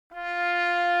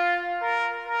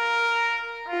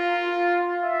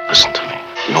Listen to me.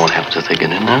 You know what happens if they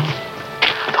get in there?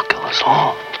 They'll kill us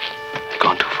all. They've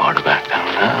gone too far to back down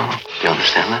now. You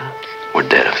understand that? We're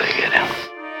dead if they get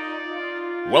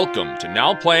in. Welcome to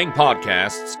Now Playing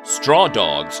Podcast's Straw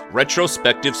Dogs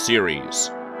Retrospective Series.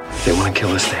 If they want to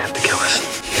kill us, they have to kill us.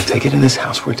 If they get in this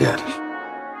house, we're dead.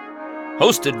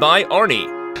 Hosted by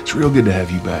Arnie. It's real good to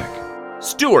have you back.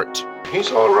 Stuart.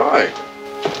 He's all right.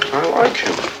 I like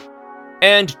him.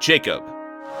 And Jacob.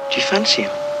 Do you fancy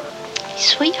him? He's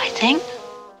sweet, I think.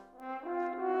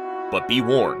 But be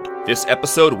warned, this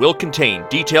episode will contain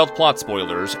detailed plot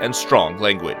spoilers and strong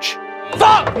language.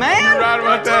 Fuck, man! Right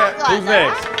about that. Who's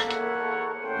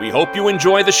next? We hope you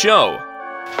enjoy the show.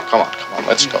 Come on,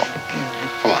 let's go.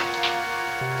 Come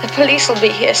on. The police will be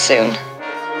here soon.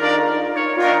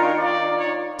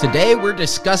 Today we're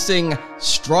discussing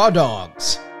Straw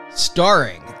Dogs,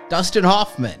 starring Dustin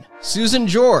Hoffman, Susan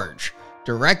George,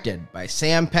 directed by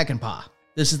Sam Peckinpah.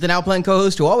 This is the Now Playing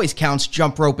co-host who always counts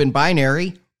jump rope in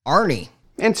binary, Arnie.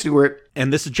 And Stuart.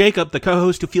 And this is Jacob, the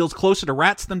co-host who feels closer to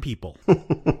rats than people.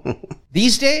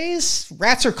 These days,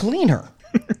 rats are cleaner.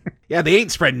 Yeah, they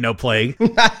ain't spreading no plague.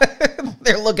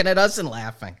 They're looking at us and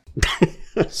laughing.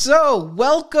 So,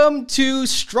 welcome to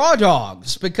Straw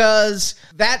Dogs, because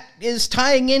that is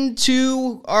tying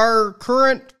into our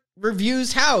current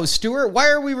reviews house. Stuart, why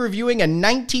are we reviewing a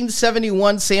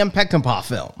 1971 Sam Peckinpah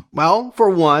film? Well, for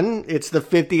one, it's the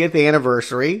 50th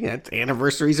anniversary.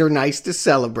 Anniversaries are nice to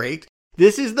celebrate.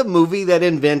 This is the movie that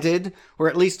invented, or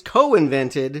at least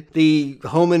co-invented, the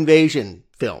home invasion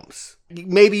films.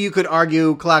 Maybe you could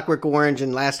argue Clockwork Orange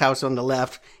and Last House on the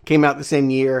Left came out the same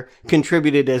year,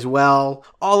 contributed as well.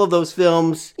 All of those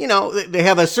films, you know, they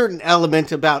have a certain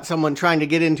element about someone trying to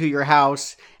get into your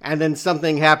house and then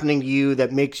something happening to you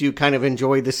that makes you kind of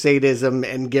enjoy the sadism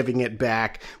and giving it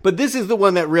back. But this is the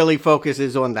one that really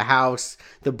focuses on the house,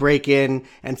 the break-in,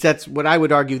 and sets what I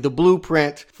would argue the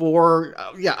blueprint for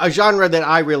a genre that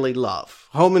I really love.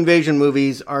 Home invasion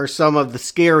movies are some of the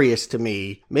scariest to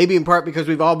me, maybe in part because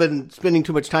we've all been spending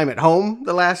too much time at home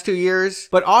the last 2 years,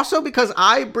 but also because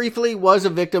I briefly was a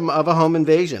victim of a home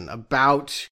invasion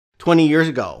about 20 years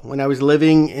ago when I was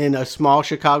living in a small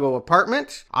Chicago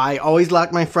apartment. I always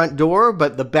locked my front door,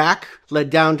 but the back led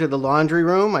down to the laundry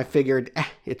room. I figured,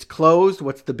 it's closed.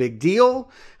 What's the big deal?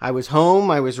 I was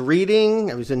home. I was reading.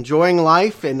 I was enjoying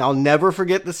life, and I'll never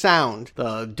forget the sound.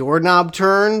 The doorknob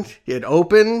turned. It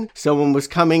opened. Someone was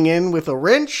coming in with a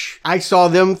wrench. I saw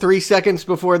them 3 seconds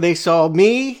before they saw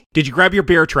me. Did you grab your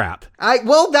bear trap?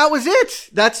 Well, that was it.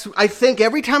 I think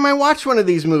every time I watch one of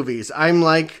these movies, I'm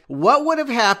like, what would have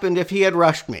happened if he had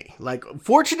rushed me? Like,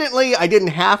 fortunately, I didn't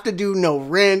have to do no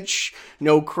wrench,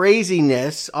 no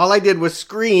craziness. All I did was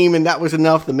scream, and that was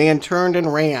enough. The man turned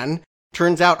and ran.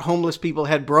 Turns out homeless people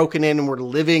had broken in and were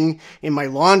living in my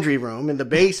laundry room in the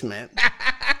basement.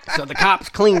 So the cops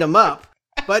cleaned them up.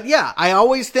 But yeah, I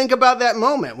always think about that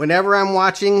moment whenever I'm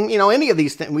watching, any of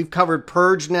these things. We've covered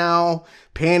Purge now,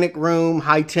 Panic Room,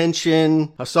 High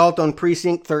Tension, Assault on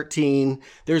Precinct 13.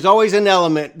 There's always an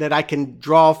element that I can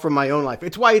draw from my own life.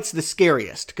 It's why it's the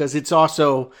scariest, because it's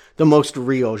also the most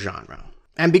real genre.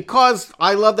 And because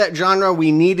I love that genre,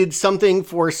 we needed something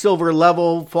for Silver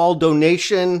Level Fall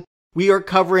Donation. We are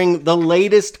covering the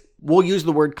latest, we'll use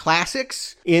the word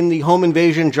classics, in the home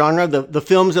invasion genre, the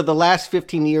films of the last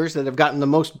 15 years that have gotten the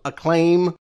most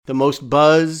acclaim, the most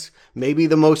buzz, maybe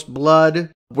the most blood.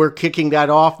 We're kicking that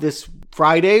off this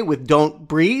Friday with Don't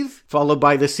Breathe, followed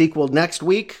by the sequel next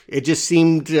week. It just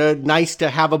seemed nice to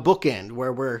have a bookend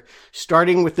where we're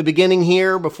starting with the beginning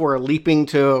here before leaping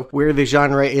to where the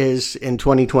genre is in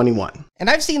 2021. And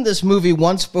I've seen this movie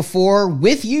once before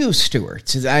with you,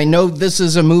 Stuart. I know this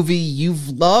is a movie you've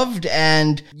loved,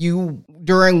 and you,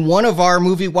 during one of our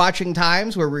movie watching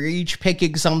times where we're each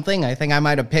picking something, I think I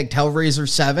might have picked Hellraiser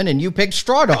 7 and you picked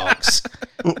Straw Dogs.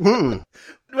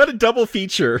 What a double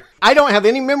feature. I don't have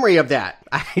any memory of that.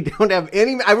 I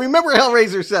remember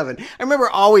Hellraiser 7. I remember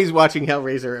always watching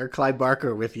Hellraiser or Clive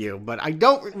Barker with you, but I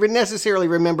don't necessarily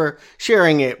remember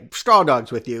sharing it, Straw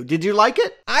Dogs, with you. Did you like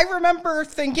it? I remember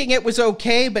thinking it was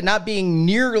okay, but not being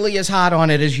nearly as hot on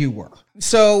it as you were.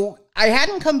 So I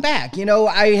hadn't come back.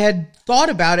 I had thought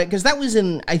about it because that was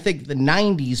in, I think, the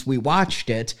 90s we watched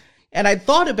it. And I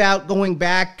thought about going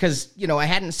back because, I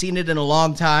hadn't seen it in a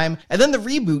long time. And then the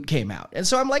reboot came out. And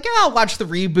so I'm like, I'll watch the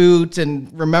reboot and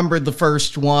remember the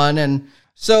first one. And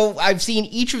so I've seen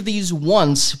each of these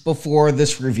once before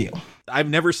this review. I've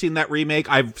never seen that remake.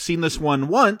 I've seen this one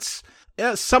once.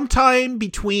 sometime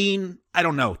between, I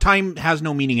don't know, time has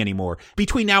no meaning anymore,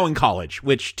 between now and college,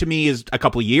 which to me is a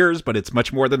couple of years, but it's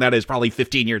much more than that. It's probably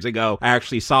 15 years ago I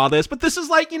actually saw this. But this is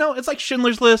like, it's like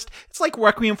Schindler's List. It's like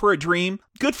Requiem for a Dream.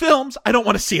 Good films. I don't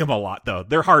want to see them a lot, though.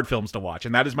 They're hard films to watch.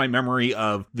 And that is my memory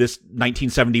of this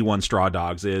 1971 Straw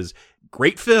Dogs is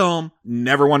great film.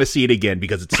 Never want to see it again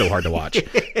because it's so hard to watch.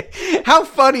 How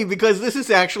funny, because this is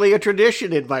actually a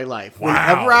tradition in my life. Wow.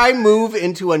 Whenever I move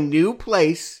into a new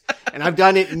place, and I've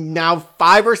done it now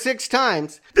 5 or 6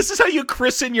 times. This is how you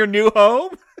christen your new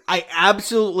home? I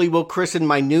absolutely will christen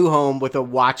my new home with a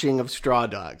watching of Straw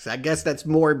Dogs. I guess that's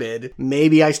morbid.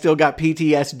 Maybe I still got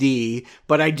PTSD,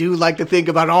 but I do like to think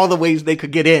about all the ways they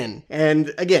could get in.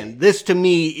 And again, this to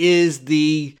me is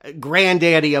the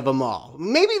granddaddy of them all.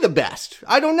 Maybe the best.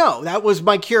 I don't know. That was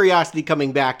my curiosity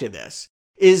coming back to this.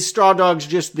 Is Straw Dogs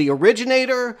just the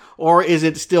originator, or is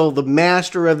it still the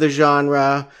master of the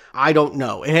genre? I don't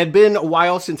know. It had been a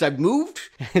while since I've moved.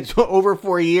 It's over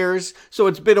 4 years, so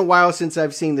it's been a while since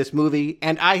I've seen this movie,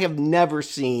 and I have never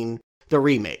seen the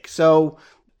remake. So,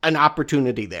 an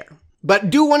opportunity there. But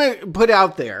do want to put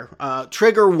out there,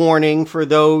 trigger warning for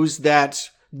those that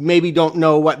maybe don't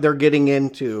know what they're getting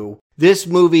into. This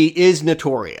movie is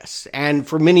notorious, and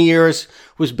for many years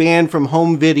was banned from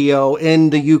home video in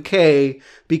the UK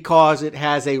because it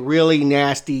has a really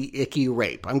nasty, icky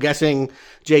rape. I'm guessing,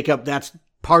 Jacob, that's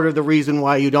part of the reason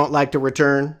why you don't like to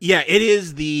return? Yeah, it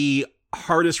is the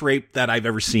hardest rape that I've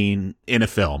ever seen in a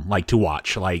film, like, to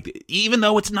watch. Like, even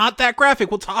though it's not that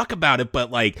graphic, we'll talk about it, but,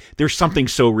 like, there's something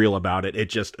so real about it. It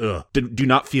just, do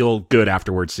not feel good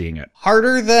afterwards seeing it.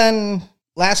 Harder than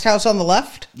Last House on the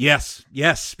Left? Yes,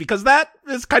 because that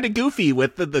is kind of goofy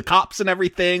with the cops and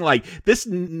everything. Like, this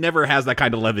never has that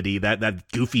kind of levity, that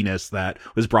goofiness that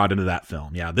was brought into that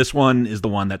film. Yeah, this one is the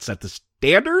one that set the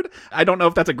standard. I don't know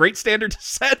if that's a great standard to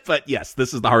set, but yes,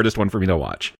 this is the hardest one for me to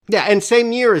watch. Yeah, and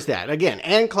same year as that. Again,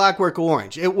 and Clockwork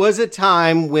Orange. It was a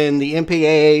time when the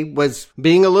MPAA was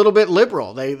being a little bit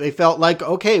liberal. They felt like,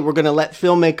 okay, we're going to let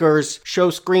filmmakers show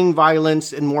screen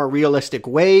violence in more realistic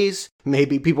ways.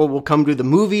 Maybe people will come to the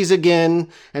movies again.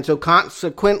 And so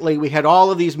consequently, we had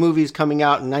all of these movies coming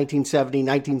out in 1970,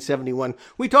 1971.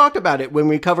 We talked about it when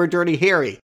we covered Dirty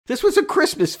Harry. This was a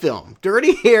Christmas film.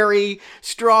 Dirty Harry,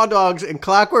 Straw Dogs, and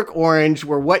Clockwork Orange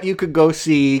were what you could go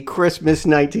see Christmas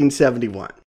 1971.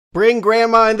 Bring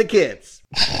Grandma and the kids.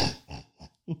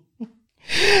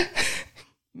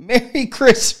 Merry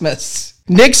Christmas.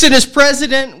 Nixon is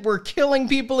president, we're killing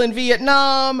people in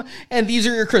Vietnam, and these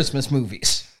are your Christmas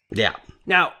movies. Yeah.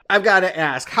 Now, I've got to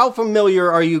ask, how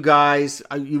familiar are you guys?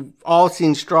 You've all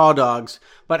seen Straw Dogs,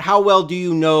 but how well do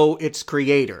you know its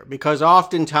creator? Because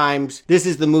oftentimes, this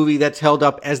is the movie that's held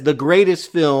up as the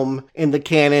greatest film in the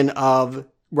canon of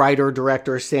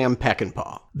writer-director Sam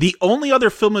Peckinpah. The only other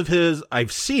film of his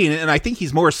I've seen, and I think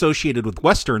he's more associated with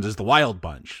Westerns, is The Wild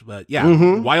Bunch. But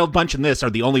yeah, Wild Bunch and this are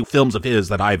the only films of his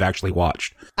that I've actually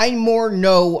watched. I more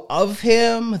know of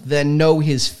him than know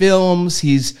his films.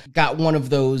 He's got one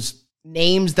of those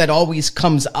names that always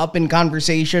comes up in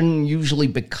conversation, usually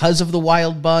because of The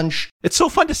Wild Bunch. It's so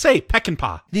fun to say,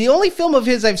 Peckinpah. The only film of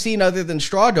his I've seen other than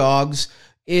Straw Dogs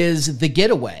is The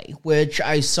Getaway, which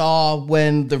I saw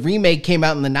when the remake came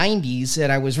out in the 90s,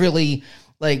 and I was really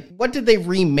like, what did they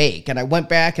remake? And I went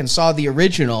back and saw the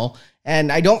original,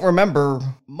 and I don't remember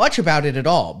much about it at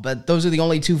all, but those are the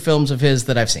only 2 films of his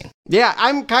that I've seen. Yeah,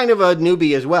 I'm kind of a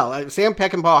newbie as well. Sam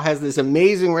Peckinpah has this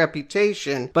amazing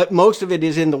reputation, but most of it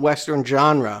is in the Western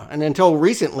genre. And until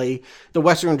recently, the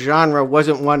Western genre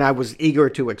wasn't one I was eager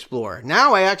to explore.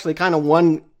 Now I actually kind of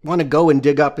want to go and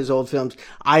dig up his old films.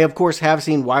 I, of course, have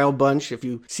seen Wild Bunch. If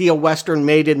you see a Western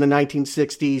made in the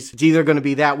 1960s, it's either going to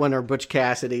be that one or Butch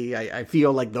Cassidy. I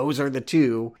feel like those are the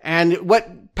 2. And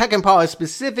what Peckinpah is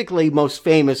specifically most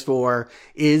famous for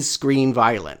is screen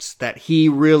violence. That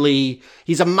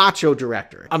he's a macho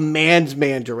director, a man's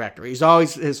man director.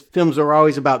 His films are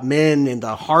always about men in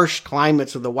the harsh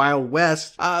climates of the Wild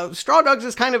West. Straw Dogs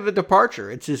is kind of a departure.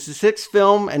 It's his 6th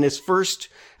film and his first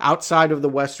outside of the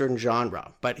Western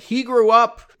genre. But he grew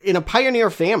up in a pioneer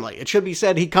family. It should be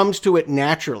said he comes to it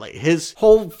naturally. His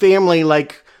whole family,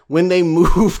 like, when they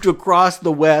moved across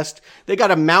the West, they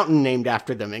got a mountain named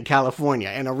after them in California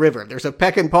and a river. There's a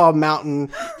Peckinpah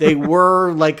Mountain. They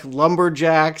were like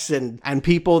lumberjacks and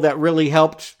people that really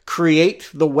helped create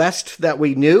the West that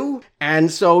we knew.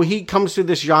 And so he comes to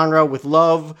this genre with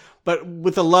love, but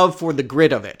with a love for the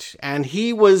grit of it. And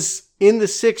he was, in the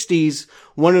 60s,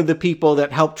 one of the people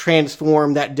that helped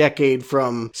transform that decade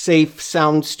from safe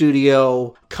sound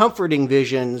studio, comforting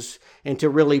visions into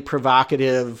really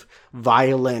provocative,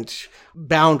 violent,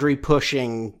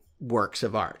 boundary-pushing works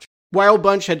of art. Wild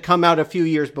Bunch had come out a few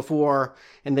years before,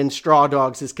 and then Straw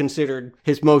Dogs is considered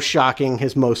his most shocking,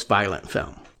 his most violent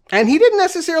film. And he didn't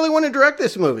necessarily want to direct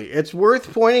this movie. It's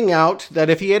worth pointing out that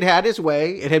if he had had his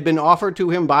way, it had been offered to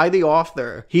him by the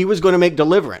author, he was going to make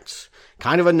Deliverance.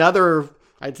 Kind of another,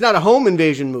 it's not a home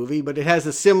invasion movie, but it has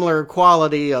a similar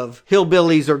quality of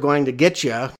hillbillies are going to get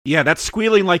you. Yeah, that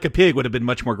squealing like a pig would have been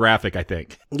much more graphic, I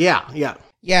think. Yeah.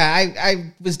 Yeah,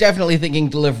 I was definitely thinking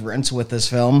Deliverance with this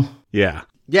film. Yeah.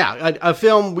 Yeah, a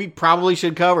film we probably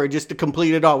should cover just to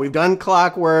complete it all. We've done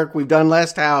Clockwork, we've done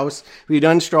Last House, we've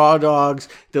done Straw Dogs.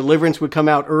 Deliverance would come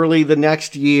out early the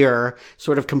next year,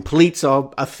 sort of completes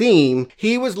a theme.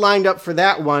 He was lined up for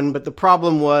that one, but the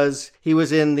problem was he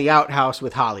was in the outhouse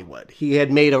with Hollywood. He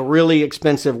had made a really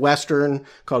expensive Western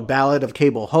called Ballad of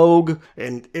Cable Hogue,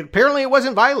 and apparently it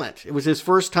wasn't violent. It was his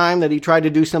first time that he tried to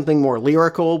do something more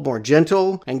lyrical, more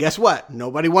gentle, and guess what?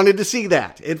 Nobody wanted to see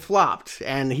that. It flopped,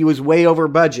 and he was way over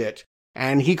budget.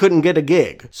 And he couldn't get a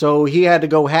gig. So he had to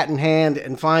go hat in hand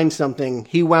and find something.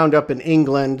 He wound up in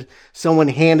England. Someone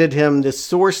handed him this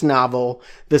source novel,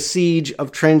 The Siege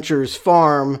of Trencher's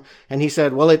Farm. And he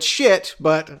said, well, it's shit,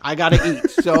 but I gotta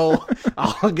eat. So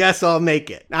I guess I'll make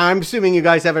it. Now, I'm assuming you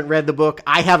guys haven't read the book.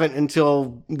 I haven't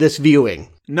until this viewing.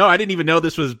 No, I didn't even know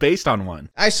this was based on one.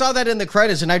 I saw that in the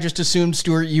credits, and I just assumed,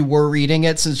 Stuart, you were reading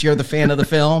it since you're the fan of the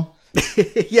film.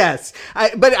 Yes,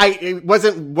 but it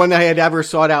wasn't one I had ever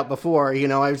sought out before. You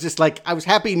know, I was just like, I was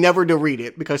happy never to read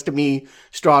it because to me,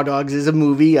 Straw Dogs is a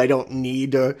movie. I don't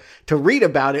need to read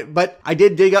about it. But I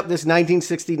did dig up this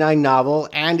 1969 novel,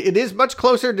 and it is much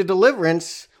closer to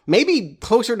Deliverance. Maybe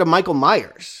closer to Michael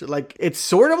Myers. Like, it's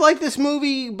sort of like this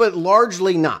movie, but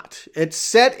largely not. It's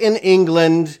set in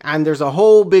England, and there's a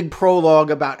whole big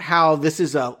prologue about how this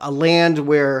is a land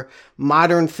where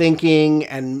modern thinking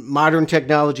and modern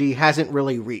technology hasn't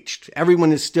really reached.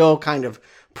 Everyone is still kind of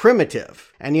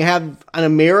primitive. And you have an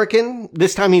American,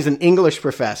 this time he's an English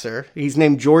professor. He's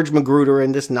named George Magruder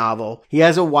in this novel. He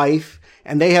has a wife,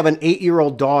 and they have an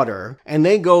 8-year-old daughter, and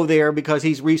they go there because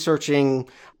he's researching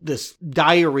this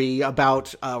diary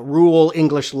about rural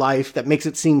English life that makes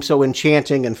it seem so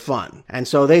enchanting and fun. And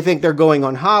so they think they're going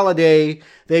on holiday.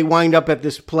 They wind up at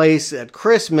this place at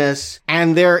Christmas,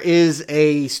 and there is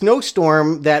a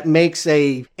snowstorm that makes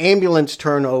a ambulance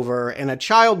turnover, and a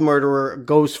child murderer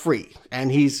goes free.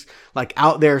 And he's like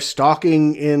out there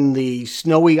stalking in the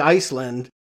snowy Iceland.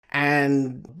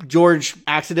 And George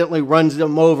accidentally runs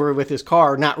them over with his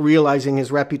car, not realizing his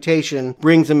reputation,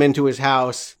 brings him into his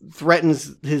house,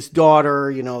 threatens his daughter,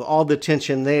 you know, all the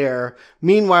tension there.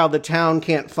 Meanwhile, the town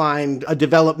can't find a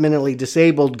developmentally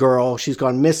disabled girl. She's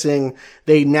gone missing.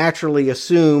 They naturally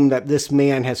assume that this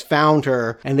man has found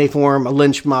her, and they form a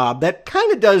lynch mob that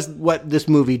kind of does what this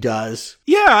movie does.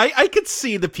 Yeah, I could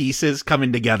see the pieces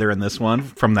coming together in this one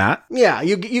from that. Yeah,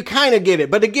 you kind of get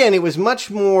it. But again, it was much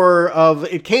more of,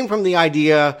 it came from the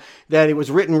idea that it was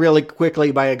written really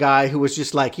quickly by a guy who was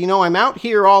just like, you know, I'm out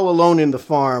here all alone in the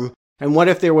farm, and what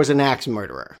if there was an axe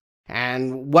murderer?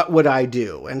 And what would I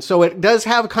do? And so it does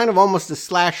have kind of almost a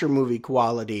slasher movie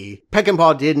quality.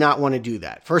 Peckinpah did not want to do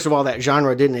that. First of all, that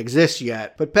genre didn't exist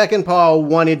yet, but Peckinpah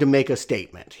wanted to make a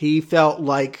statement. He felt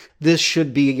like this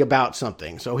should be about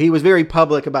something. So he was very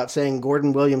public about saying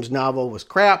Gordon Williams' novel was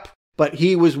crap, but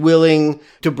he was willing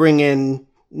to bring in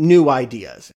new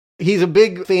ideas. He's a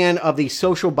big fan of the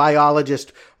social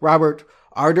biologist Robert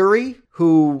Ardery,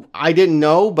 who I didn't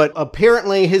know, but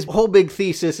apparently his whole big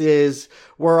thesis is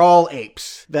we're all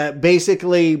apes. That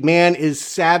basically man is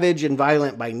savage and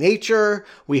violent by nature.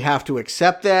 We have to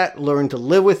accept that, learn to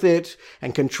live with it,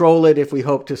 and control it if we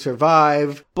hope to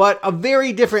survive. But a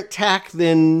very different tack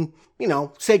than, you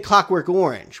know, say Clockwork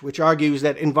Orange, which argues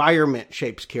that environment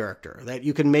shapes character, that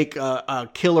you can make a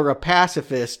killer a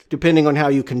pacifist depending on how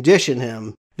you condition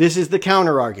him. This is the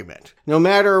counter-argument. No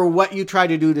matter what you try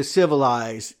to do to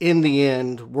civilize, in the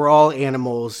end, we're all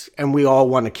animals and we all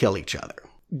want to kill each other.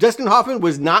 Dustin Hoffman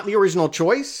was not the original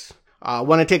choice.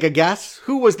 Want to take a guess?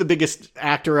 Who was the biggest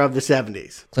actor of the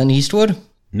 70s? Clint Eastwood?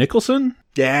 Nicholson?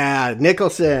 Yeah,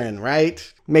 Nicholson,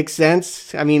 right? Makes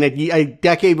sense. I mean, a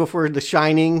decade before The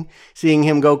Shining, seeing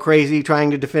him go crazy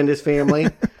trying to defend his family.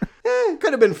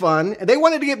 Could have been fun. They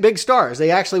wanted to get big stars. They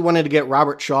actually wanted to get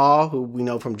Robert Shaw, who we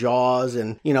know from Jaws.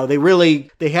 And, you know,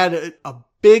 they had a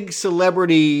big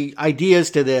celebrity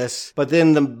ideas to this, but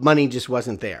then the money just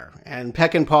wasn't there. And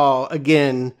Peckinpah,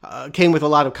 again, came with a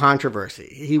lot of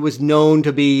controversy. He was known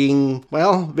to being,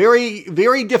 well, very,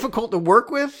 very difficult to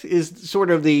work with is sort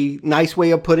of the nice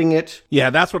way of putting it. Yeah,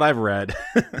 that's what I've read.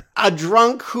 A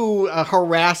drunk who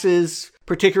harasses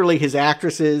particularly his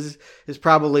actresses, is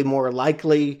probably more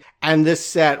likely. And this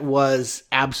set was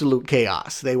absolute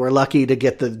chaos. They were lucky to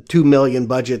get the $2 million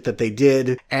budget that they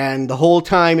did. And the whole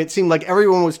time it seemed like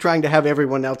everyone was trying to have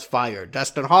everyone else fired.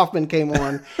 Dustin Hoffman came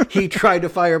on. He tried to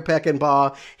fire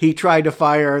Peckinpah. He tried to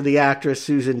fire the actress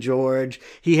Susan George.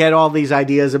 He had all these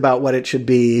ideas about what it should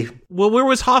be. Well, where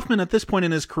was Hoffman at this point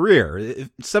in his career?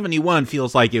 71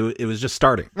 feels like it was just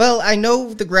starting. Well, I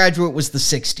know The Graduate was the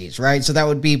 60s, right? So that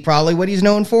would be probably what he's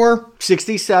known for.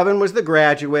 67 was The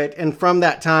Graduate, and from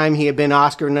that time he had been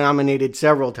Oscar nominated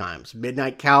several times.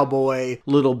 Midnight Cowboy,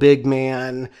 Little Big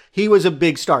Man. He was a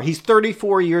big star. He's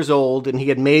 34 years old, and he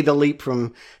had made the leap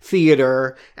from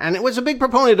theater, and it was a big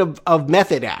proponent of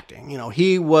method acting. You know,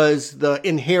 he was the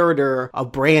inheritor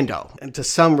of Brando, and to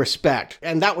some respect.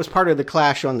 And that was part of the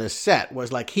clash on this set,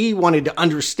 was like he wanted to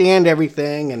understand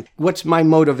everything, and what's my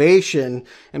motivation?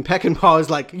 And Peckinpah is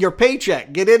like, your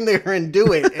paycheck, get in there and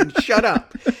do it, and shut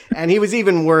up. And he was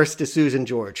even worse to Susan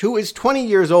George, who is 20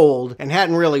 years old and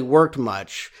hadn't really worked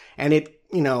much. And it,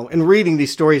 you know, in reading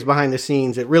these stories behind the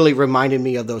scenes, it really reminded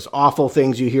me of those awful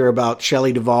things you hear about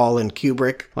Shelley Duvall and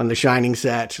Kubrick on The Shining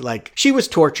set. Like, she was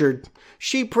tortured.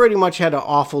 She pretty much had an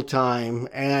awful time.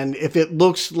 And if it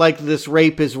looks like this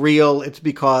rape is real, it's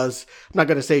because, I'm not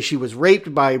going to say she was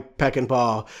raped by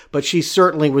Peckinpah, but she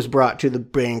certainly was brought to the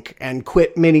brink and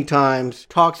quit many times,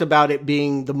 talks about it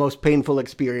being the most painful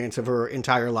experience of her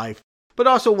entire life, but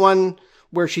also one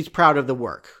where she's proud of the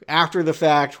work. After the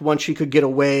fact, once she could get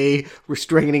away,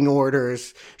 restraining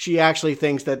orders, she actually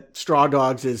thinks that Straw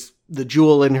Dogs is the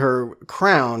jewel in her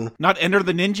crown. Not Enter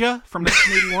the Ninja from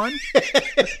 1981?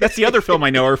 That's the other film I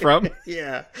know her from.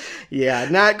 Yeah,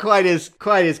 not quite as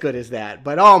good as that,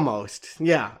 but almost.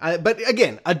 Yeah, but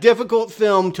again, a difficult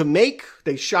film to make.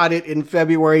 They shot it in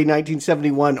February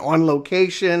 1971 on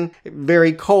location.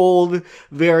 Very cold,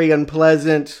 very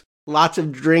unpleasant. Lots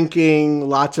of drinking,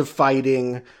 lots of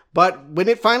fighting. But when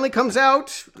it finally comes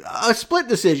out, a split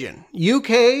decision. UK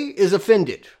is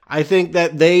offended. I think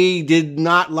that they did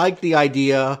not like the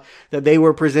idea that they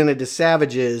were presented as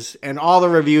savages, and all the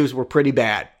reviews were pretty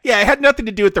bad. Yeah, it had nothing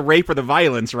to do with the rape or the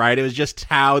violence, right? It was just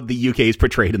how the UK is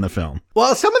portrayed in the film.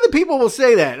 Well, some of the people will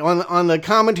say that on the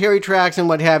commentary tracks and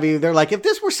what have you. They're like, if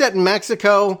this were set in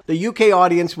Mexico, the UK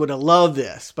audience would have loved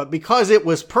this. But because it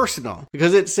was personal,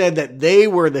 because it said that they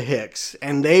were the Hicks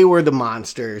and they were the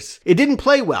monsters, it didn't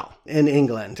play well in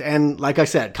England. And like I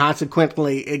said,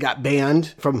 consequently, it got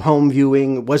banned from home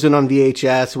viewing. It wasn't on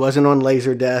VHS, wasn't on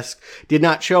Laserdisc, did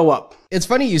not show up. It's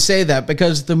funny you say that,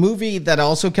 because the movie that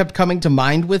also kept coming to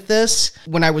mind with this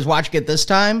when I was watching it this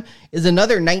time is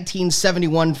another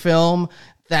 1971 film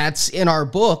that's in our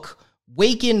book,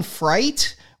 Wake in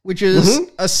Fright, which is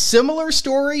a similar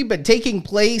story, but taking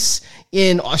place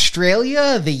in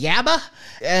Australia, the Yabba.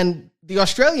 And the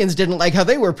Australians didn't like how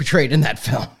they were portrayed in that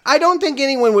film. I don't think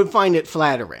anyone would find it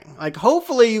flattering. Like,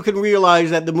 hopefully you can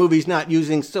realize that the movie's not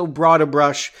using so broad a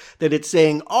brush that it's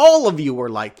saying all of you are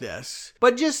like this.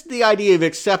 But just the idea of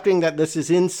accepting that this is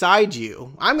inside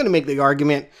you. I'm going to make the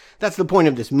argument that's the point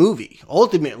of this movie.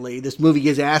 Ultimately, this movie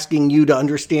is asking you to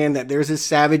understand that there's a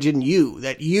savage in you,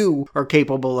 that you are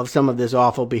capable of some of this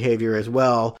awful behavior as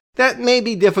well. That may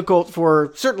be difficult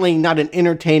for, certainly not an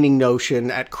entertaining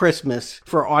notion at Christmas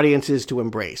for audiences to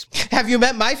embrace. Have you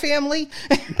met my family?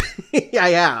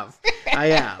 I have.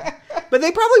 But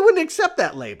they probably wouldn't accept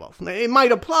that label. It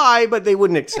might apply, but they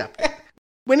wouldn't accept it.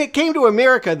 When it came to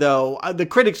America, though, the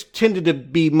critics tended to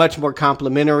be much more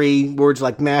complimentary. Words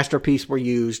like masterpiece were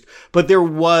used. But there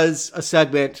was a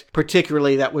segment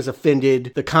particularly that was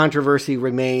offended. The controversy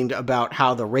remained about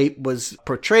how the rape was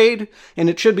portrayed.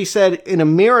 And it should be said, in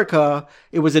America,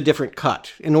 it was a different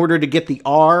cut. In order to get the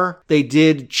R, they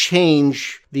did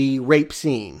change the rape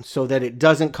scene so that it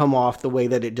doesn't come off the way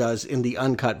that it does in the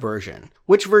uncut version.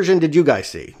 Which version did you guys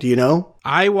see? Do you know?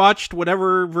 I watched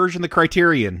whatever version the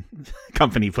Criterion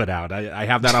company put out. I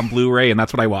have that on Blu-ray, and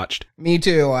that's what I watched. Me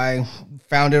too. I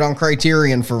found it on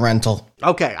Criterion for rental.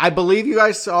 Okay, I believe you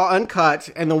guys saw uncut,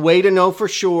 and the way to know for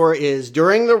sure is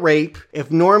during the rape,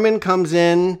 if Norman comes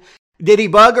in, did he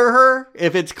bugger her?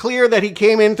 If it's clear that he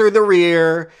came in through the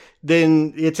rear,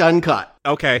 then it's uncut.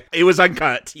 Okay, it was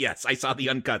uncut. Yes, I saw the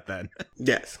uncut then.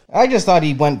 Yes. I just thought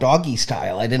he went doggy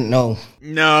style. I didn't know.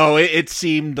 No, it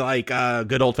seemed like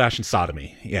good old-fashioned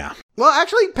sodomy. Yeah. Well,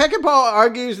 actually, Peckinpah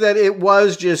argues that it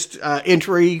was just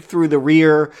entry through the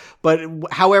rear, but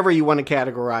however you want to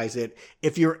categorize it,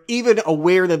 if you're even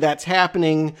aware that that's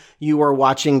happening, you are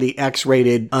watching the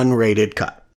X-rated, unrated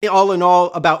cut. All in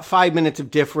all, about 5 minutes of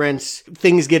difference.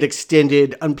 Things get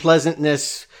extended.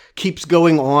 Unpleasantness keeps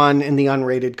going on in the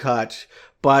unrated cut.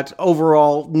 but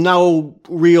overall, no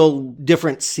real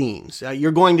different scenes.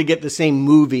 You're going to get the same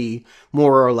movie,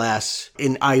 more or less,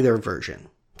 in either version.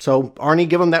 So, Arnie,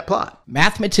 give him that plot.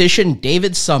 Mathematician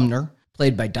David Sumner,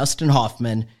 played by Dustin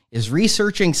Hoffman, is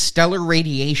researching stellar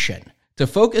radiation. To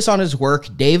focus on his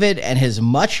work, David and his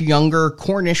much younger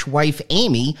Cornish wife,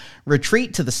 Amy,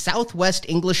 retreat to the southwest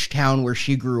English town where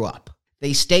she grew up.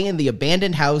 They stay in the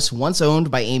abandoned house once owned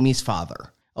by Amy's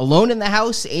father. Alone in the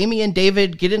house, Amy and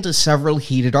David get into several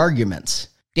heated arguments.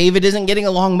 David isn't getting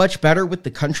along much better with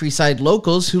the countryside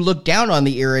locals who look down on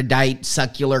the erudite,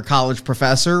 secular college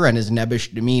professor and his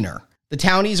nebbish demeanor. The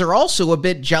townies are also a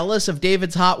bit jealous of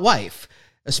David's hot wife.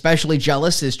 Especially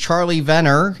jealous is Charlie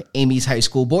Venner, Amy's high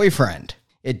school boyfriend.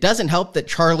 It doesn't help that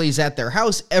Charlie's at their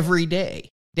house every day.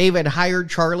 David hired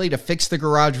Charlie to fix the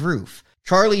garage roof.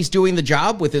 Charlie's doing the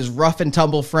job with his rough and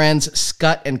tumble friends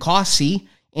Scut and Cossie,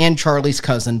 and Charlie's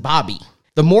cousin Bobby.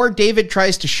 The more David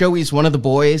tries to show he's one of the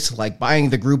boys, like buying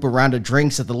the group a round of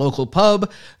drinks at the local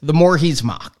pub, the more he's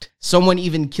mocked. Someone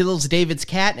even kills David's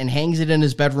cat and hangs it in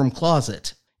his bedroom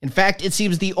closet. In fact, it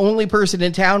seems the only person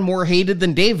in town more hated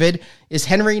than David is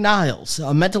Henry Niles,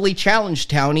 a mentally challenged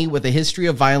townie with a history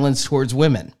of violence towards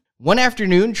women. One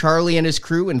afternoon, Charlie and his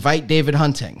crew invite David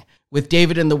hunting. With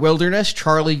David in the wilderness,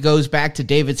 Charlie goes back to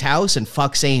David's house and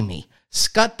fucks Amy.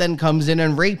 Scut then comes in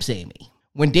and rapes Amy.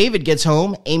 When David gets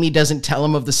home, Amy doesn't tell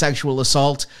him of the sexual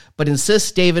assault, but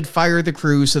insists David fire the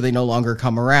crew so they no longer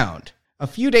come around. A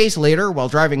few days later, while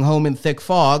driving home in thick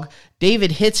fog,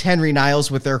 David hits Henry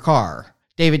Niles with their car.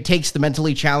 David takes the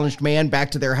mentally challenged man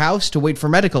back to their house to wait for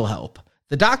medical help.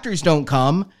 The doctors don't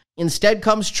come. Instead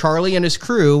comes Charlie and his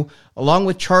crew, along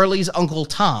with Charlie's uncle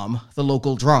Tom, the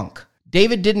local drunk.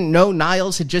 David didn't know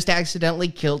Niles had just accidentally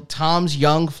killed Tom's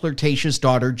young, flirtatious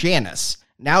daughter, Janice.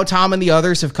 Now Tom and the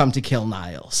others have come to kill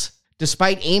Niles.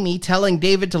 Despite Amy telling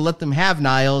David to let them have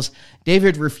Niles,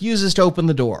 David refuses to open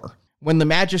the door. When the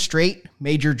magistrate,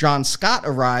 Major John Scott,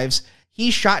 arrives,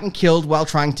 he's shot and killed while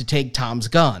trying to take Tom's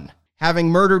gun. Having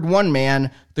murdered one man,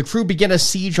 the crew begin a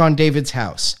siege on David's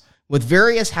house. With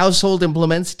various household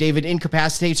implements, David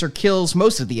incapacitates or kills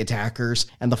most of the attackers,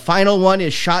 and the final one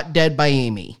is shot dead by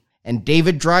Amy. And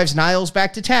David drives Niles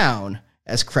back to town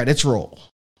as credits roll.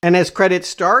 And as credits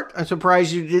start, I'm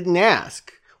surprised you didn't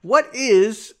ask. What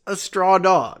is a straw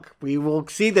dog? We will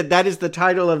see that is the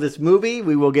title of this movie.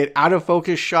 We will get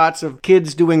out-of-focus shots of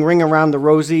kids doing Ring Around the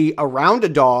Rosie around a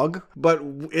dog. But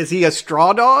is he a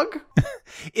straw dog?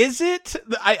 Is it?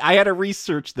 I had to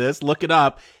research this, look it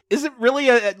up. Is it really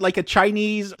a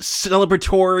Chinese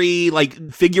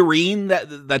celebratory figurine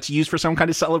that's used for some kind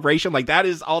of celebration? That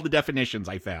is all the definitions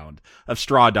I found of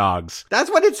straw dogs. That's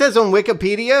what it says on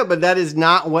Wikipedia, but that is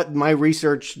not what my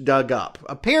research dug up.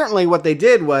 Apparently what they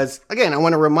did was, again, I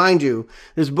want to remind you,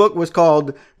 this book was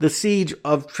called The Siege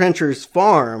of Trencher's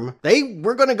Farm. They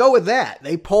were going to go with that.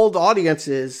 They polled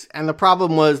audiences, and the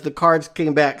problem was the cards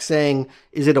came back saying,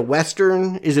 is it a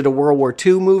Western? Is it a World War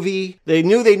II movie? They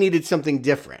knew they needed something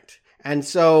different. And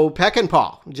so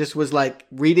Peckinpah just was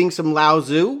reading some Lao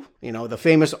Tzu, the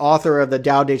famous author of the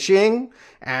Tao Te Ching,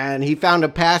 and he found a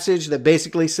passage that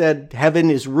basically said heaven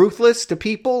is ruthless to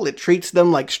people. It treats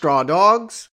them like straw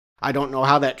dogs. I don't know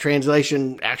how that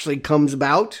translation actually comes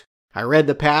about. I read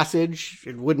the passage.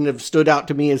 It wouldn't have stood out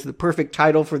to me as the perfect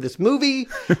title for this movie,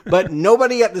 but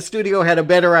nobody at the studio had a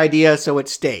better idea, so it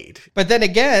stayed. But then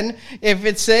again, if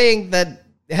it's saying that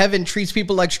heaven treats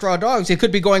people like straw dogs, it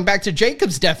could be going back to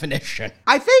Jacob's definition.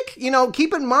 I think,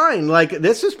 keep in mind,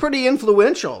 this is pretty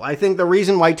influential. I think the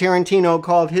reason why Tarantino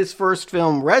called his first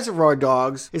film Reservoir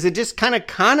Dogs is it just kind of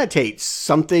connotates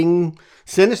something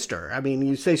sinister. I mean,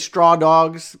 you say straw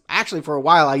dogs. Actually, for a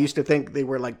while, I used to think they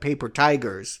were like paper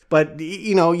tigers. But,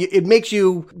 it makes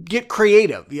you get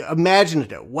creative,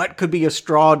 imaginative. What could be a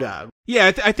straw dog?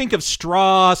 Yeah, I think of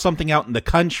straw, something out in the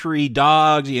country,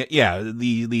 dogs. Yeah,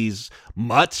 these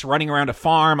mutts running around a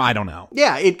farm. I don't know.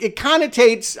 Yeah, it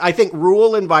connotates, I think,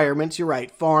 rural environments. You're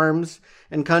right, farms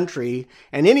and country.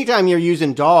 And anytime you're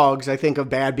using dogs, I think of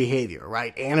bad behavior,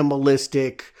 right?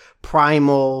 Animalistic,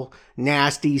 primal,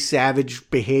 nasty, savage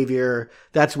behavior.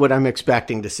 That's what I'm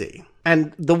expecting to see.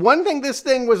 And the one thing this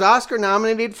thing was Oscar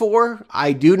nominated for,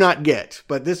 I do not get.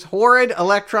 But this horrid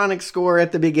electronic score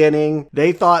at the beginning,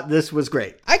 they thought this was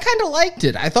great. I kind of liked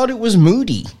it. I thought it was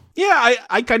moody. Yeah,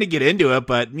 I kind of get into it,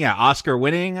 but yeah, Oscar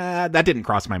winning, that didn't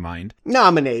cross my mind.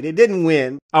 Nominated, didn't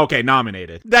win. Okay,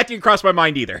 nominated. That didn't cross my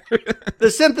mind either. The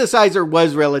synthesizer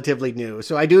was relatively new,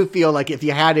 so I do feel like if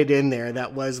you had it in there,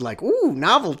 that was like, ooh,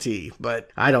 novelty. But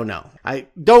I don't know. I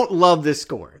don't love this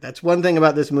score. That's one thing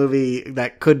about this movie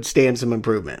that could stand some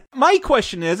improvement. My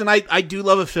question is, and I do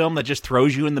love a film that just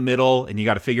throws you in the middle and you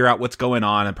got to figure out what's going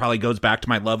on. It probably goes back to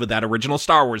my love of that original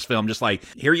Star Wars film, just like,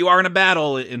 here you are in a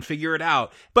battle and figure it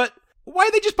out. But why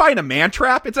are they just buying a man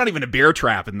trap? It's not even a bear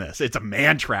trap in this. It's a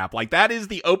man trap. Like, that is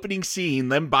the opening scene,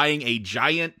 them buying a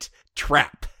giant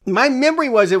trap. My memory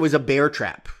was it was a bear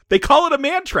trap. They call it a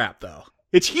man trap, though.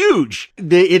 It's huge.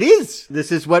 It is.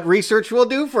 This is what research will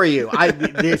do for you.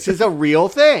 This is a real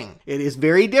thing. It is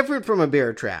very different from a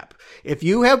bear trap. If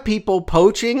you have people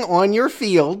poaching on your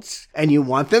fields and you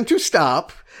want them to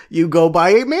stop, you go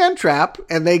buy a man trap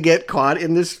and they get caught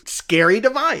in this scary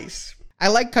device. I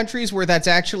like countries where that's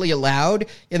actually allowed.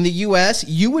 In the U.S.,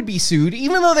 you would be sued.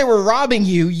 Even though they were robbing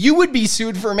you, you would be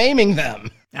sued for maiming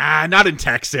them. Not in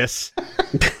Texas.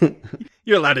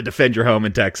 You're allowed to defend your home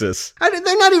in Texas.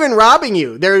 They're not even robbing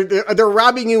you. They're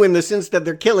robbing you in the sense that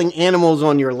they're killing animals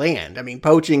on your land. I mean,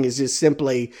 poaching is just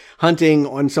simply hunting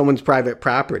on someone's private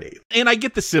property. And I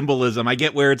get the symbolism. I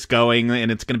get where it's going,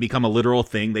 and it's going to become a literal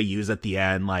thing they use at the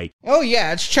end. Like, oh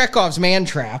yeah, it's Chekhov's man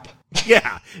trap.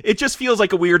 Yeah, it just feels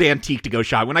like a weird antique to go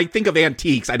shop. When I think of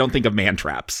antiques, I don't think of man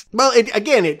traps. Well,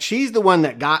 she's the one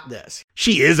that got this.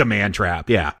 She is a man trap,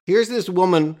 yeah. Here's this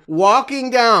woman walking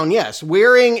down, yes,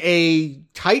 wearing a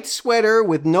tight sweater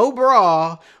with no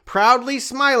bra, proudly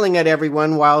smiling at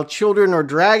everyone while children are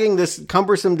dragging this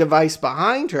cumbersome device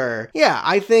behind her. Yeah,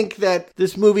 I think that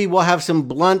this movie will have some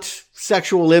blunt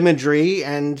sexual imagery,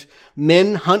 and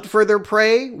men hunt for their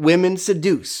prey, women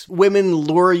seduce. Women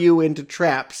lure you into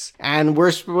traps, and we're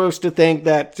supposed to think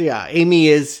that, yeah, Amy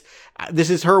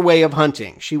this is her way of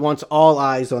hunting. She wants all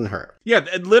eyes on her. Yeah,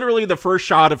 literally the first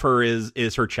shot of her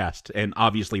is her chest, and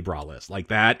obviously braless. Like,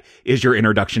 that is your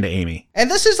introduction to Amy. And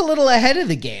this is a little ahead of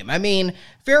the game. I mean,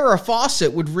 Farrah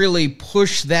Fawcett would really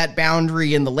push that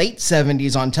boundary in the late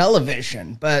 70s on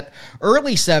television, but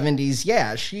early 70s,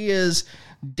 yeah, she is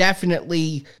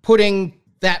definitely putting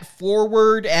that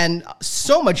forward, and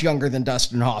so much younger than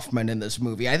Dustin Hoffman in this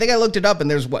movie. I think I looked it up, and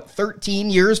there's,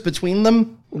 13 years between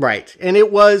them? Right. And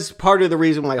it was part of the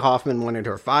reason why Hoffman wanted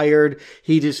her fired.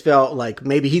 He just felt like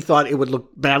maybe he thought it would look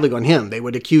badly on him. They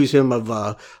would accuse him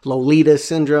of Lolita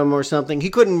syndrome or something. He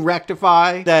couldn't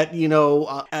rectify that,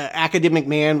 an academic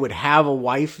man would have a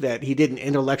wife that he didn't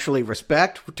intellectually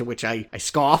respect, to which I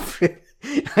scoff.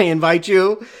 I invite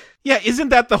you. Yeah, isn't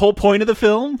that the whole point of the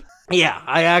film? Yeah,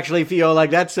 I actually feel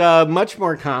like that's much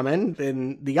more common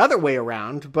than the other way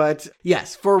around. But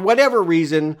yes, for whatever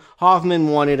reason, Hoffman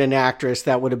wanted an actress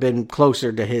that would have been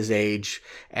closer to his age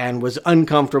and was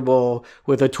uncomfortable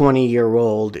with a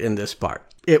 20-year-old in this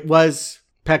part. It was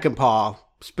Peckinpah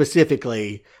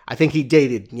specifically. I think he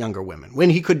dated younger women. When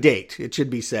he could date, it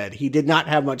should be said. He did not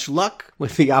have much luck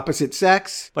with the opposite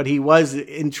sex, but he was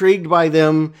intrigued by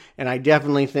them, and I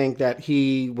definitely think that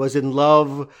he was in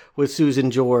love with Susan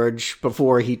George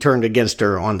before he turned against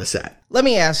her on the set. Let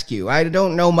me ask you, I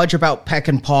don't know much about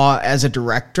Peckinpah as a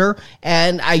director,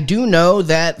 and I do know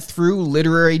that through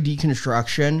literary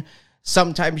deconstruction,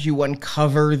 sometimes you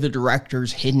uncover the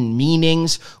director's hidden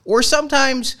meanings, or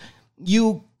sometimes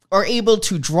you are able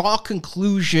to draw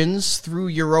conclusions through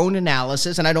your own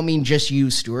analysis, and I don't mean just you,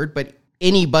 Stuart, but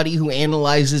anybody who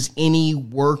analyzes any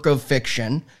work of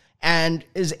fiction and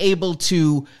is able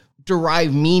to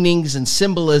derive meanings and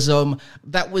symbolism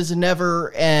that was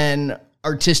never an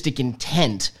artistic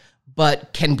intent,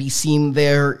 but can be seen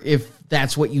there if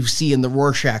that's what you see in the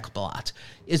Rorschach blot.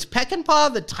 Is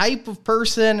Peckinpah the type of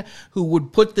person who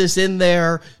would put this in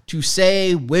there to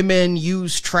say women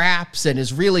use traps and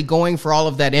is really going for all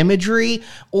of that imagery?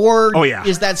 Or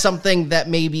is that something that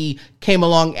maybe came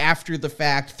along after the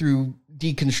fact through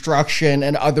deconstruction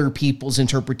and other people's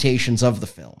interpretations of the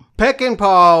film?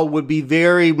 Peckinpah would be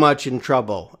very much in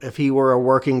trouble if he were a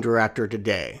working director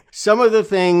today. Some of the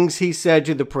things he said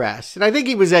to the press, and I think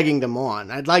he was egging them on.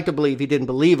 I'd like to believe he didn't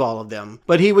believe all of them,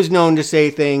 but he was known to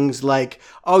say things like,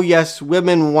 oh yes,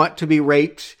 women want to be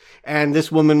raped, and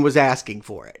this woman was asking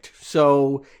for it.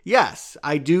 So yes,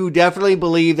 I do definitely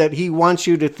believe that he wants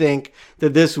you to think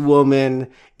that this woman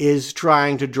is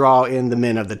trying to draw in the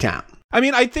men of the town. I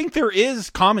mean, I think there is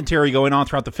commentary going on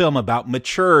throughout the film about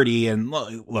maturity, and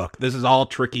look, this is all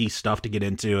tricky stuff to get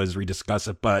into as we discuss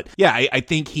it, but yeah, I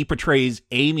think he portrays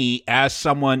Amy as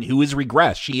someone who is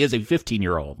regressed. She is a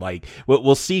 15-year-old. Like,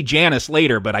 we'll see Janice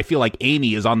later, but I feel like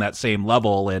Amy is on that same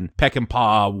level, and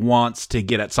Peckinpah wants to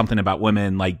get at something about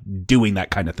women, like, doing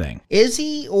that kind of thing. Is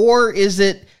he, or is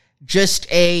it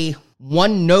just a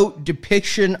one-note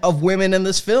depiction of women in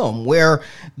this film, where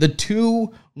the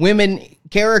two women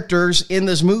characters in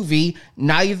this movie,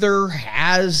 neither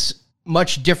has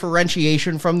much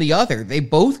differentiation from the other? They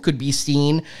both could be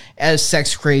seen as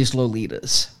sex-crazed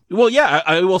Lolitas. Well, yeah,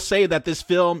 I will say that this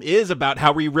film is about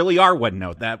how we really are one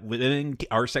note, that women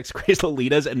are sex-crazed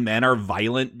Lolitas and men are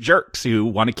violent jerks who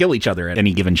want to kill each other at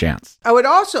any given chance. I would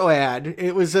also add,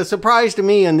 it was a surprise to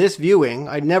me in this viewing.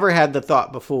 I'd never had the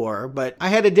thought before, but I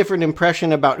had a different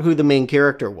impression about who the main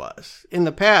character was. In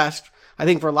the past, I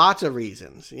think for lots of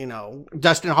reasons,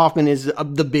 Dustin Hoffman is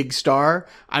the big star.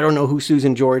 I don't know who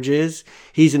Susan George is.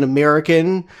 He's an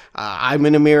American. I'm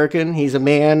an American. He's a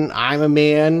man. I'm a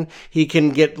man. He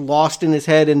can get lost in his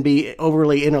head and be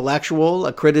overly intellectual,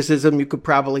 a criticism you could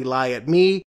probably lie at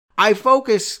me. I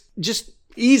focus just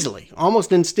easily,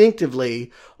 almost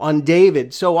instinctively, on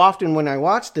David so often when I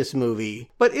watch this movie.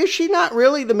 But is she not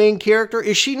really the main character?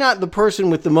 Is she not the person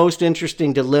with the most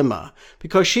interesting dilemma?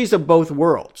 Because she's of both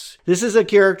worlds. This is a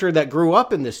character that grew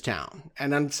up in this town,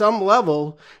 and on some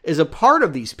level is a part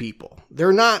of these people.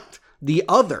 They're not the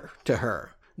other to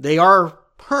her. They are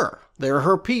her. They're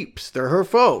her peeps. They're her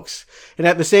folks. And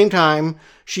at the same time,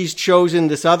 she's chosen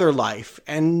this other life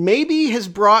and maybe has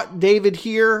brought David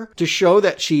here to show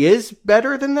that she is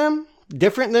better than them,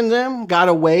 different than them, got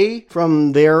away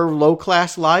from their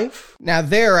low-class life. Now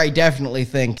there, I definitely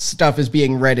think stuff is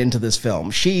being read into this film.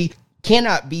 She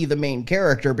cannot be the main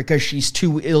character because she's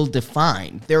too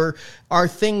ill-defined. There are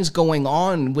things going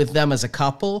on with them as a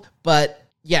couple, but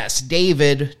yes,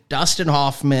 David, Dustin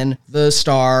Hoffman, the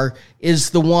star,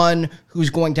 is the one who's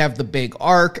going to have the big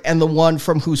arc and the one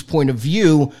from whose point of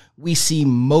view we see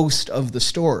most of the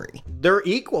story. They're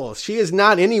equals. She is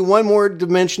not any one more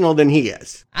dimensional than he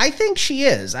is. I think she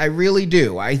is. I really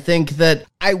do. I think that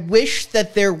I wish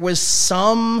that there was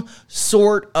some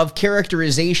sort of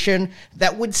characterization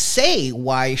that would say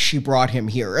why she brought him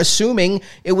here, assuming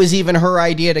it was even her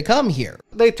idea to come here.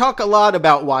 They talk a lot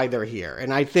about why they're here,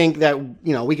 and I think that,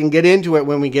 we can get into it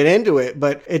when we get into it,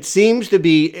 but it seems to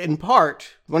be, in part,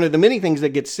 one of the many things that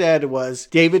gets said was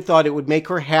David thought it would make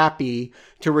her happy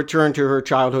to return to her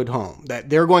childhood home, that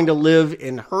they're going to live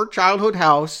in her childhood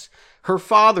house, her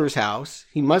father's house.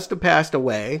 He must have passed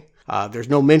away. There's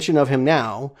no mention of him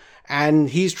now. And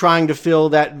he's trying to fill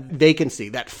that vacancy,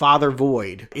 that father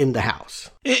void in the house.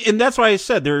 And that's why I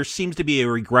said there seems to be a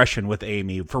regression with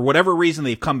Amy. For whatever reason,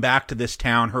 they've come back to this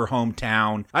town, her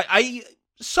hometown. I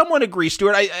somewhat agree,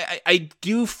 Stuart. I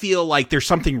do feel like there's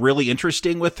something really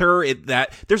interesting with her,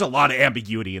 that there's a lot of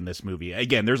ambiguity in this movie.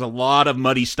 Again, there's a lot of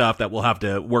muddy stuff that we'll have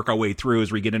to work our way through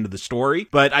as we get into the story.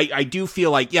 But I do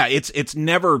feel like, yeah, it's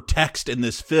never text in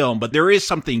this film, but there is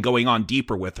something going on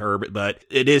deeper with her, but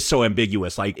it is so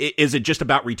ambiguous. Like, is it just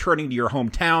about returning to your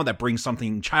hometown that brings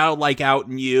something childlike out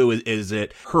in you? Is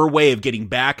it her way of getting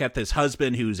back at this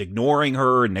husband who's ignoring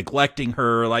her and neglecting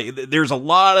her? Like, there's a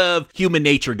lot of human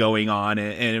nature going on.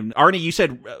 And Arnie, you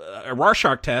said a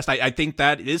Rorschach test. I think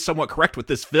that is somewhat correct with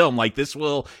this film. Like, this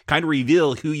will kind of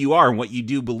reveal who you are and what you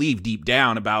do believe deep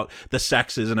down about the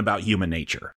sexes and about human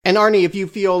nature. And Arnie, if you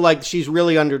feel like she's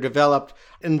really underdeveloped,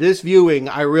 in this viewing,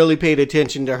 I really paid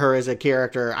attention to her as a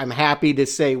character. I'm happy to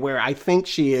say where I think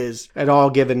she is at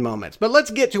all given moments. But let's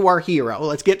get to our hero.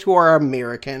 Let's get to our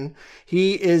American.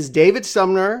 He is David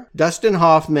Sumner, Dustin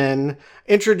Hoffman,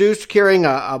 introduced carrying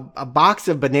a box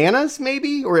of bananas,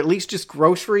 maybe, or at least just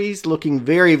groceries, looking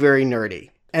very, very nerdy.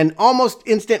 And almost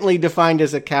instantly defined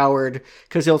as a coward,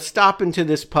 because he'll stop into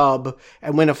this pub,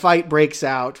 and when a fight breaks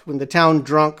out, when the town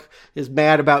drunk is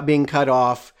mad about being cut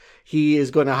off, he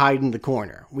is going to hide in the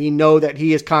corner. We know that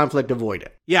he is conflict avoidant.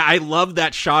 Yeah, I love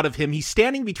that shot of him. He's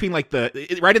standing between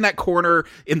right in that corner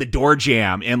in the door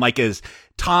jamb, and as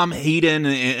Tom Hayden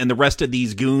and the rest of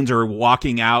these goons are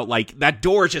walking out, that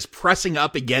door is just pressing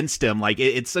up against him.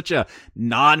 It's such a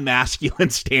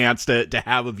non-masculine stance to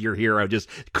have of your hero, just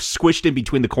squished in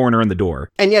between the corner and the door.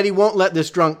 And yet he won't let this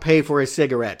drunk pay for his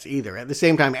cigarettes either. At the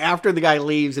same time, after the guy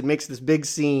leaves and makes this big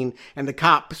scene and the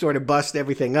cop sort of busts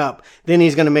everything up, then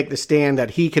he's going to make the stand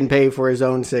that he can pay for his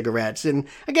own cigarettes. And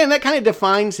again, that kind of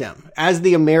defines him. As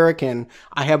the American,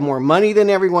 I have more money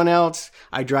than everyone else.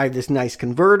 I drive this nice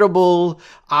convertible.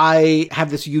 I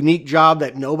have this unique job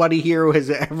that nobody here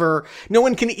has ever, no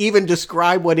one can even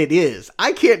describe what it is.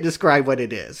 I can't describe what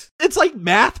it is. It's like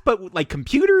math, but like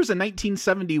computers in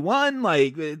 1971.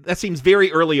 Like, that seems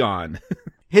very early on.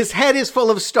 His head is full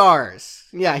of stars.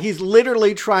 Yeah, he's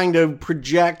literally trying to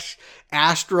project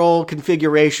astral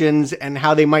configurations and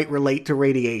how they might relate to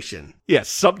radiation. Yes,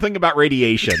 something about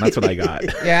radiation. That's what I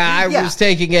got. I was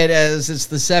taking it as it's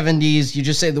the 70s. You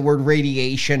just say the word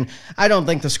radiation. I don't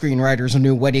think the screenwriters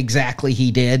knew what exactly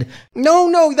he did.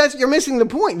 No, you're missing the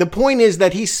point. The point is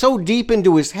that he's so deep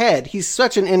into his head. He's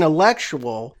such an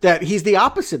intellectual that he's the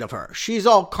opposite of her. She's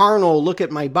all carnal, look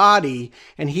at my body,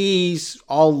 and he's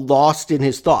all lost in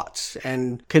his thoughts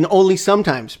and can only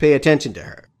sometimes pay attention to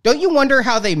her. Don't you wonder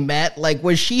how they met? Like,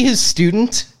 was she his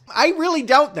student? I really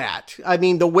doubt that. I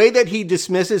mean, the way that he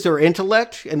dismisses her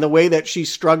intellect and the way that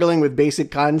she's struggling with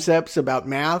basic concepts about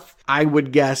math, I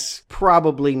would guess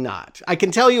probably not. I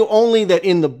can tell you only that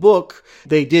in the book,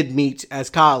 they did meet as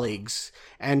colleagues,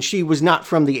 and she was not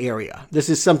from the area. This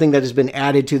is something that has been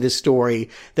added to this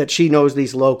story, that she knows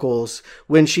these locals.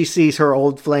 When she sees her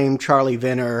old flame, Charlie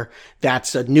Venner,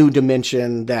 that's a new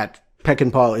dimension that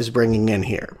Peckinpah is bringing in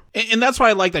here. And that's why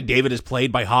I like that David is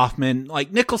played by Hoffman.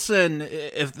 Like, Nicholson,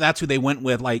 if that's who they went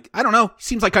with, like, I don't know,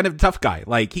 seems like kind of a tough guy.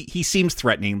 Like, he seems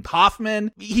threatening.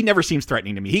 Hoffman, he never seems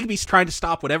threatening to me. He could be trying to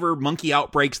stop whatever monkey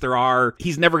outbreaks there are.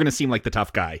 He's never going to seem like the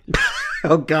tough guy.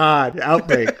 Oh, God,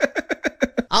 outbreak.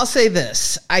 I'll say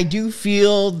this. I do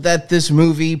feel that this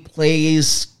movie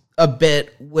plays a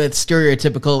bit with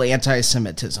stereotypical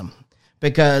anti-Semitism,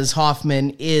 because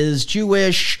Hoffman is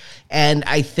Jewish, and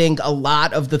I think a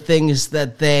lot of the things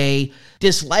that they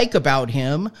dislike about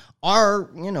him are,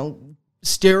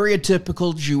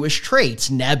 stereotypical Jewish traits: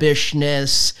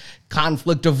 nebbishness,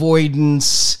 conflict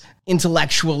avoidance,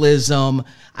 intellectualism.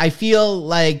 I feel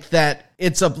like that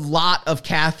it's a lot of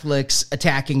Catholics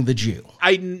attacking the Jew.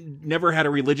 I never had a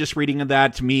religious reading of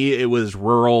that. To me, it was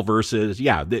rural versus, the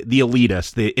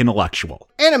elitist, the intellectual.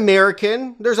 And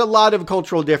American. There's a lot of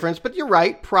cultural difference, but you're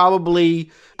right.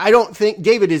 Probably, I don't think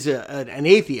David is an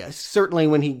atheist. Certainly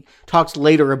when he talks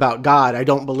later about God, I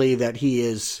don't believe that he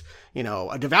is,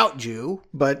 a devout Jew,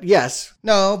 but yes.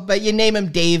 No, but you name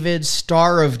him David,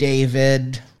 Star of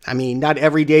David. I mean, not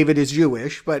every David is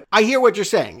Jewish, but I hear what you're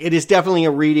saying. It is definitely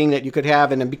a reading that you could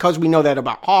have, and because we know that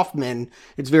about Hoffman,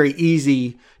 it's very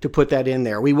easy to put that in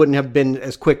there. We wouldn't have been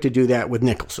as quick to do that with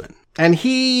Nicholson. And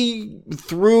he,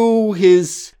 through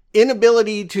his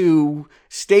inability to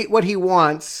state what he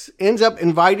wants, ends up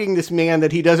inviting this man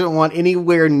that he doesn't want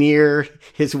anywhere near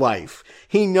his wife.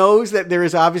 He knows that there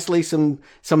is obviously some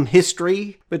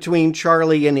history between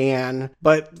Charlie and Anne,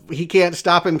 but he can't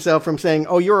stop himself from saying,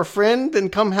 "Oh, you're a friend? Then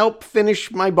come help finish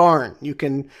my barn. You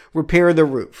can repair the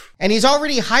roof." And he's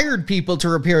already hired people to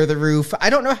repair the roof. I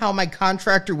don't know how my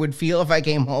contractor would feel if I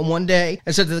came home one day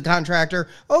and said to the contractor,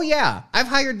 "Oh yeah, I've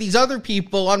hired these other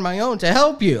people on my own to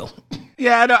help you."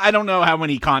 Yeah, I don't know how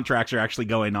many contracts are actually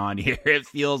going on here. It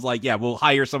feels like, we'll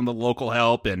hire some of the local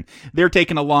help, and they're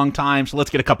taking a long time, so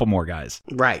let's get a couple more guys.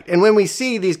 Right. And when we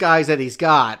see these guys that he's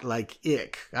got, like,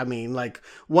 ick. I mean, like,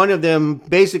 one of them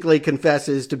basically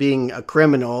confesses to being a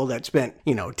criminal that spent,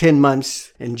 10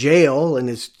 months in jail and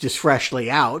is just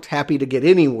freshly out, happy to get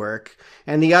any work.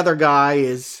 And the other guy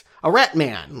is a rat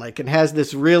man, and has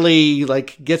this really,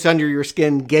 gets under your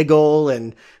skin giggle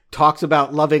and talks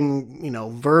about loving,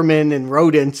 vermin and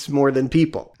rodents more than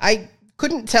people. I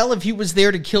couldn't tell if he was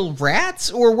there to kill rats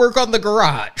or work on the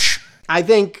garage. I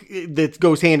think that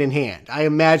goes hand in hand. I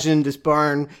imagine this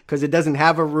barn, because it doesn't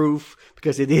have a roof,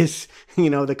 because it is,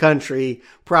 the country,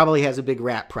 probably has a big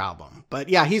rat problem. But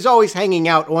yeah, he's always hanging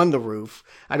out on the roof.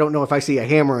 I don't know if I see a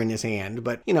hammer in his hand,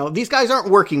 but, these guys aren't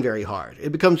working very hard.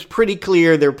 It becomes pretty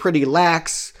clear they're pretty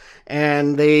lax.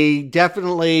 And they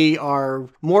definitely are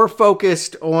more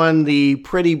focused on the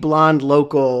pretty blonde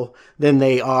local than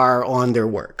they are on their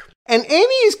work. And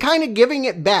Amy is kind of giving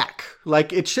it back.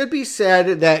 It should be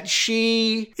said that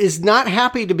she is not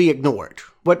happy to be ignored.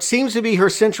 What seems to be her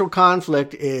central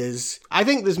conflict is, I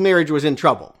think this marriage was in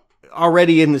trouble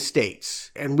already in the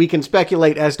States. And we can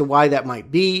speculate as to why that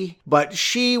might be. But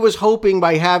she was hoping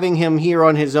by having him here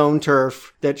on his own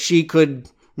turf that she could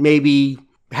maybe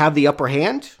have the upper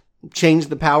hand, change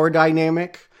the power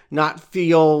dynamic, not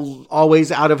feel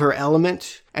always out of her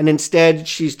element. And instead,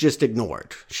 she's just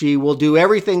ignored. She will do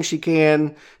everything she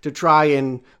can to try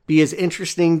and be as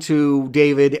interesting to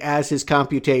David as his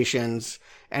computations,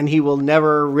 and he will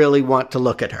never really want to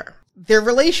look at her. Their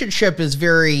relationship is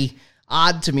very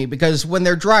odd to me because when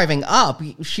they're driving up,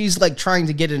 she's like trying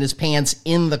to get in his pants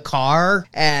in the car.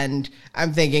 And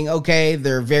I'm thinking, okay,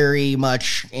 they're very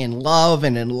much in love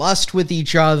and in lust with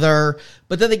each other.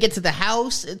 But then they get to the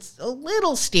house, it's a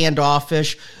little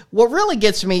standoffish. What really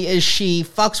gets me is she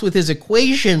fucks with his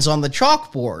equations on the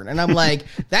chalkboard. And I'm like,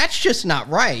 that's just not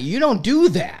right. You don't do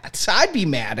that. I'd be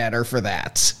mad at her for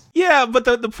that. Yeah, but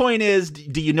the point is,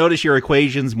 do you notice your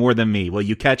equations more than me? Will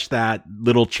you catch that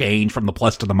little change from the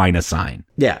plus to the minus sign?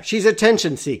 Yeah, she's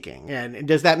attention seeking. And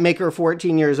does that make her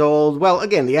 14 years old? Well,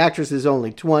 again, the actress is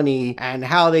only 20, and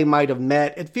how they might have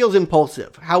met, it feels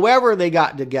impulsive. However they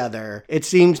got together, it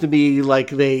seems to be like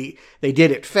they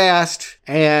did it fast,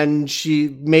 and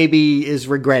she maybe is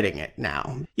regretting it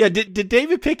now. Yeah, did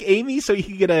David pick Amy so he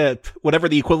could get whatever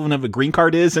the equivalent of a green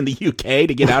card is in the UK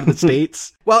to get out of the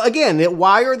States? Well, again,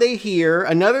 why are they here?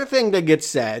 Another thing that gets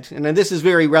said, and this is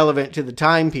very relevant to the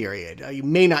time period. You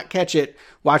may not catch it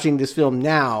watching this film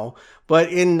now, but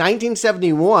in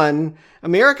 1971,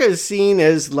 America is seen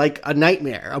as like a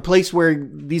nightmare, a place where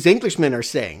these Englishmen are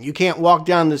staying. You can't walk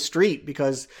down the street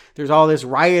because there's all this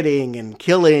rioting and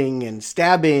killing and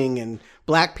stabbing and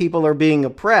black people are being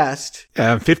oppressed.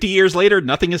 50 years later,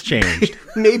 nothing has changed.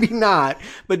 Maybe not.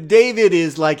 But David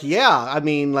is like, yeah, I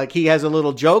mean, like he has a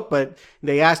little joke, but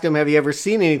they asked him, have you ever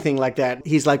seen anything like that?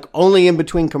 He's like, only in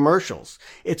between commercials.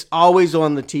 It's always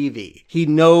on the TV. He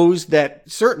knows that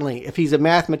certainly if he's a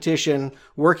mathematician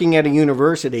working at a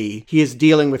university, he is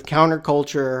dealing with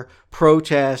counterculture,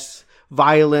 protests,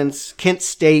 violence. Kent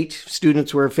State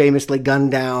students were famously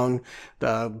gunned down.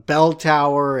 The Bell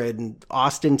Tower in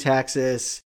Austin,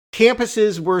 Texas.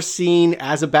 Campuses were seen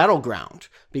as a battleground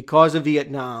because of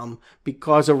Vietnam,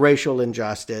 because of racial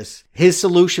injustice. His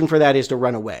solution for that is to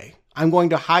run away. I'm going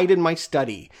to hide in my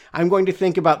study. I'm going to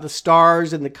think about the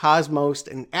stars and the cosmos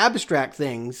and abstract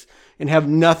things and have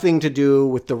nothing to do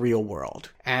with the real world.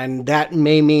 And that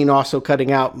may mean also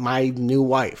cutting out my new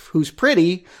wife, who's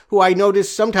pretty, who I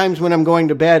notice sometimes when I'm going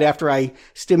to bed after I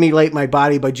stimulate my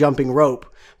body by jumping rope.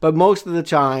 But most of the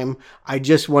time, I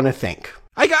just want to think.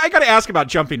 I got to ask about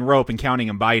jumping rope and counting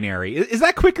in binary. Is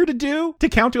that quicker to do? To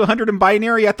count to 100 in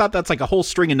binary? I thought that's like a whole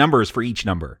string of numbers for each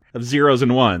number of zeros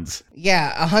and ones.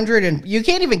 Yeah, 100 and you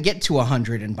can't even get to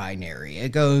 100 in binary.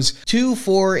 It goes 2,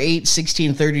 4, 8,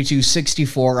 16, 32,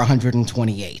 64,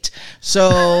 128.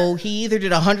 So he either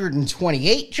did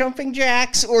 128 jumping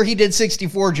jacks or he did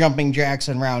 64 jumping jacks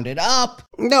and rounded up.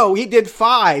 No, he did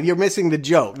 5. You're missing the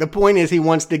joke. The point is he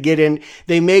wants to get in.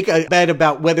 They make a bet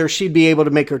about whether she'd be able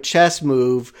to make her chest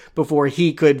move before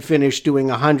he could finish doing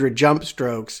 100 jump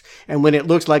strokes. And when it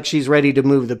looks like she's ready to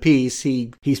move the piece,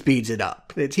 he speeds it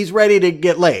up. He's ready to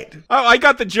get laid. Oh, I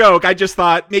got the joke. I just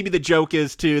thought maybe the joke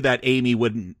is, too, that Amy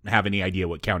wouldn't have any idea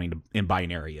what counting in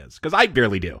binary is. Because I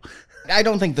barely do. I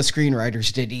don't think the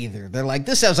screenwriters did either. They're like,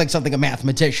 this sounds like something a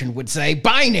mathematician would say.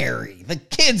 Binary. The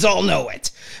kids all know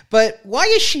it. But why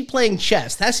is she playing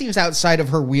chess? That seems outside of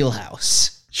her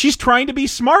wheelhouse. She's trying to be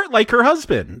smart like her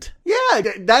husband. Yeah,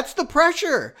 that's the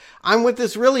pressure. I'm with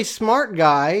this really smart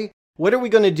guy. What are we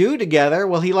going to do together?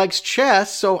 Well, he likes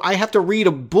chess, so I have to read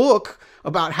a book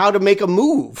about how to make a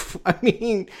move. I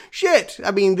mean, shit.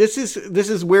 I mean, this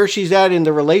is where she's at in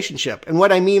the relationship. And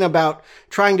what I mean about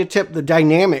trying to tip the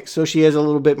dynamics so she has a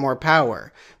little bit more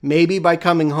power. Maybe by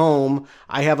coming home,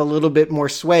 I have a little bit more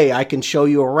sway. I can show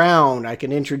you around. I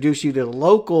can introduce you to the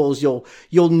locals.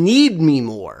 You'll need me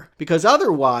more because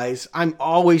otherwise I'm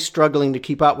always struggling to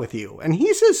keep up with you. And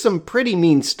he says some pretty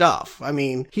mean stuff. I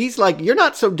mean, he's like, you're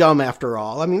not so dumb after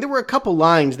all. I mean, there were a couple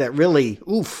lines that really,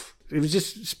 oof. It was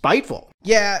just spiteful.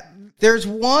 Yeah, there's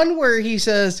one where he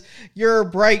says, you're a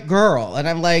bright girl. And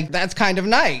I'm like, that's kind of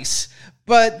nice.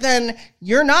 But then,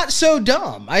 you're not so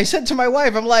dumb. I said to my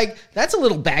wife, I'm like, that's a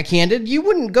little backhanded. You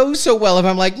wouldn't go so well if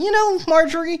I'm like,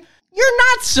 Marjorie, you're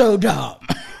not so dumb.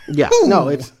 Yeah, no,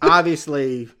 it's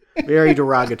obviously very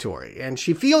derogatory. And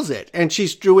she feels it. And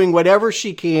she's doing whatever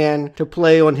she can to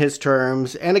play on his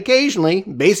terms. And occasionally,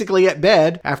 basically at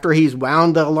bed, after he's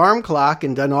wound the alarm clock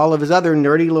and done all of his other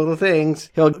nerdy little things,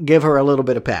 he'll give her a little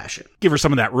bit of passion. Give her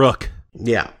some of that rook.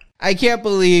 Yeah. I can't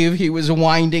believe he was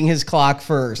winding his clock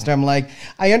first. I'm like,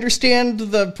 I understand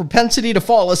the propensity to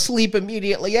fall asleep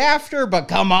immediately after, but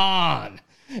come on.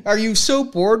 Are you so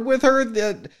bored with her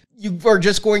that you are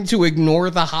just going to ignore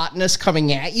the hotness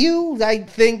coming at you? I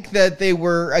think that they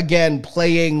were, again,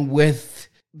 playing with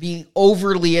the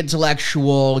overly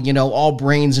intellectual, all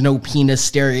brains, no penis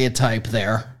stereotype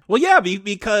there. Well, yeah,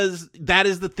 because that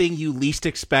is the thing you least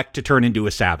expect to turn into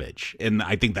a savage. And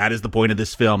I think that is the point of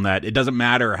this film, that it doesn't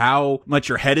matter how much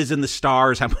your head is in the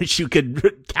stars, how much you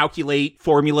could calculate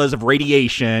formulas of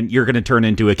radiation, you're going to turn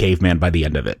into a caveman by the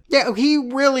end of it. Yeah, he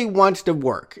really wants to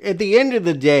work. At the end of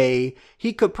the day,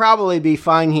 he could probably be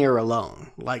fine here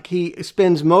alone. Like, he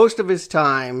spends most of his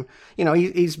time,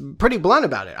 he's pretty blunt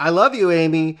about it. I love you,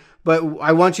 Amy, but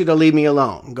I want you to leave me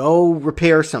alone. Go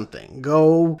repair something.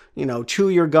 Go, chew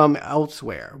your gum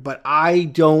elsewhere. But I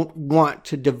don't want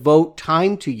to devote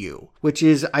time to you, which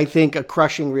is, I think, a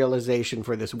crushing realization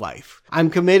for this wife. I'm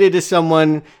committed to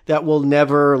someone that will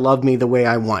never love me the way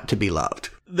I want to be loved.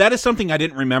 That is something I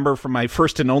didn't remember from my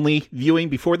first and only viewing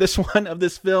before this one of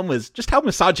this film, was just how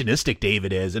misogynistic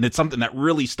David is. And it's something that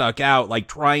really stuck out, like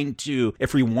trying to,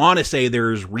 if we want to say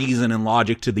there's reason and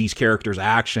logic to these characters'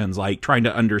 actions, like trying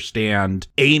to understand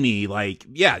Amy, like,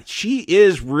 yeah, she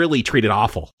is really treated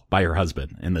awful by her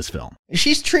husband in this film.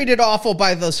 She's treated awful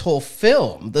by this whole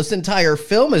film. This entire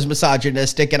film is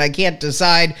misogynistic, and I can't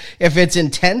decide if it's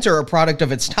intent or a product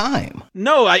of its time.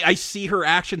 No, I see her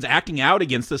actions acting out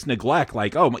against this neglect.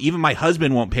 Like, oh, even my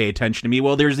husband won't pay attention to me.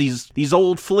 Well, there's these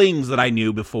old flings that I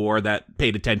knew before that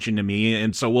paid attention to me,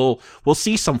 and so we'll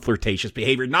see some flirtatious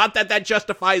behavior. Not that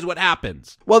justifies what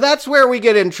happens. Well, that's where we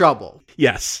get in trouble.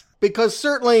 Yes. Because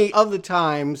certainly of the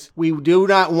times, we do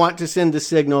not want to send the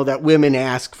signal that women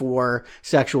ask for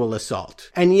sexual assault.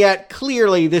 And yet,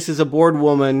 clearly, this is a bored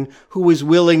woman who is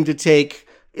willing to take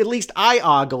at least eye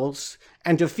oggles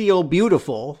and to feel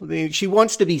beautiful. She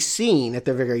wants to be seen, at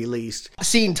the very least.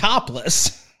 Seen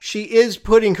topless. She is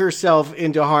putting herself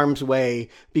into harm's way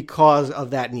because of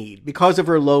that need, because of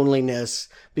her loneliness,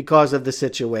 because of the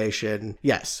situation.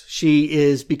 Yes, she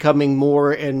is becoming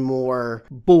more and more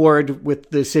bored with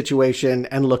the situation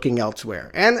and looking elsewhere.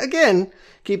 And again,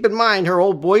 keep in mind, her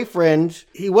old boyfriend,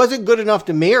 he wasn't good enough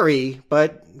to marry,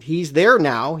 but he's there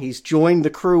now. He's joined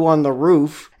the crew on the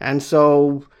roof. And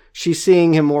so she's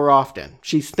seeing him more often.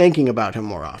 She's thinking about him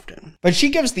more often. But she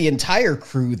gives the entire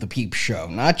crew the peep show,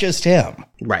 not just him.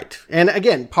 Right. And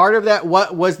again, part of that,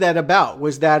 what was that about?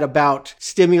 Was that about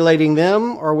stimulating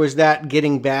them, or was that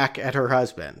getting back at her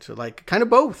husband? So like, kind of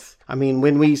both. I mean,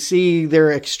 when we see their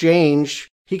exchange,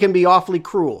 he can be awfully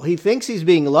cruel. He thinks he's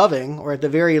being loving, or at the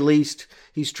very least,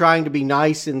 he's trying to be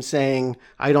nice and saying,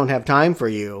 I don't have time for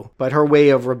you. But her way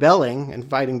of rebelling and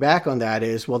fighting back on that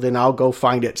is, well, then I'll go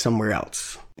find it somewhere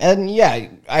else. And yeah,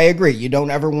 I agree. You don't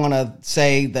ever want to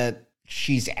say that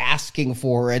she's asking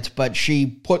for it, but she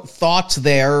put thoughts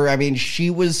there. I mean, she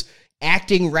was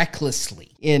acting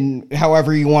recklessly in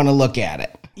however you want to look at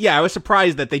it. Yeah, I was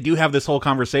surprised that they do have this whole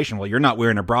conversation. Well, you're not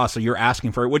wearing a bra, so you're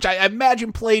asking for it, which I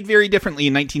imagine played very differently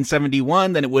in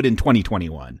 1971 than it would in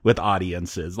 2021 with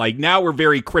audiences. Like, now we're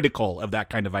very critical of that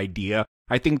kind of idea.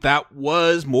 I think that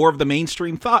was more of the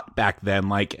mainstream thought back then.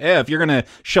 Like, if you're going to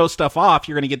show stuff off,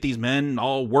 you're going to get these men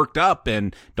all worked up,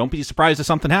 and don't be surprised if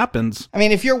something happens. I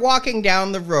mean, if you're walking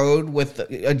down the road with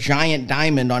a giant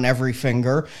diamond on every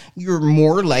finger, you're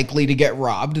more likely to get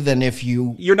robbed than if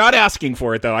you... You're not asking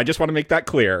for it, though. I just want to make that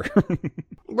clear.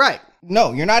 Right.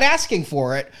 No, you're not asking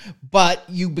for it, but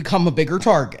you become a bigger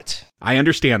target. I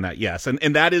understand that, yes.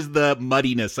 And that is the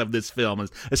muddiness of this film,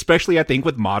 especially, I think,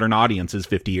 with modern audiences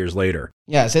 50 years later.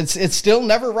 Yes, it's still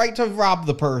never right to rob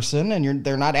the person, and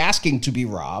they're not asking to be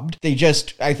robbed. They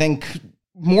just, I think,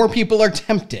 more people are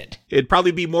tempted. It'd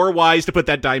probably be more wise to put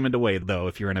that diamond away, though,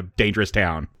 if you're in a dangerous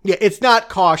town. Yeah, it's not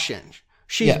caution.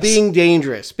 She's being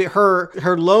dangerous.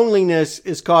 Her loneliness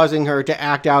is causing her to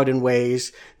act out in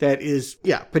ways that is,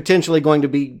 potentially going to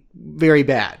be very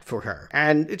bad for her.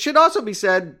 And it should also be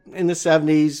said, in the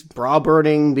 70s, bra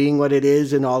burning being what it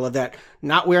is and all of that,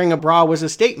 not wearing a bra was a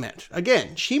statement.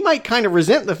 Again, she might kind of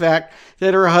resent the fact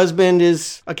that her husband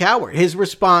is a coward. His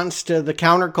response to the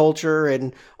counterculture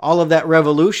and all of that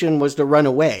revolution was to run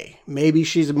away. Maybe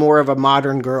she's more of a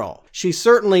modern girl. She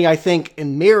certainly, I think,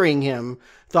 in marrying him,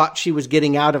 thought she was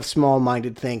getting out of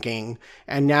small-minded thinking,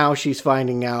 and now she's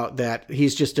finding out that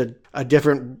he's just a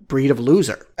different breed of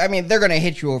loser. I mean, they're going to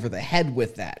hit you over the head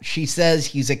with that. She says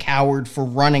he's a coward for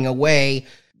running away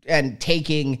and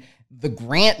taking the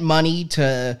grant money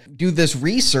to do this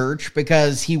research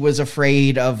because he was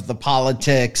afraid of the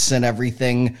politics and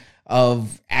everything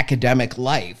of academic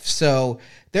life. So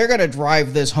they're going to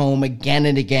drive this home again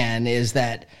and again, is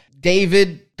that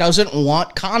David doesn't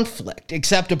want conflict,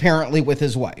 except apparently with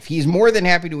his wife. He's more than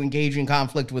happy to engage in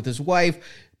conflict with his wife,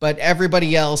 but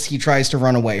everybody else he tries to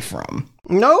run away from.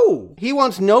 No, he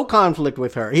wants no conflict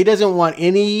with her. He doesn't want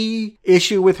any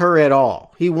issue with her at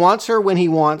all. He wants her when he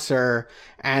wants her,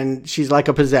 and she's like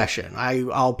a possession.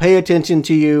 I'll pay attention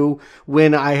to you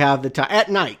when I have the time. At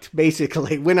night,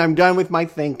 basically. When I'm done with my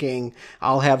thinking,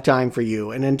 I'll have time for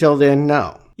you. And until then,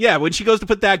 no. Yeah, when she goes to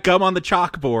put that gum on the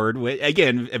chalkboard,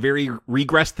 again, a very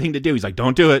regressed thing to do. He's like,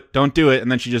 don't do it.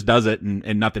 And then she just does it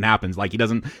and nothing happens. Like, he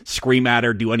doesn't scream at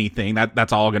her, do anything.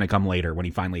 That's all going to come later when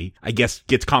he finally, I guess,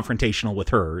 gets confrontational with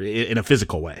her in a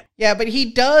physical way. Yeah, but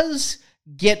he does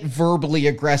get verbally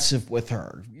aggressive with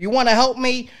her. You want to help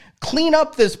me? Clean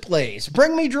up this place.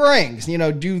 Bring me drinks.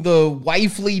 Do the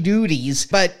wifely duties.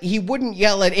 But he wouldn't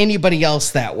yell at anybody else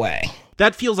that way.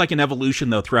 That feels like an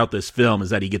evolution, though, throughout this film, is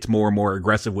that he gets more and more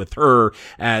aggressive with her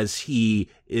as he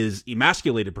is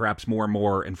emasculated, perhaps more and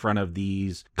more in front of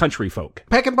these country folk.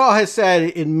 Peckinpah has said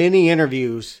in many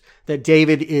interviews that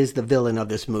David is the villain of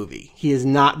this movie. He is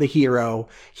not the hero.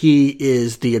 He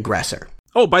is the aggressor.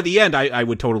 Oh, by the end, I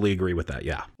would totally agree with that,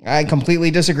 yeah. I completely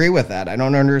disagree with that. I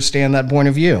don't understand that point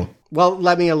of view. Well,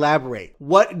 let me elaborate.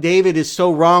 What David is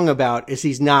so wrong about is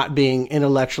he's not being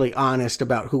intellectually honest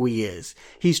about who he is.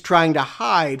 He's trying to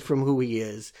hide from who he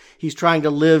is. He's trying to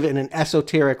live in an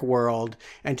esoteric world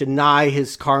and deny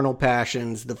his carnal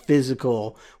passions, the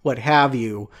physical, what have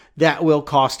you. That will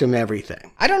cost him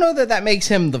everything. I don't know that makes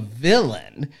him the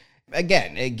villain.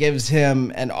 Again, it gives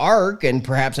him an arc, and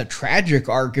perhaps a tragic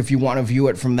arc if you want to view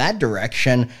it from that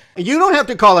direction. You don't have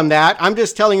to call him that. I'm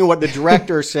just telling you what the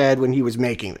director said when he was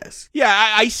making this. Yeah,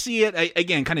 I see it,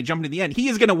 again, kind of jumping to the end. He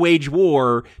is going to wage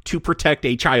war to protect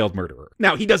a child murderer.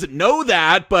 Now, he doesn't know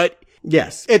that, but...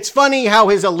 Yes. It's funny how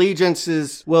his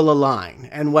allegiances will align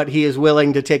and what he is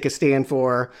willing to take a stand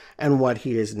for and what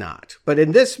he is not. But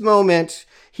in this moment,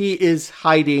 he is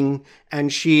hiding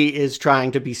and she is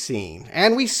trying to be seen.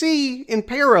 And we see in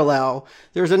parallel,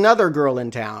 there's another girl in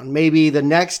town. Maybe the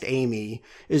next Amy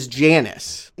is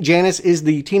Janice. Janice is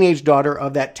the teenage daughter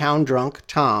of that town drunk,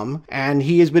 Tom. And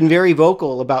he has been very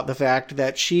vocal about the fact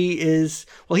that she is,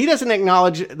 well, he doesn't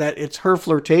acknowledge that it's her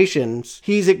flirtations.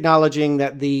 He's acknowledging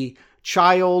that the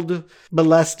child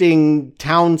molesting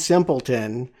town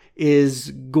simpleton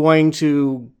is going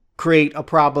to create a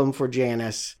problem for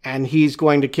Janice, and he's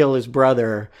going to kill his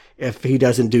brother if he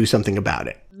doesn't do something about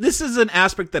it. This is an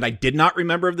aspect that I did not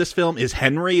remember of this film, is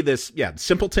Henry, this,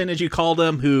 simpleton, as you called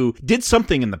him, who did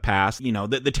something in the past.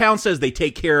 The town says they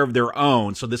take care of their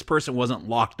own, so this person wasn't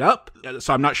locked up.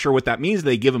 So I'm not sure what that means.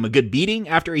 They give him a good beating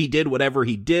after he did whatever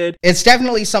he did. It's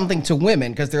definitely something to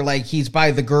women, because they're like, he's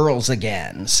by the girls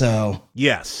again, so...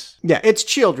 Yes. Yeah, it's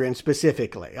children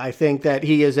specifically. I think that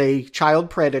he is a child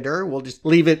predator. We'll just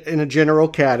leave it in a general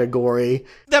category.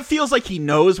 That feels like he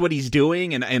knows what he's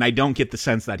doing, and I don't get the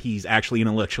sense that he's actually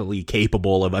intellectually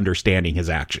capable of understanding his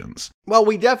actions. Well,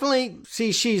 we definitely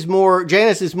see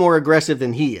Janice is more aggressive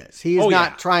than he is. He is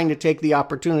not trying to take the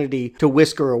opportunity to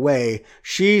whisk her away.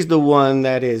 She's the one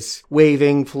that is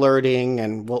waving, flirting,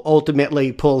 and will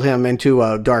ultimately pull him into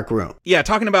a dark room. Yeah,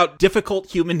 talking about difficult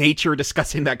human nature,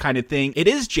 discussing that kind of thing. It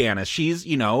is Janice. She's,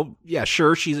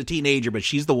 sure, she's a teenager, but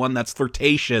she's the one that's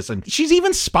flirtatious. And she's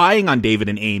even spying on David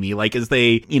and Amy, like as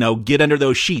they, get under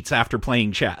those sheets after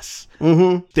playing chess.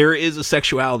 Mm-hmm. There is a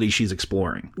sexuality she's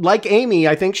exploring. Like Amy,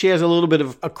 I think she has a little bit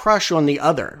of a crush on the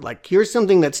other. Like, here's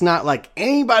something that's not like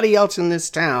anybody else in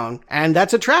this town. And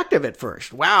that's attractive at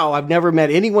first. Wow, I've never met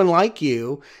anyone like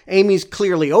you. Amy's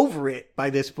clearly over it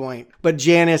by this point. But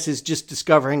Janice is just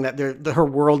discovering that her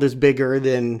world is bigger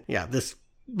than, this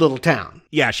little town.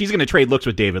 Yeah, she's going to trade looks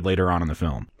with David later on in the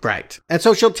film. Right. And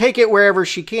so she'll take it wherever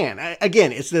she can.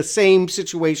 Again, it's the same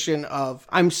situation of,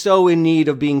 I'm so in need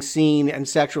of being seen and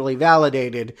sexually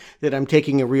validated that I'm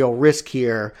taking a real risk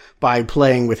here by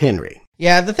playing with Henry.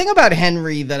 Yeah, the thing about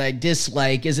Henry that I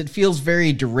dislike is it feels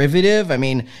very derivative. I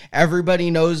mean,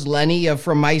 everybody knows Lenny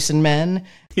from Mice and Men.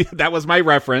 That was my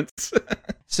reference.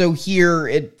 So here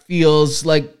it feels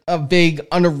like a big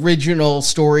unoriginal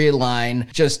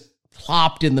storyline just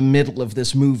plopped in the middle of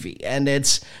this movie, and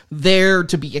it's there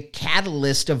to be a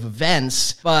catalyst of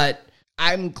events, but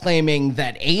I'm claiming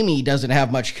that Amy doesn't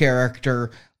have much character,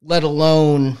 let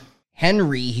alone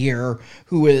Henry here,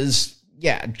 who is,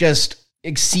 just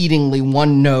exceedingly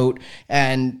one note,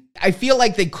 and I feel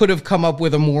like they could have come up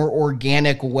with a more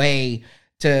organic way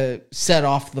to set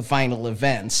off the final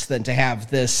events than to have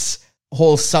this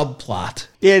whole subplot.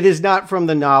 It is not from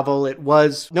the novel. It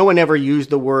was, no one ever used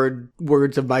the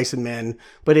words of mice and men,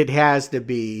 but it has to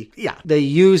be. Yeah, they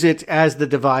use it as the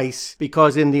device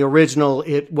because in the original,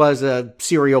 it was a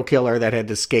serial killer that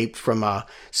had escaped from a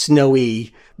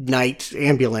snowy night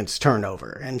ambulance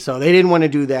turnover. And so they didn't want to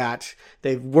do that.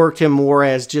 They've worked him more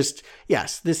as just,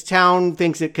 yes, this town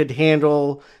thinks it could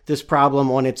handle this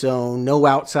problem on its own, no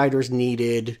outsiders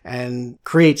needed, and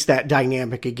creates that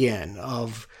dynamic again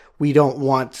of we don't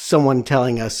want someone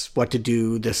telling us what to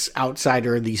do, this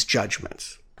outsider, these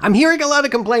judgments. I'm hearing a lot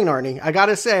of complaint, Arnie. I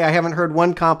gotta say, I haven't heard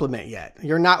one compliment yet.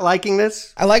 You're not liking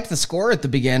this? I liked the score at the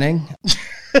beginning.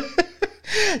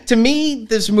 To me,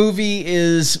 this movie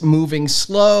is moving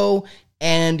slow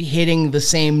and hitting the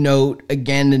same note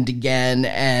again and again.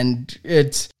 And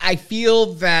I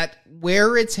feel that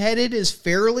where it's headed is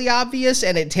fairly obvious,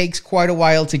 and it takes quite a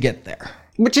while to get there.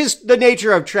 Which is the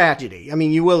nature of tragedy. I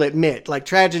mean, you will admit, like,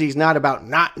 tragedy is not about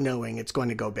not knowing it's going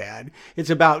to go bad. It's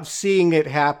about seeing it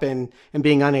happen and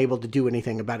being unable to do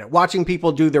anything about it. Watching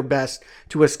people do their best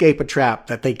to escape a trap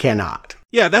that they cannot.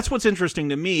 Yeah, that's what's interesting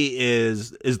to me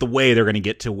is the way they're going to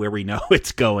get to where we know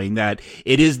it's going, that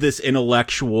it is this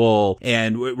intellectual,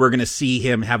 and we're going to see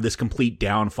him have this complete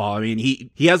downfall. I mean,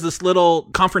 he has this little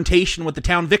confrontation with the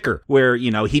town vicar where,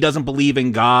 he doesn't believe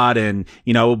in God and,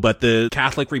 but the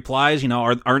Catholic replies,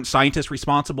 aren't scientists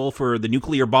responsible for the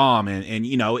nuclear bomb? And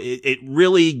it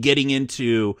really getting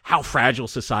into how fragile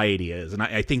society is. And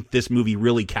I think this movie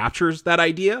really captures that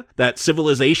idea, that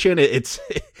civilization,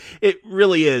 it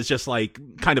really is just like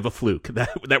kind of a fluke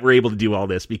that we're able to do all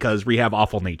this because we have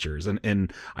awful natures.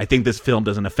 And I think this film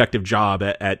does an effective job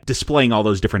at displaying all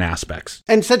those different aspects.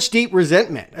 And such deep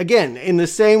resentment. Again, in the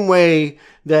same way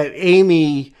that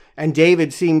Amy and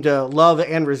David seem to love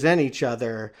and resent each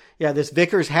other. Yeah, this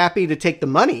vicar's happy to take the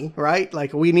money, right?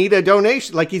 Like, we need a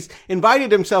donation. Like, he's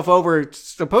invited himself over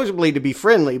supposedly to be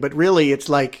friendly, but really it's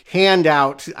like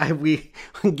handout.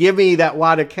 Give me that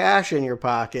wad of cash in your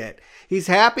pocket. He's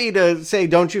happy to say,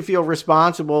 don't you feel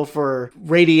responsible for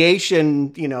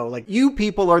radiation? Like, you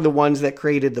people are the ones that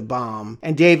created the bomb.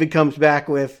 And David comes back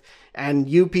with, and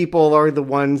you people are the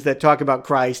ones that talk about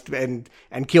Christ and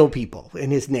kill people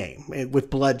in his name with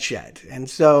bloodshed. And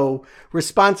so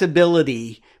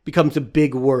responsibility becomes a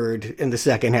big word in the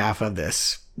second half of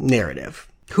this narrative.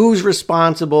 Who's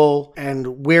responsible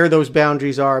and where those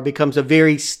boundaries are becomes a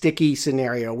very sticky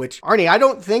scenario, which, Arnie, I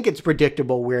don't think it's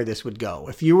predictable where this would go.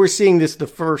 If you were seeing this the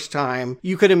first time,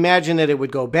 you could imagine that it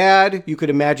would go bad. You could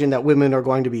imagine that women are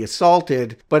going to be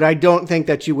assaulted, but I don't think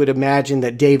that you would imagine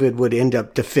that David would end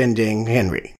up defending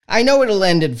Henry. I know it'll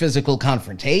end in physical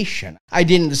confrontation. I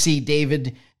didn't see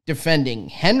David defending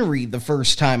Henry the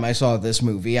first time I saw this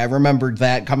movie. I remembered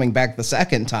that coming back the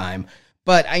second time,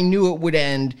 but I knew it would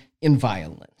end in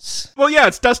violence. Well, yeah,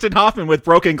 it's Dustin Hoffman with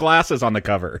broken glasses on the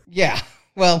cover. Yeah.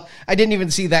 Well, I didn't even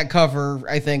see that cover,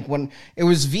 I think, when it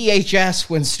was VHS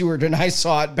when Stuart and I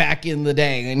saw it back in the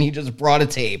day, and he just brought a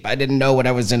tape. I didn't know what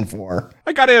I was in for.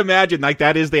 I gotta imagine, like,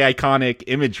 that is the iconic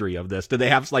imagery of this. Do they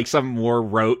have, like, some more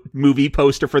rote movie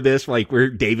poster for this, like, where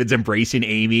David's embracing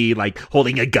Amy, like,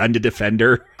 holding a gun to defend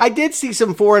her? I did see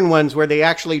some foreign ones where they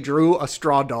actually drew a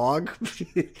straw dog.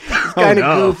 It's kind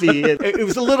of goofy. It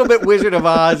was a little bit Wizard of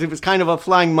Oz. It was kind of a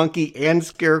flying monkey and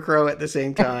scarecrow at the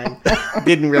same time.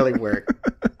 Didn't really work.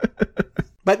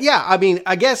 But yeah, I mean,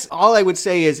 I guess all I would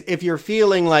say is if you're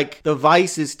feeling like the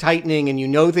vice is tightening and you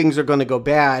know things are going to go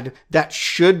bad, that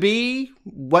should be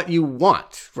what you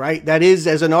want, right? That is,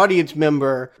 as an audience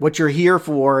member, what you're here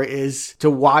for is to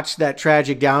watch that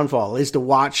tragic downfall, is to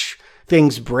watch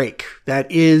things break.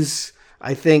 That is,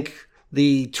 I think,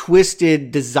 the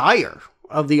twisted desire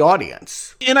of the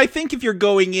audience. And I think if you're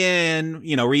going in,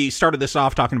 we started this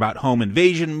off talking about home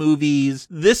invasion movies.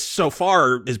 This so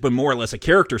far has been more or less a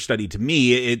character study to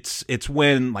me. It's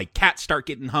when like cats start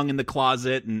getting hung in the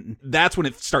closet, and that's when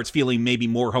it starts feeling maybe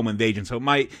more home invasion. So it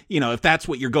might, if that's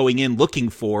what you're going in looking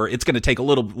for, it's going to take a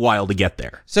little while to get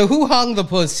there. So who hung the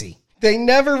pussy? They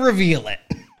never reveal it.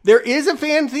 There is a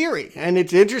fan theory, and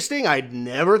it's interesting. I'd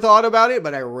never thought about it,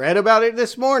 but I read about it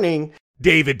this morning.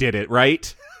 David did it,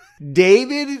 right?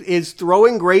 David is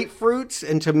throwing grapefruits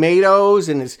and tomatoes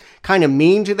and is kind of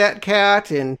mean to that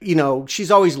cat. And, she's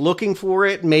always looking for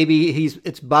it. Maybe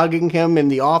it's bugging him in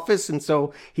the office, and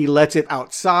so he lets it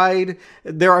outside.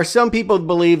 There are some people who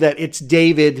believe that it's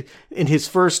David in his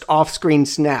first off-screen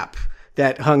snap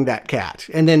that hung that cat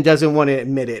and then doesn't want to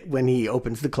admit it when he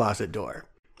opens the closet door.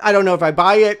 I don't know if I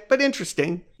buy it, but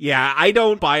interesting. Yeah, I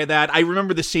don't buy that. I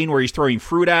remember the scene where he's throwing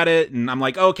fruit at it, and I'm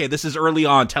like, okay, this is early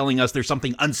on telling us there's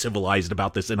something uncivilized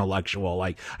about this intellectual.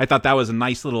 Like, I thought that was a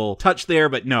nice little touch there,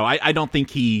 but no, I don't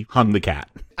think he hung the cat.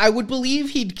 I would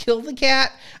believe he'd kill the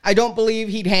cat. I don't believe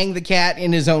he'd hang the cat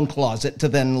in his own closet to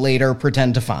then later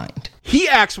pretend to find. He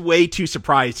acts way too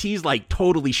surprised. He's like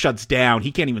totally shuts down.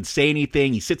 He can't even say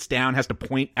anything. He sits down, has to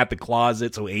point at the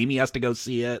closet, so Amy has to go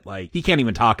see it. Like, he can't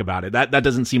even talk about it. That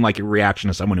doesn't seem like a reaction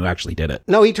to someone who actually did it.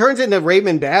 No, he turns into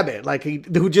Raymond Babbitt, like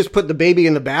who just put the baby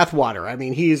in the bathwater. I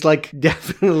mean, he's like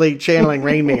definitely channeling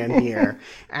Rain Man here.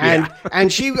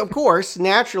 And she, of course,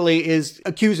 naturally is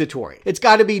accusatory. It's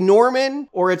got to be Norman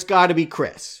or it's got to be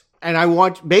Chris. And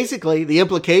basically, the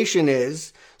implication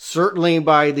is, certainly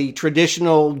by the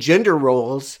traditional gender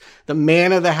roles, the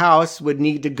man of the house would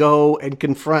need to go and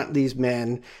confront these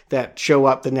men that show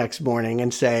up the next morning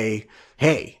and say,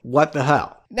 hey, what the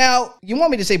hell? Now, you want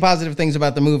me to say positive things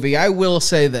about the movie? I will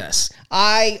say this.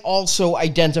 I also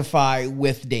identify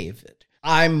with David.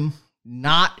 I'm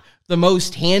not the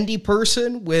most handy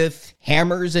person with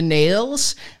hammers and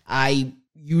nails. I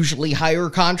usually hire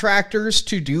contractors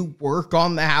to do work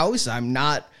on the house. I'm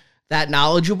not that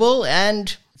knowledgeable,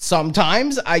 and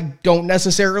sometimes I don't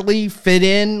necessarily fit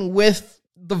in with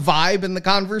the vibe and the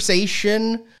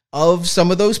conversation of some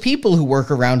of those people who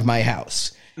work around my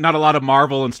house. Not a lot of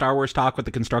Marvel and Star Wars talk with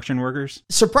the construction workers?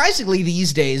 Surprisingly,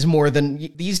 these days,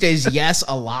 yes,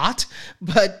 a lot,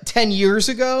 but 10 years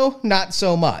ago, not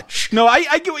so much. No,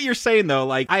 I get what you're saying, though.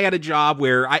 Like, I had a job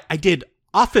where I did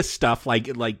office stuff like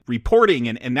reporting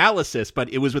and analysis, but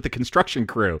it was with the construction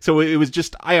crew. So it was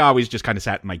just, I always just kind of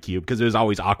sat in my cube because it was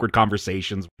always awkward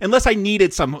conversations. Unless I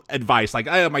needed some advice, like,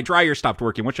 oh, my dryer stopped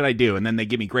working, what should I do? And then they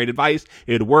give me great advice.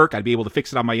 It would work. I'd be able to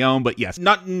fix it on my own. But yes,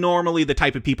 not normally the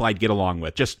type of people I'd get along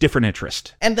with, just different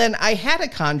interest. And then I had a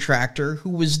contractor who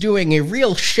was doing a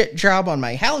real shit job on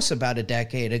my house about a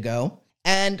decade ago.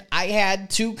 And I had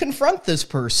to confront this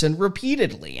person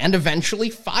repeatedly and eventually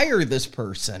fire this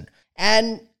person.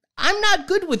 And I'm not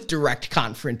good with direct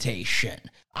confrontation.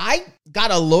 I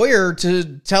got a lawyer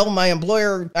to tell my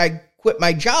employer I quit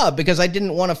my job because I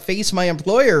didn't want to face my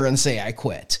employer and say I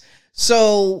quit.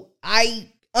 So I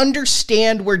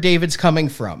understand where David's coming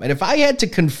from. And if I had to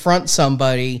confront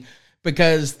somebody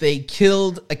because they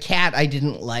killed a cat I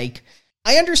didn't like,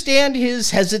 I understand his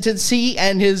hesitancy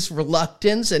and his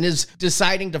reluctance and his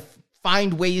deciding to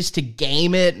find ways to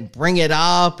game it and bring it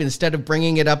up instead of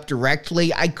bringing it up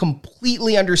directly. I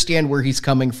completely understand where he's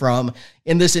coming from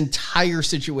in this entire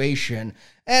situation.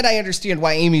 And I understand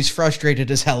why Amy's frustrated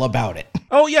as hell about it.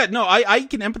 Oh, yeah. No, I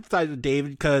can empathize with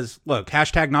David because, look,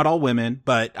 hashtag not all women,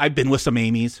 but I've been with some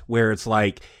Amy's where it's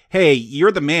like, hey,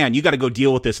 you're the man. You got to go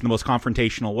deal with this in the most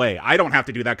confrontational way. I don't have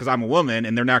to do that because I'm a woman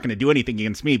and they're not going to do anything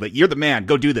against me, but you're the man.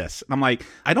 Go do this. And I'm like,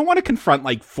 I don't want to confront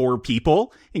like 4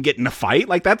 people and get in a fight.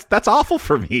 Like that's awful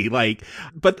for me. Like,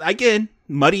 but again,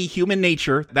 muddy human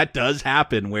nature, that does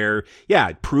happen where,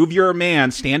 yeah, prove you're a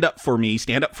man, stand up for me,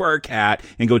 stand up for our cat,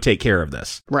 and go take care of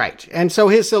this. Right. And so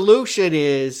his solution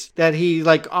is that he,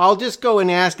 like, I'll just go and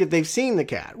ask if they've seen the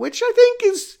cat, which I think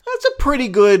that's a pretty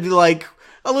good, like,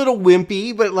 a little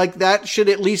wimpy, but like that should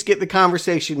at least get the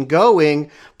conversation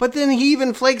going. But then he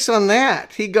even flakes on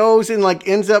that. He goes and like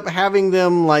ends up having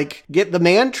them like get the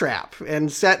man trap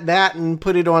and set that and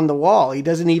put it on the wall. He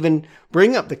doesn't even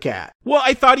bring up the cat. Well,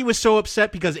 I thought he was so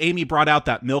upset because Amy brought out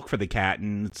that milk for the cat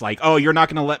and it's like, oh, you're not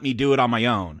going to let me do it on my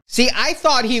own. See, I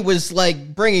thought he was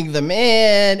like bringing them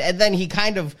in and then he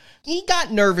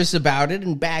got nervous about it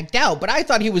and backed out, but I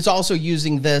thought he was also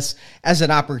using this as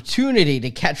an opportunity to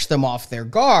catch them off their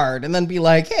guard and then be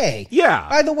like, hey, yeah,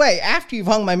 by the way, after you've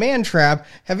hung my man trap,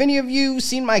 have any of you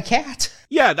seen my cat?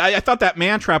 Yeah, I thought that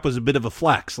man trap was a bit of a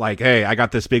flex. Like, hey, I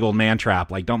got this big old man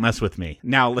trap. Like, don't mess with me.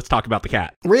 Now let's talk about the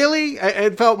cat. Really?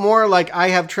 It felt more like I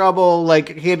have trouble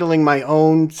like handling my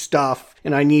own stuff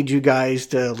and I need you guys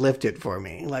to lift it for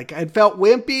me. Like, it felt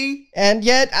wimpy. And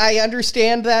yet I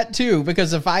understand that too,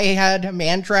 because if I had a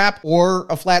man trap or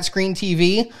a flat screen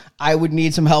TV, I would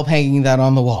need some help hanging that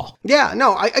on the wall. Yeah,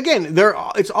 no,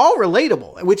 it's all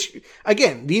relatable, which,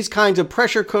 again, these kinds of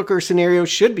pressure cooker scenarios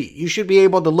should be. You should be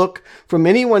able to look from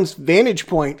anyone's vantage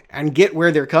point and get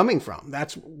where they're coming from.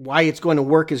 That's why it's going to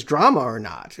work as drama or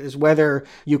not, is whether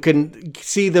you can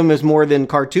see them as more than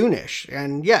cartoonish.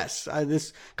 And yes,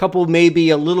 this couple may be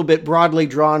a little bit broadly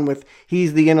drawn with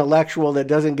he's the intellectual that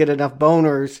doesn't get enough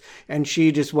boners and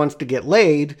she just wants to get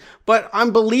laid, but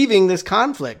I'm believing this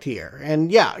conflict here.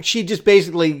 And yeah, she just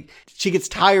basically, she gets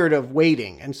tired of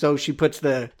waiting. And so she puts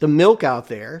the milk out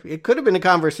there. It could have been a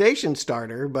conversation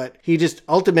starter, but he just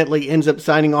ultimately ends up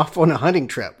signing off on $100 hunting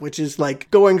trip, which is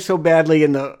like going so badly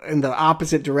in the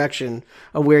opposite direction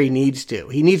of where he needs to.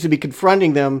 He needs to be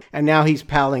confronting them, and now he's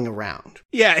palling around.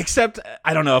 Yeah, except,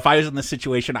 I don't know, if I was in this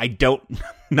situation, I don't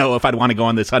know if I'd want to go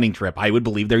on this hunting trip. I would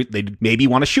believe they'd maybe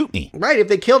want to shoot me. Right, if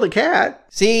they killed a cat.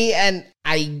 See, and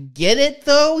I get it,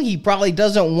 though. He probably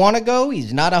doesn't want to go.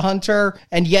 He's not a hunter,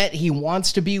 and yet he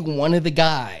wants to be one of the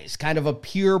guys. Kind of a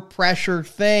peer pressure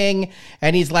thing.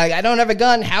 And he's like, I don't have a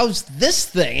gun. How's this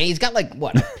thing? And he's got, like,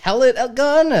 what, a pellet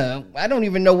gun? I don't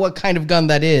even know what kind of gun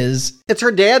that is. It's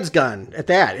her dad's gun, at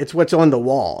that. It's what's on the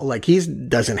wall. Like, he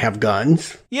doesn't have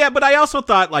guns. Yeah, but I also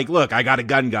thought, like, look, I got a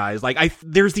gun, guys. Like,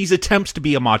 there's these attempts to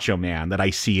be a macho man that I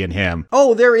see in him.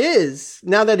 Oh, there is.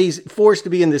 Now that he's forced to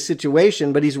be in this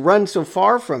situation, but he's run so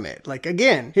far from it. Like,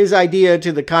 again, his idea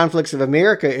to the conflicts of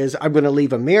America is, I'm going to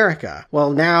leave America.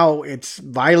 Well, now it's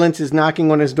violence is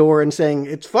knocking on his door and saying,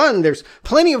 it's fun. There's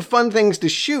plenty of fun things to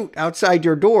shoot outside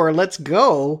your door. Let's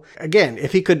go. Again,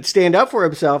 if he could stand up for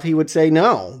himself, he would say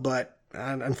no. But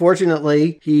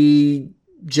unfortunately, he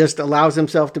just allows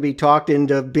himself to be talked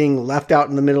into being left out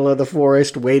in the middle of the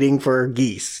forest waiting for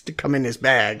geese to come in his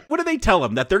bag. What do they tell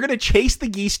him? That they're going to chase the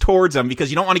geese towards him because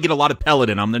you don't want to get a lot of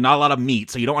pellet in them. They're not a lot of meat,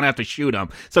 so you don't want to have to shoot them.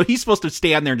 So he's supposed to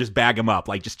stand there and just bag them up,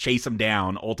 like just chase them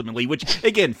down ultimately, which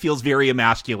again feels very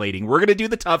emasculating. We're going to do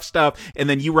the tough stuff, and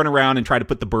then you run around and try to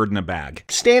put the bird in a bag.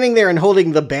 Standing there and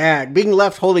holding the bag, being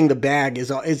left holding the bag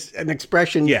is an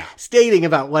expression stating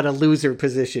about what a loser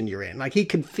position you're in. Like, he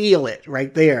can feel it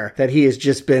right there that he has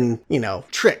just been,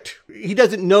 tricked. He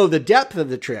doesn't know the depth of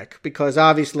the trick because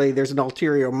obviously there's an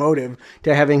ulterior motive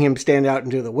to having him stand out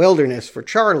into the wilderness for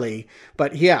Charlie.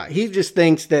 But yeah, he just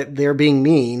thinks that they're being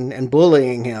mean and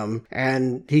bullying him,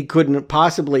 and he couldn't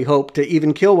possibly hope to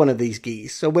even kill one of these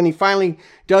geese. So when he finally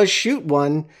does shoot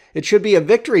one, it should be a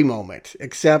victory moment,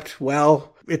 except,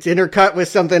 well, it's intercut with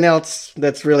something else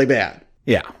that's really bad.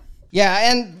 Yeah. Yeah,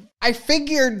 and I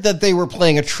figured that they were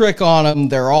playing a trick on him.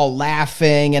 They're all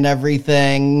laughing and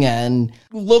everything, and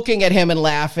looking at him and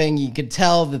laughing, you could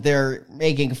tell that they're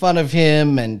making fun of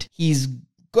him, and he's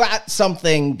got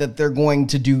something that they're going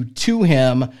to do to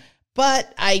him.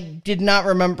 But I did not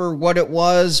remember what it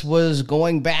was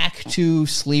going back to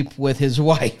sleep with his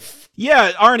wife.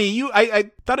 Yeah, Arnie, I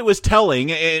thought it was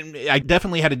telling, and I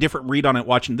definitely had a different read on it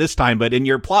watching this time, but in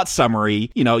your plot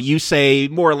summary, you say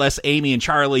more or less Amy and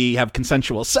Charlie have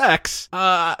consensual sex.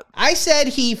 I said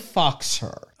he fucks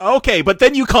her. Okay, but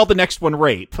then you called the next one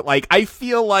rape. Like, I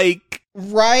feel like...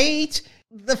 Right?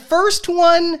 The first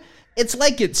one, it's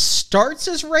like it starts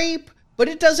as rape, but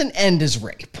it doesn't end as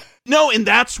rape. No, and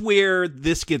that's where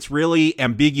this gets really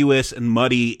ambiguous and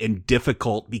muddy and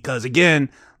difficult because, again,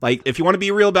 like, if you want to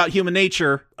be real about human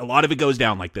nature, a lot of it goes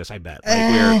down like this, I bet.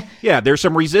 Like, where, there's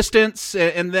some resistance,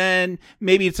 and then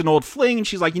maybe it's an old fling, and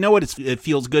she's like, you know what, it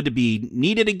feels good to be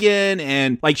needed again,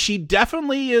 and, like, she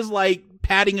definitely is, like,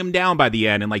 patting him down by the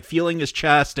end and like feeling his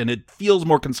chest, and it feels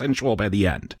more consensual by the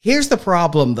end. Here's the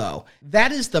problem though.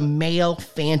 That is the male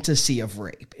fantasy of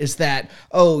rape, is that,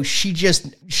 oh, she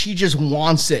just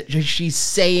wants it. She's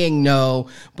saying no,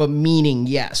 but meaning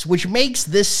yes, which makes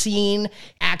this scene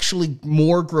actually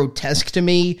more grotesque to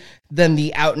me than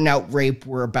the out-and-out rape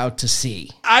we're about to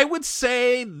see. I would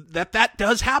say that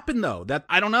does happen, though. That,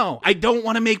 I don't know. I don't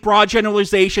want to make broad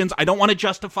generalizations. I don't want to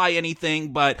justify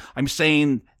anything, but I'm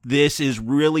saying this is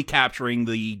really capturing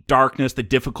the darkness, the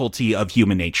difficulty of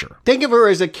human nature. Think of her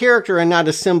as a character and not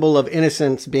a symbol of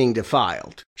innocence being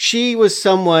defiled. She was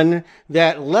someone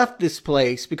that left this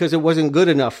place because it wasn't good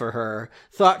enough for her,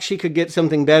 thought she could get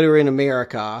something better in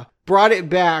America, brought it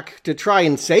back to try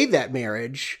and save that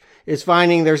marriage, is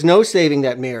finding there's no saving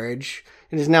that marriage,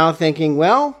 and is now thinking,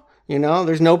 well,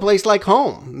 there's no place like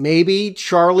home. Maybe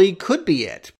Charlie could be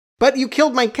it. But you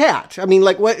killed my cat. I mean,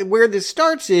 like, where this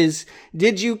starts is,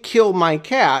 did you kill my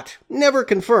cat? Never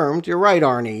confirmed. You're right,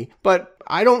 Arnie. But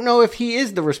I don't know if he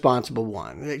is the responsible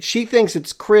one. She thinks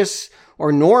it's Chris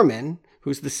or Norman,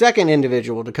 who's the second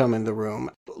individual to come in the room.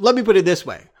 Let me put it this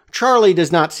way. Charlie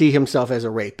does not see himself as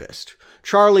a rapist.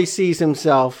 Charlie sees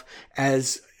himself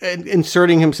as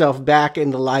inserting himself back in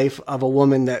the life of a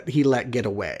woman that he let get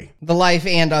away. The life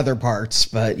and other parts,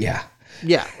 but yeah.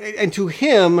 Yeah, and to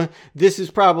him, this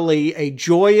is probably a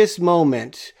joyous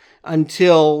moment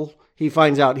until he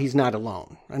finds out he's not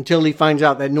alone, until he finds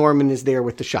out that Norman is there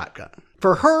with the shotgun.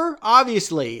 For her,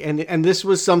 obviously, and this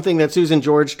was something that Susan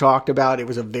George talked about, it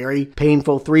was a very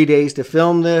painful 3 days to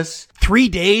film this. 3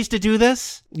 days to do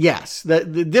this? Yes. The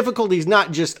difficulty is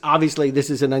not just, obviously,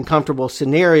 this is an uncomfortable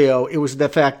scenario. It was the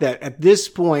fact that at this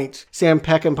point, Sam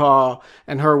Peckinpah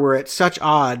and her were at such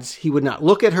odds. He would not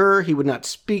look at her. He would not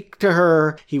speak to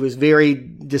her. He was very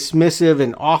dismissive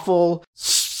and awful.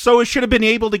 So it should have been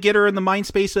able to get her in the mind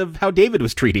space of how David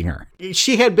was treating her.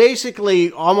 She had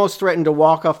basically almost threatened to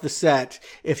walk off the set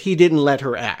if he didn't let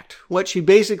her act. What she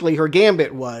basically, her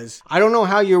gambit was, I don't know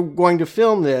how you're going to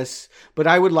film this, but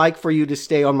I would like for you to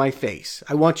stay on my face.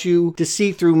 I want you to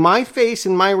see through my face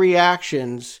and my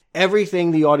reactions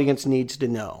everything the audience needs to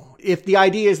know. If the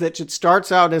idea is that it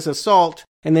starts out as assault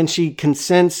and then she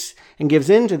consents and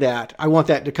gives in to that, I want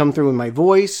that to come through in my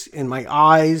voice, in my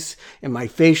eyes, in my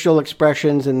facial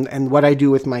expressions, and what I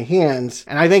do with my hands.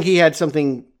 And I think he had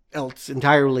something else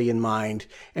entirely in mind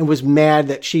and was mad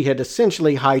that she had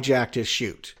essentially hijacked his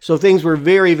shoot. So things were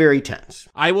very, very tense.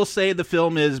 I will say the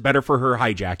film is better for her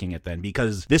hijacking it then,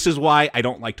 because this is why I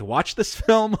don't like to watch this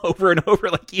film over and over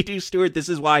like you do, Stuart. This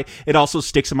is why it also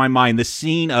sticks in my mind. The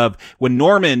scene of when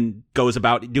Norman goes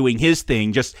about doing his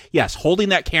thing, just, yes, holding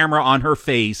that camera on her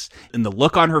face and the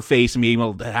look on her face and being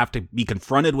able to have to be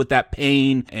confronted with that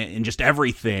pain and just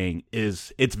everything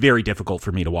it's very difficult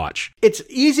for me to watch. It's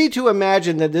easy to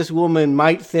imagine that this woman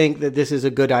might think that this is a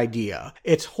good idea.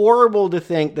 It's horrible to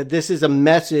think that this is a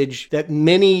message that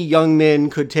many young men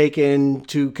could take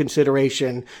into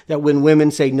consideration, that when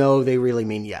women say no, they really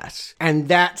mean yes. And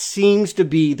that seems to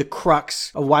be the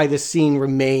crux of why this scene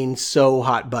remains so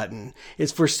hot button.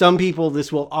 Is for some people,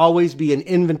 this will always be an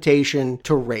invitation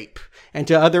to rape. And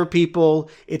to other people,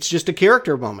 it's just a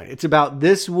character moment. It's about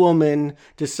this woman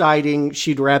deciding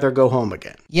she'd rather go home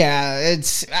again. Yeah,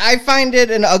 I find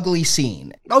it an ugly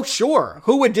scene. Oh, sure.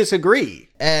 Who would disagree?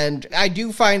 And I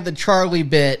do find the Charlie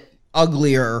bit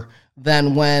uglier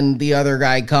than when the other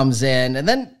guy comes in. And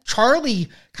then Charlie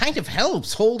kind of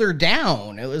helps hold her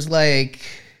down. It was like...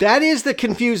 That is the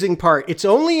confusing part. It's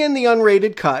only in the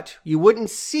unrated cut. You wouldn't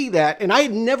see that. And I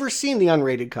had never seen the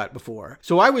unrated cut before.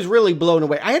 So I was really blown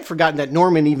away. I had forgotten that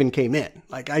Norman even came in.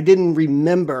 Like, I didn't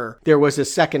remember there was a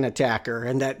second attacker.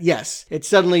 And that, yes, it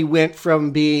suddenly went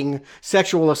from being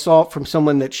sexual assault from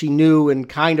someone that she knew and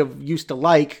kind of used to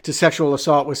like to sexual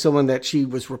assault with someone that she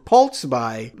was repulsed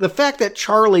by. The fact that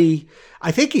Charlie,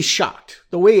 I think he's shocked.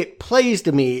 The way it plays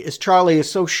to me is Charlie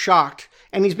is so shocked.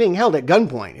 And he's being held at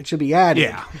gunpoint, it should be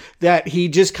added, that he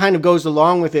just kind of goes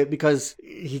along with it because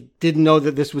he didn't know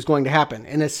that this was going to happen.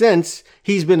 In a sense,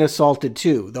 he's been assaulted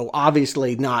too, though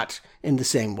obviously not in the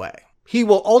same way. He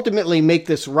will ultimately make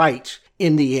this right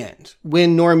in the end.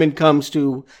 When Norman comes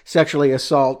to sexually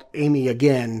assault Amy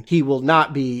again, he will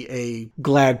not be a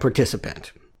glad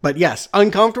participant. But yes,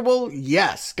 uncomfortable?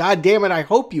 Yes. God damn it, I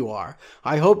hope you are.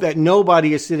 I hope that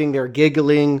nobody is sitting there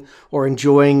giggling or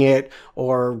enjoying it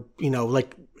or,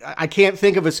 like, I can't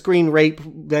think of a screen rape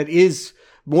that is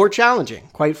more challenging,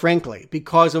 quite frankly,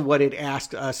 because of what it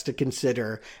asked us to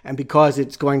consider and because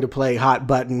it's going to play hot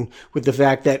button with the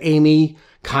fact that Amy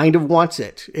kind of wants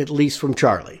it, at least from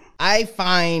Charlie. I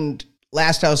find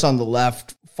Last House on the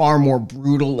Left far more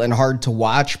brutal and hard to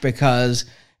watch because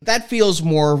that feels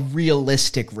more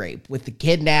realistic rape with the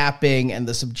kidnapping and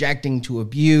the subjecting to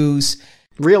abuse.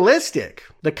 Realistic?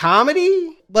 The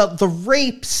comedy? Well, the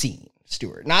rape scene,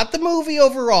 Stuart. Not the movie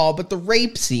overall, but the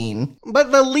rape scene.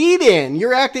 But the lead-in,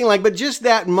 you're acting like, but just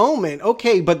that moment.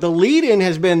 Okay, but the lead-in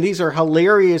has been, these are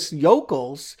hilarious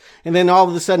yokels. And then all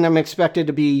of a sudden I'm expected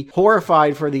to be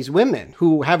horrified for these women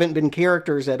who haven't been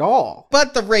characters at all.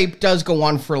 But the rape does go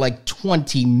on for like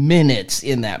 20 minutes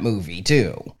in that movie,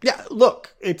 too. Yeah,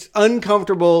 look, it's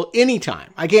uncomfortable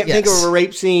anytime. I can't think of a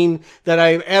rape scene that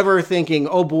I'm ever thinking,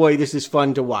 oh boy, this is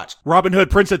fun to watch. Robin Hood,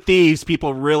 Prince of Thieves,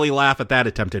 people really laugh at that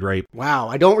attempted rape. Wow,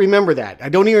 I don't remember that. I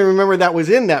don't even remember that was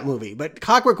in that movie. But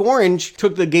Clockwork Orange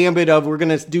took the gambit of we're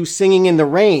going to do Singing in the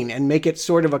Rain and make it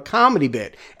sort of a comedy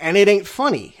bit. And it ain't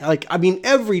funny.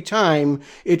 Every time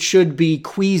it should be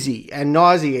queasy and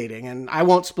nauseating. And I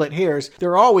won't split hairs.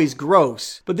 They're always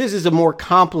gross. But this is a more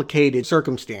complicated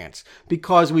circumstance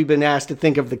because we've been asked to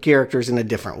think of the characters in a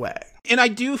different way. And I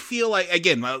do feel like,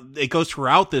 again, it goes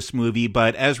throughout this movie,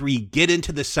 but as we get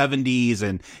into the 70s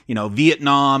and,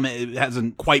 Vietnam, it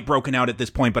hasn't quite broken out at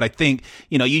this point, but I think,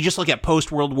 you just look at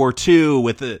post-World War II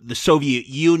with the Soviet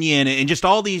Union and just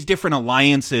all these different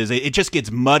alliances, it just gets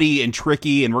muddy and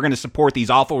tricky, and we're going to support these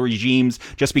awful regimes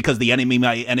just because the enemy,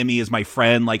 my enemy is my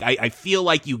friend. Like, I feel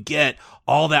like you get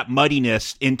all that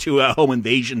muddiness into a home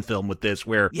invasion film with this,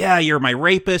 where, yeah, you're my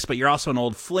rapist, but you're also an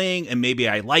old fling, and maybe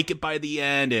I like it by the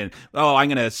end, and, oh, I'm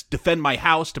going to defend my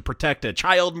house to protect a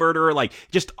child murderer. Like,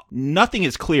 just nothing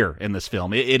is clear in this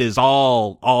film. It is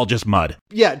all just mud.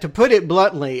 Yeah, to put it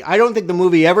bluntly, I don't think the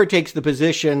movie ever takes the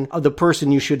position of the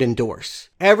person you should endorse.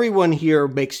 Everyone here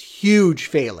makes huge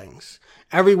failings.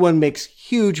 Everyone makes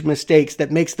huge mistakes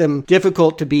that makes them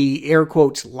difficult to be, air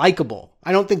quotes, likable.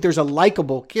 I don't think there's a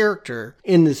likable character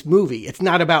in this movie. It's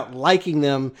not about liking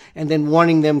them and then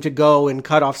wanting them to go and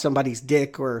cut off somebody's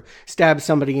dick or stab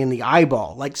somebody in the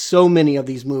eyeball, like so many of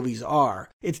these movies are.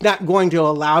 It's not going to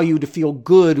allow you to feel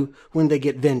good when they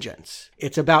get vengeance.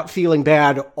 It's about feeling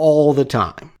bad all the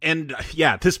time. And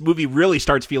yeah, this movie really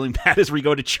starts feeling bad as we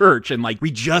go to church, and like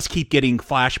we just keep getting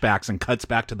flashbacks and cuts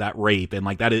back to that rape, and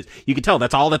like that is, you can tell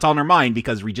that's all that's on our mind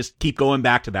because we just keep going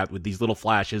back to that with these little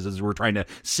flashes as we're trying to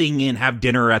sing in, have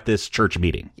dinner at this church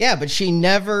meeting. Yeah, but she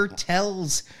never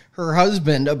tells her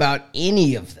husband about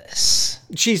any of this.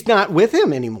 She's not with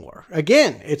him anymore.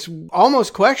 Again, it's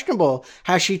almost questionable.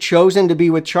 Has she chosen to be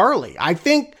with Charlie? I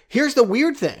think here's the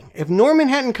weird thing. If Norman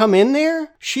hadn't come in there,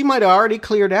 she might have already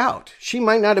cleared out. She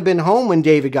might not have been home when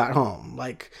David got home.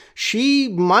 Like, she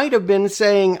might have been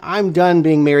saying, I'm done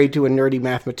being married to a nerdy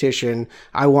mathematician.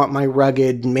 I want my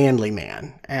rugged, manly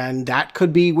man. And that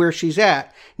could be where she's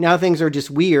at. Now things are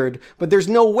just weird, but there's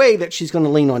no way that she's going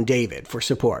to lean on David for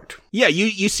support. Yeah,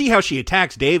 you see how she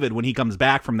attacks David when he comes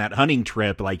back from that hunting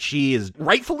trip. Like, she is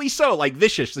rightfully so, like,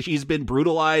 vicious. She's been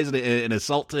brutalized and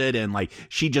assaulted, and like,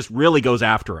 she just really goes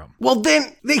after him. Well,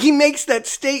 then he makes that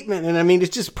statement, and I mean,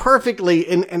 it's just perfectly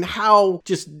in how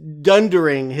just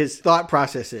dundering his thought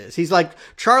process is. He's like,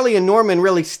 Charlie and Norman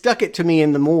really stuck it to me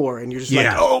in the moor, and you're just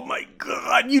like, oh my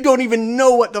God, you don't even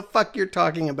know what the fuck you're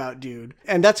talking about, dude.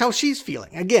 And that's how she's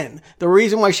feeling. Again, the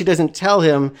reason why she doesn't tell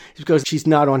him is because she's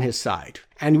not on his side.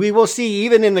 And we will see,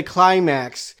 even in the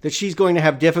climax, that she's going to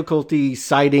have difficulty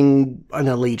citing an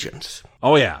allegiance.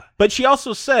 Oh, yeah. But she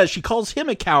also says, she calls him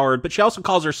a coward, but she also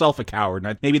calls herself a coward.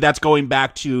 And maybe that's going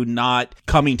back to not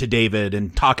coming to David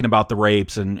and talking about the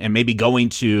rapes and maybe going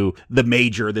to the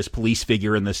major, this police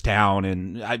figure in this town.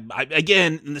 And I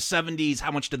again, in the 70s,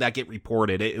 how much did that get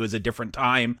reported? It was a different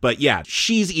time. But yeah,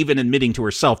 she's even admitting to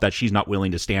herself that she's not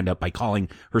willing to stand up by calling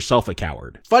herself a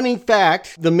coward. Funny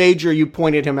fact, the major, you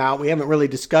pointed him out. We haven't really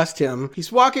discussed him.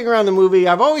 He's walking around the movie.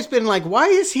 I've always been like, why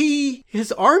is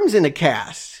his arms in a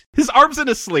cast? His arm's in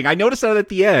a sling. I noticed that at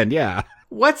the end, yeah.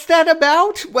 What's that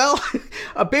about? Well,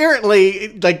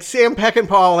 apparently, like, Sam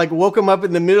Peckinpah, like, woke him up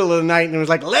in the middle of the night and was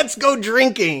like, let's go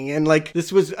drinking. And, like, this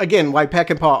was, again, why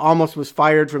Peckinpah almost was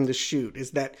fired from the shoot,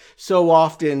 is that so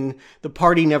often the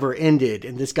party never ended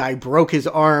and this guy broke his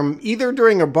arm either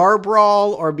during a bar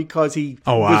brawl or because he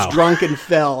was drunk and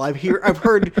fell. I've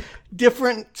heard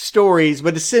different stories,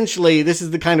 but essentially this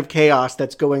is the kind of chaos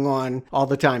that's going on all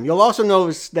the time. You'll also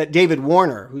notice that David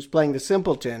Warner, who's playing the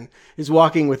simpleton, is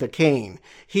walking with a cane.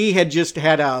 He had just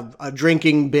had a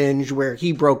drinking binge where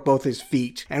he broke both his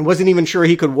feet and wasn't even sure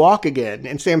he could walk again.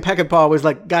 And Sam Peckinpah was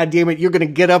like, God damn it, you're going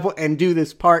to get up and do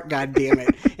this part, God damn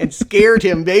it, and scared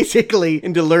him basically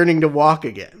into learning to walk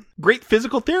again. Great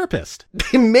physical therapist.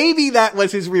 Maybe that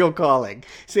was his real calling.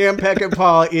 Sam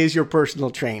Peckinpah is your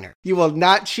personal trainer. You will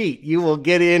not cheat. You will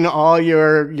get in all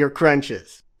your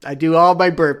crunches. I do all my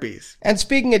burpees. And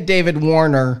speaking of David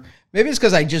Warner, maybe it's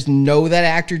because I just know that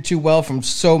actor too well from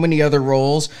so many other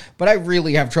roles, but I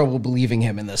really have trouble believing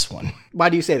him in this one. Why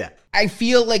do you say that? I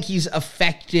feel like he's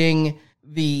affecting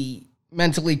the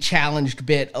mentally challenged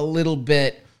bit a little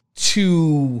bit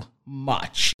too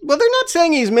much. Well, they're not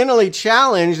saying he's mentally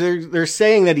challenged. They're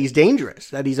saying that he's dangerous,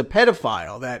 that he's a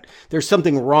pedophile, that there's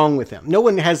something wrong with him. No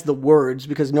one has the words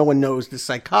because no one knows the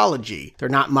psychology. They're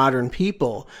not modern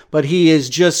people, but he is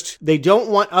just, they don't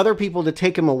want other people to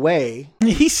take him away.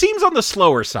 He seems on the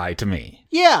slower side to me.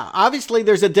 Yeah, obviously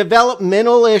there's a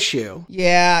developmental issue.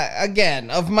 Yeah, again,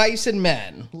 of Mice and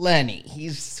Men, Lenny,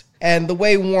 and the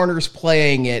way Warner's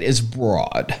playing it is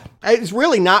broad. It's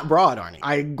really not broad, Arnie.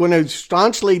 I'm going to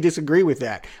staunchly disagree with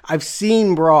that. I've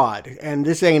seen Broad, and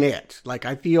this ain't it. Like,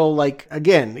 I feel like,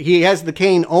 again, he has the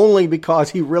cane only because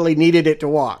he really needed it to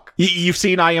walk. You've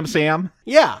seen I Am Sam?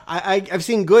 Yeah, I've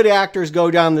seen good actors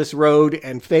go down this road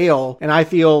and fail, and I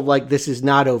feel like this is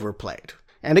not overplayed.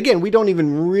 And again, we don't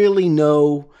even really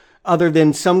know, other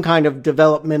than some kind of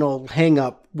developmental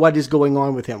hang-up, what is going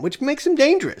on with him, which makes him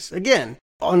dangerous. Again,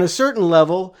 on a certain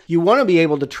level, you want to be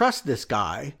able to trust this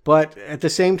guy. But at the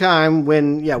same time,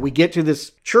 when, we get to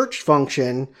this church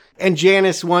function and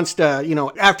Janice wants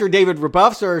to, after David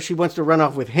rebuffs her, she wants to run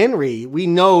off with Henry. We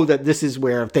know that this is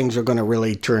where things are going to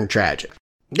really turn tragic.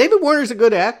 David Warner's a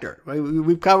good actor.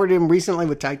 We've covered him recently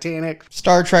with Titanic.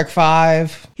 Star Trek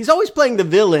V. He's always playing the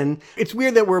villain. It's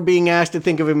weird that we're being asked to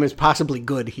think of him as possibly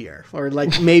good here, or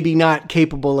like maybe not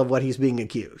capable of what he's being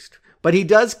accused. But he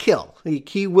does kill.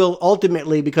 He will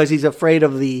ultimately, because he's afraid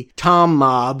of the Tom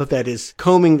mob that is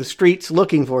combing the streets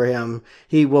looking for him,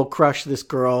 he will crush this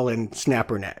girl and snap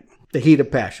her neck. The heat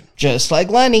of passion. Just like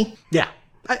Lenny. Yeah.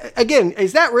 Again,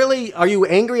 is that really, are you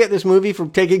angry at this movie for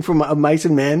taking from Mice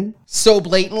and Men? So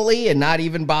blatantly and not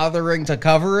even bothering to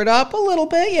cover it up a little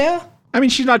bit, yeah. I mean,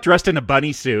 she's not dressed in a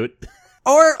bunny suit.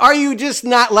 Or are you just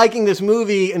not liking this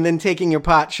movie and then taking your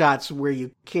pot shots where you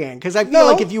can? Because I feel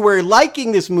like if you were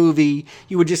liking this movie,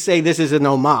 you would just say this is an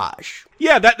homage.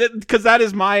 Yeah, because that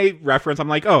is my reference. I'm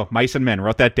like, oh, Mice and Men.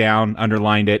 Wrote that down,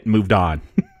 underlined it, moved on.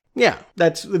 Yeah,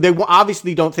 they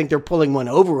obviously don't think they're pulling one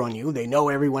over on you. They know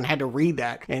everyone had to read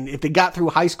that. And if they got through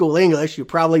high school English, you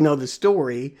probably know the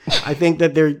story. I think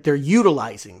that they're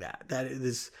utilizing that.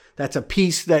 That's a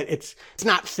piece that it's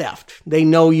not theft. They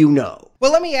know you know.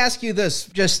 Well, let me ask you this,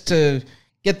 just to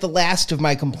get the last of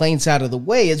my complaints out of the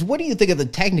way, is what do you think of the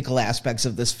technical aspects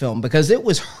of this film? Because it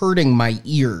was hurting my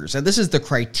ears. And this is the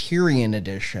Criterion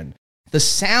edition. The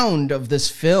sound of this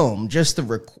film, just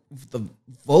the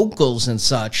vocals and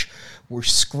such, were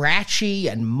scratchy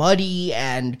and muddy.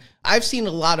 And I've seen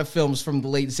a lot of films from the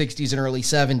late 60s and early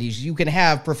 70s. You can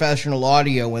have professional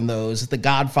audio in those, The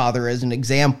Godfather as an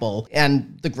example,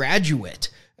 and The Graduate.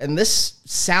 And this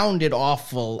sounded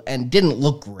awful and didn't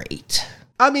look great.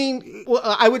 I mean, well,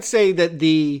 I would say that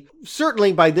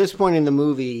certainly by this point in the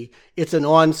movie, it's an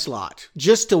onslaught.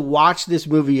 Just to watch this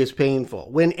movie is painful.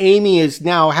 When Amy is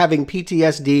now having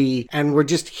PTSD and we're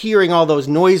just hearing all those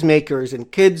noisemakers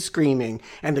and kids screaming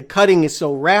and the cutting is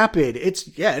so rapid,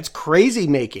 it's crazy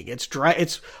making.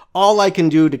 It's all I can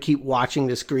do to keep watching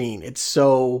the screen. It's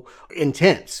so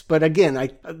intense. But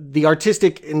again, the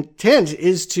artistic intent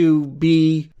is to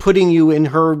be putting you in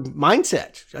her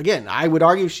mindset. Again, I would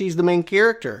argue she's the main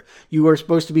character. You are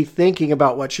supposed to be thinking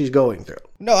about what she's going through.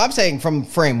 No, I'm saying from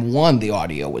frame one, the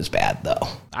audio was bad, though.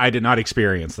 I did not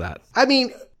experience that. I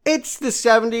mean, it's the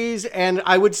 70s, and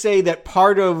I would say that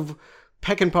part of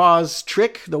Peckinpah's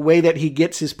trick, the way that he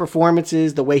gets his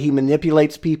performances, the way he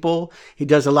manipulates people. He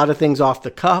does a lot of things off the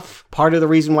cuff. Part of the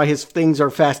reason why his things are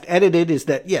fast edited is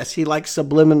that, yes, he likes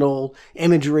subliminal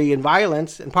imagery and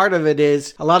violence. And part of it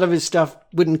is a lot of his stuff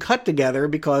wouldn't cut together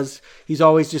because he's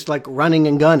always just like running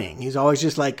and gunning. He's always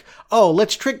just like, oh,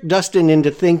 let's trick Dustin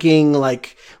into thinking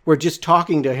like we're just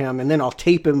talking to him and then I'll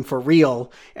tape him for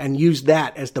real and use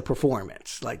that as the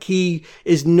performance. Like he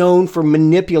is known for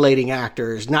manipulating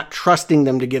actors, not trusting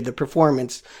them to give the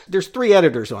performance. There's 3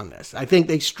 editors on this. I think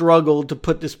they struggled to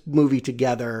put this movie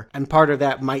together, and part of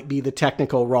that might be the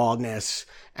technical rawness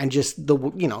and just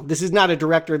this is not a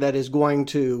director that is going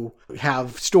to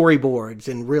have storyboards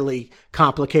and really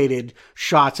complicated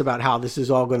shots about how this is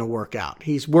all going to work out.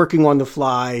 He's working on the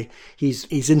fly. He's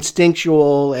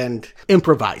instinctual and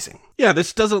improvising. Yeah,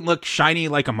 this doesn't look shiny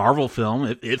like a Marvel film.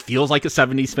 It feels like a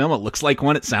 70s film. It looks like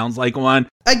one. It sounds like one.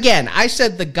 Again, I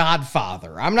said The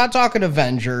Godfather. I'm not talking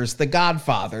Avengers. The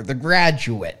Godfather, The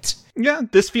Graduate. Yeah,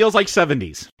 this feels like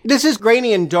 70s. This is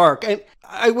grainy and dark. And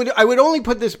I would only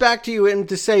put this back to you and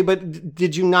to say, but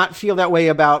did you not feel that way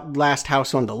about Last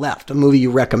House on the Left, a movie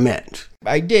you recommend?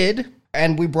 I did,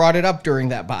 and we brought it up during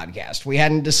that podcast. We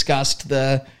hadn't discussed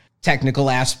the technical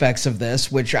aspects of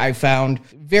this, which I found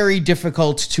very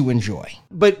difficult to enjoy.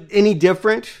 But any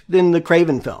different than the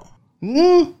Craven film?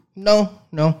 No.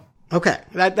 Okay,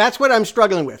 that's what I'm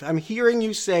struggling with. I'm hearing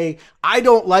you say, I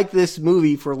don't like this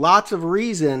movie for lots of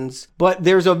reasons, but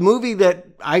there's a movie that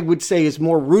I would say is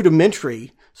more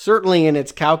rudimentary, certainly in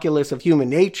its calculus of human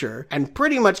nature, and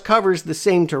pretty much covers the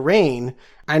same terrain,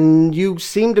 and you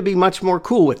seem to be much more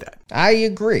cool with that. I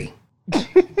agree.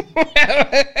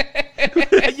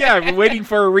 Yeah, I'm waiting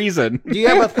for a reason. Do you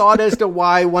have a thought as to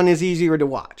why one is easier to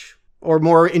watch or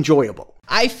more enjoyable?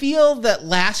 I feel that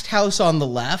Last House on the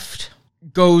Left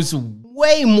goes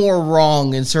way more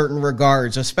wrong in certain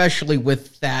regards, especially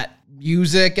with that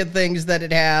music and things that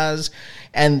it has,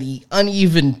 and the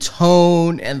uneven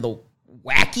tone and the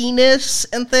wackiness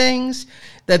and things,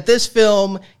 that this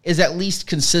film is at least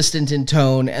consistent in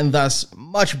tone and thus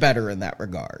much better in that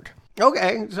regard.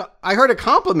 Okay, so I heard a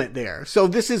compliment there. So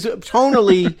this is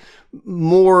tonally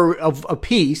more of a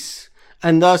piece,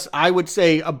 and thus I would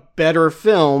say a better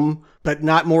film, but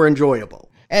not more enjoyable.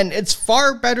 And it's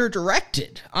far better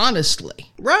directed,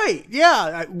 honestly. Right,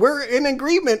 yeah. We're in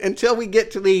agreement until we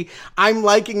get to the I'm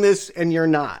liking this and you're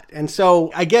not. And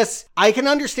so I guess I can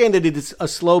understand that it is a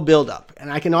slow buildup.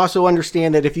 And I can also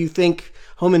understand that if you think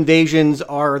home invasions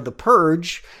are The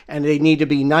Purge and they need to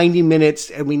be 90 minutes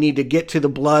and we need to get to the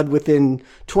blood within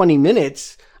 20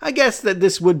 minutes, I guess that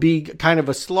this would be kind of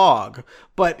a slog.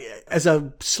 But as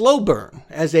a slow burn,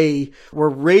 we're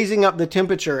raising up the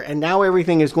temperature and now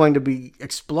everything is going to be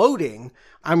exploding,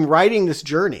 I'm riding this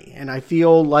journey and I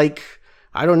feel like,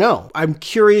 I don't know, I'm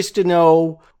curious to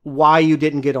know why you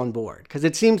didn't get on board, because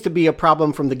it seems to be a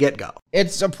problem from the get-go.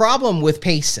 It's a problem with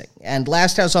pacing, and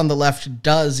Last House on the Left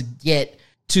does get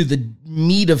to the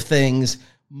meat of things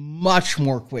much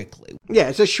more quickly. Yeah,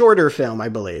 it's a shorter film, I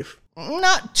believe.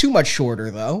 Not too much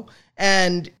shorter, though.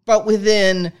 But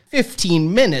within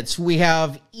 15 minutes, we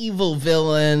have evil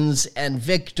villains and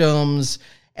victims,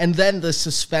 and then the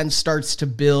suspense starts to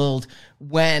build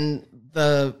when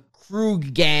the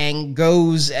Krug gang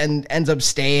goes and ends up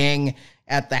staying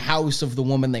at the house of the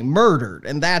woman they murdered.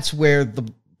 And that's where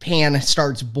the pan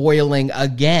starts boiling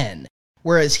again.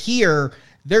 Whereas here,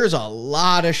 there's a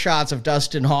lot of shots of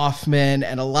Dustin Hoffman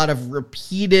and a lot of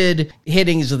repeated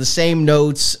hittings of the same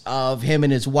notes of him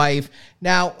and his wife.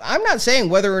 Now, I'm not saying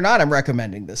whether or not I'm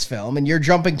recommending this film, and you're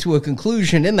jumping to a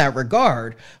conclusion in that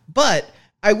regard, but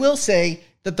I will say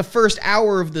that the first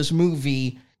hour of this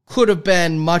movie could have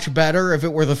been much better if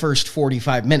it were the first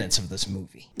 45 minutes of this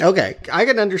movie. Okay, I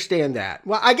can understand that.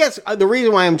 Well, I guess the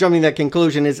reason why I'm jumping to that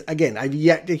conclusion is, again, I've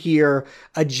yet to hear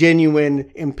a genuine,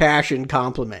 impassioned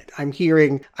compliment. I'm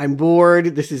hearing, I'm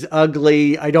bored, this is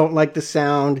ugly, I don't like the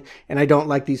sound, and I don't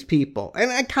like these people.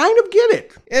 And I kind of get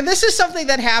it. And this is something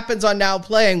that happens on Now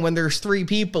Playing when there's 3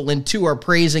 people and 2 are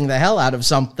praising the hell out of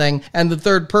something, and the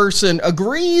third person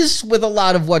agrees with a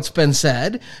lot of what's been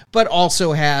said, but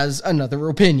also has another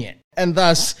opinion. And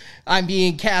thus, I'm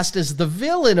being cast as the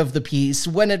villain of the piece,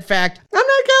 when in fact... I'm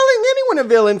not calling anyone a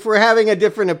villain for having a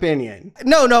different opinion.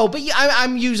 No, but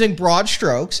I'm using broad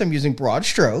strokes.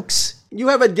 You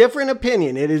have a different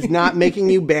opinion. It is not making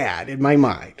you bad in my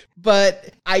mind.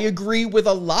 But I agree with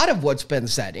a lot of what's been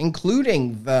said,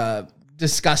 including the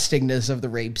disgustingness of the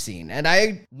rape scene. And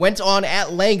I went on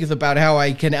at length about how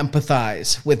I can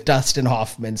empathize with Dustin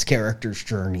Hoffman's character's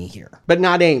journey here. But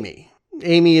not Amy.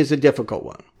 Amy is a difficult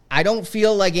one. I don't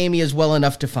feel like Amy is well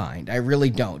enough defined. I really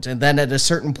don't. And then at a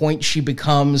certain point, she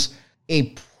becomes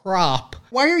a prop.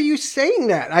 Why are you saying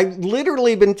that? I've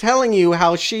literally been telling you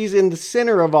how she's in the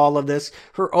center of all of this,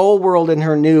 her old world and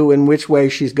her new, and which way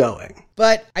she's going.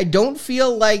 But I don't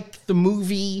feel like the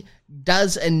movie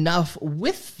does enough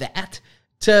with that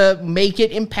to make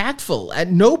it impactful.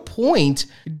 At no point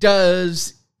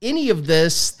does any of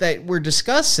this that we're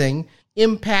discussing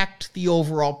impact the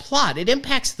overall plot. It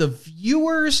impacts the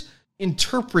viewer's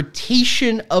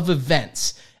interpretation of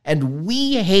events. And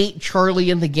we hate Charlie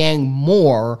and the gang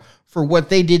more for what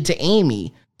they did to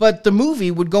Amy. But the movie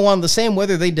would go on the same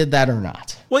whether they did that or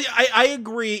not. Well, I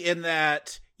agree in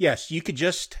that, yes, you could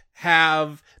just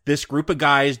have this group of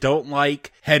guys don't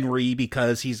like Henry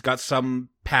because he's got some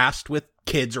past with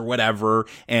kids or whatever.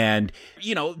 And,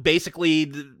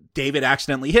 basically David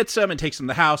accidentally hits him and takes him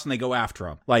to the house and they go after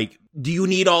him. Like, do you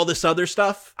need all this other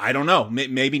stuff? I don't know.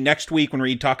 Maybe next week when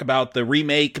we talk about the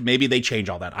remake, maybe they change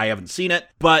all that. I haven't seen it.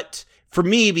 But for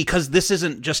me, because this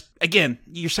isn't just, again,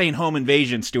 you're saying home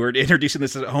invasion, Stuart, introducing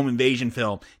this as a home invasion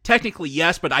film. Technically,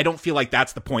 yes, but I don't feel like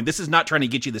that's the point. This is not trying to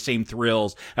get you the same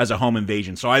thrills as a home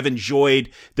invasion. So I've enjoyed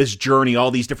this journey, all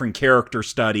these different character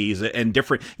studies and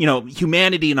different,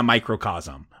 humanity in a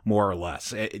microcosm, more or less,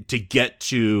 to get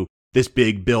to this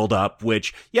big build-up,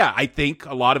 which, yeah, I think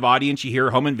a lot of audience, you hear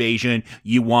home invasion,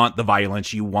 you want the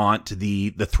violence, you want the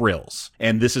thrills.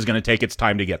 And this is going to take its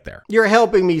time to get there. You're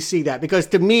helping me see that, because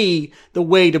to me, the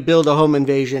way to build a home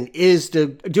invasion is to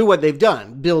do what they've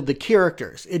done, build the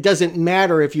characters. It doesn't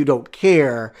matter if you don't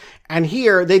care. And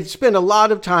here, they've spent a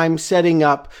lot of time setting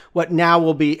up what now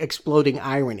will be exploding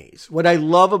ironies. What I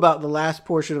love about the last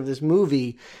portion of this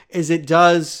movie is it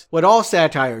does what all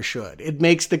satire should. It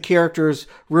makes the characters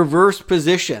reverse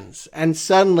positions. And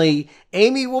suddenly,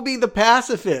 Amy will be the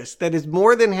pacifist that is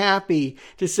more than happy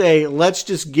to say, let's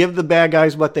just give the bad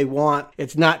guys what they want.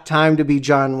 It's not time to be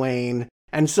John Wayne.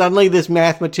 And suddenly this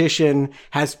mathematician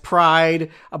has pride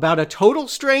about a total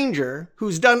stranger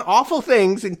who's done awful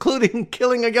things, including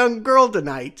killing a young girl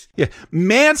tonight. Yeah,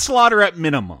 manslaughter at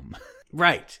minimum.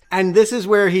 Right. And this is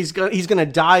where he's going to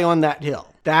die on that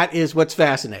hill. That is what's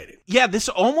fascinating. Yeah, this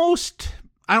almost,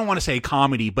 I don't want to say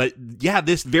comedy, but yeah,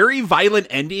 this very violent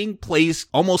ending plays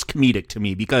almost comedic to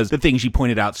me because the things you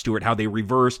pointed out, Stuart, how they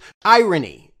reverse.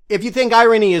 Irony. If you think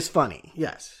irony is funny,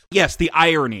 yes. Yes, the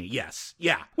irony, yes.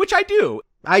 Yeah, which I do.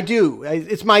 I do.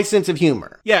 It's my sense of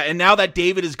humor. Yeah, and now that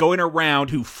David is going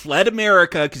around, who fled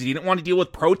America because he didn't want to deal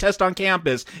with protest on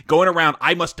campus, going around,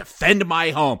 I must defend my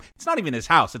home. It's not even his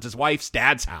house. It's his wife's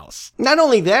dad's house. Not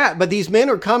only that, but these men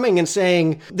are coming and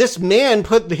saying, this man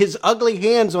put his ugly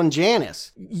hands on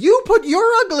Janice. You put your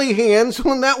ugly hands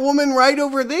on that woman right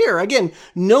over there. Again,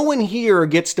 no one here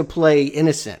gets to play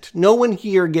innocent. No one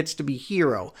here gets to be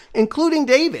hero, including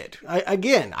David.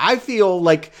 I feel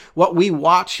like what we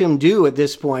watch him do at this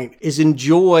this point is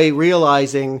enjoy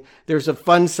realizing there's a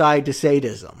fun side to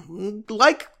sadism.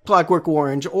 Like Clockwork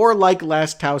Orange or like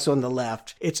Last House on the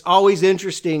Left, it's always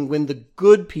interesting when the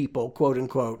good people, quote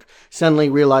unquote, suddenly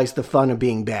realize the fun of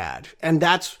being bad. And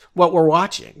that's what we're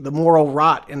watching, the moral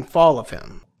rot and fall of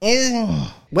him.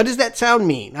 What does that sound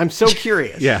mean? I'm so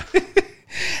curious. Yeah.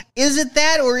 Is it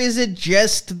that, or is it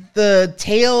just the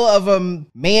tale of a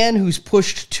man who's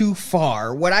pushed too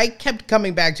far? What I kept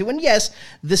coming back to, and yes,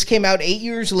 this came out 8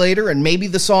 years later, and maybe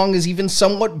the song is even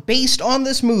somewhat based on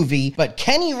this movie, but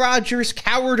Kenny Rogers,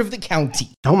 Coward of the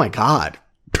County. Oh my God.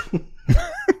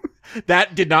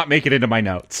 That did not make it into my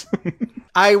notes.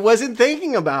 I wasn't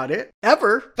thinking about it,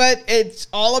 ever. But it's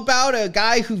all about a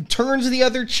guy who turns the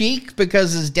other cheek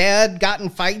because his dad got in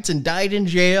fights and died in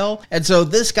jail. And so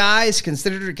this guy is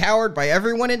considered a coward by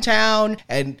everyone in town.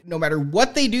 And no matter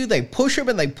what they do, they push him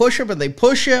and they push him and they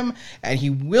push him. And he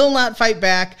will not fight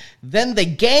back. Then they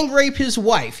gang rape his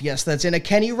wife. Yes, that's in a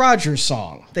Kenny Rogers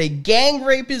song. They gang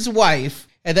rape his wife.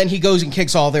 And then he goes and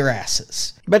kicks all their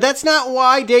asses. But that's not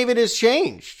why David has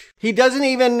changed. He doesn't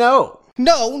even know.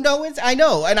 No, I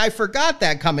know, and I forgot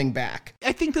that coming back.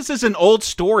 I think this is an old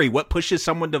story. What pushes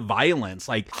someone to violence?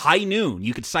 Like High Noon,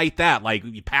 you could cite that. Like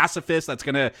pacifist that's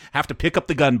going to have to pick up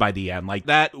the gun by the end. Like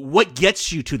that, what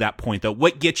gets you to that point, though?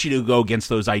 What gets you to go against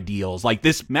those ideals? Like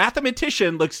this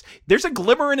mathematician there's a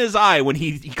glimmer in his eye when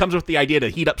he comes with the idea to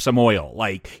heat up some oil.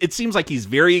 Like it seems like he's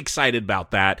very excited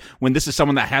about that when this is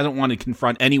someone that hasn't wanted to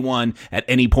confront anyone at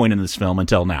any point in this film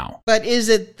until now. But is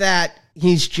it that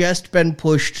he's just been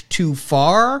pushed too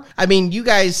far? I mean, you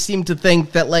guys seem to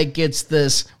think that, like, it's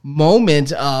this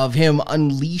moment of him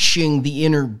unleashing the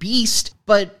inner beast,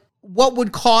 but what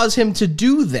would cause him to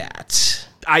do that?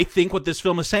 I think what this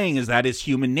film is saying is that is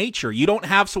human nature. You don't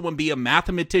have someone be a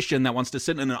mathematician that wants to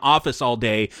sit in an office all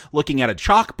day looking at a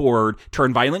chalkboard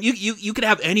turn violent. You could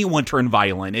have anyone turn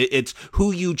violent. It's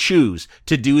who you choose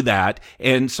to do that.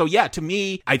 And so, yeah, to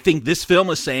me, I think this film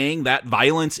is saying that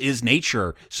violence is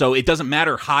nature. So it doesn't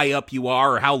matter high up you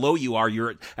are or how low you are,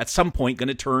 you're at some point going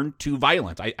to turn to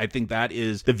violence. I think that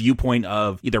is the viewpoint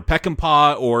of either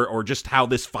Peckinpah or just how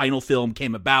this final film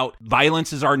came about.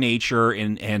 Violence is our nature,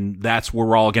 and that's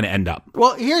where we're all going to end up.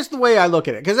 Well, here's the way I look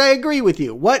at it, because I agree with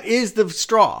you. What is the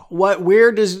straw? Where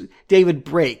does David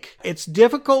break? It's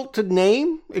difficult to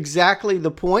name exactly the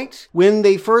point. When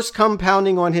they first come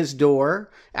pounding on his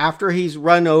door, after he's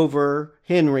run over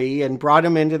Henry and brought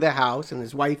him into the house, and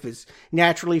his wife is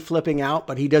naturally flipping out,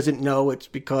 but he doesn't know it's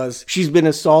because she's been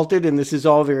assaulted, and this is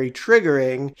all very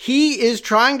triggering. He is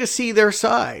trying to see their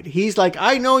side. He's like,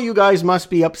 I know you guys must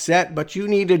be upset, but you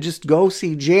need to just go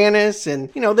see Janice, and,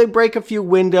 they break a few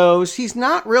windows. He's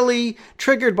not really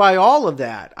triggered by all of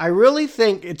that. I really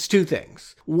think it's two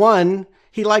things. One,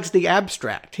 he likes the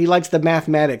abstract. He likes the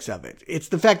mathematics of it. It's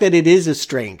the fact that it is a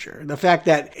stranger. The fact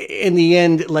that in the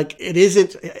end, like, it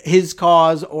isn't his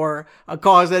cause or a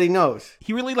cause that he knows.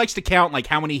 He really likes to count, like,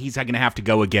 how many he's going to have to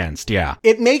go against. Yeah.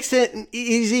 It makes it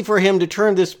easy for him to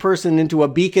turn this person into a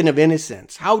beacon of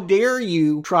innocence. How dare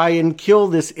you try and kill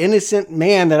this innocent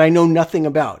man that I know nothing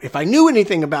about? If I knew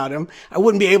anything about him, I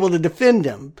wouldn't be able to defend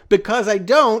him. Because I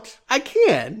don't, I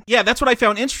can. Yeah, that's what I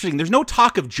found interesting. There's no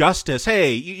talk of justice.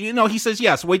 Hey, he says,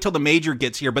 yes, wait till the major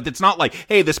gets here, but it's not like,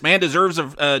 hey, this man deserves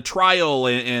a trial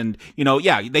and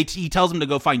he tells him to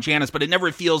go find Janice, but it never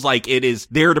feels like it is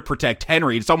there to protect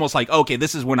Henry. It's almost like, okay,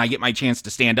 this is when I get my chance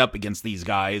to stand up against these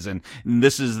guys, and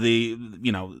this is the,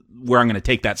 where I'm going to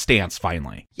take that stance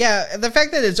finally. Yeah, the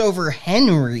fact that it's over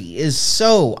Henry is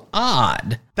so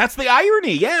odd. That's the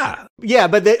irony, yeah. Yeah,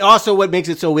 but also what makes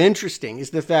it so interesting is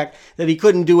the fact that he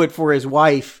couldn't do it for his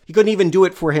wife. He couldn't even do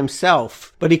it for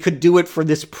himself, but he could do it for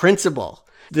this principle,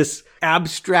 this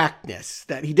abstractness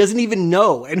that he doesn't even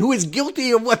know and who is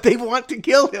guilty of what they want to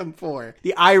kill him for.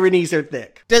 The ironies are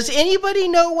thick. Does anybody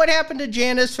know what happened to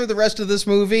Janice for the rest of this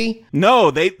movie?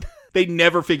 No, they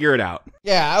never figure it out.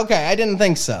 Yeah, okay, I didn't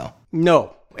think so.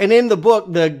 No. And in the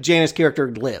book, the Janice character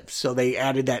lives, so they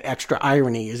added that extra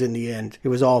irony as in the end, it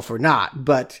was all for naught.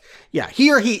 But yeah,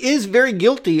 here he is very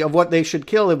guilty of what they should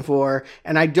kill him for,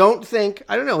 and I don't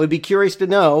know, it'd be curious to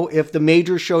know if the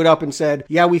major showed up and said,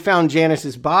 yeah, we found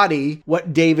Janice's body,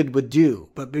 what David would do.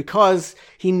 But because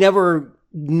he never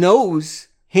knows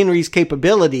Henry's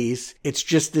capabilities, it's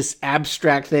just this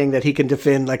abstract thing that he can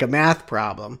defend like a math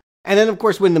problem. And then, of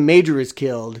course, when the major is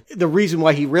killed, the reason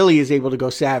why he really is able to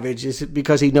go savage is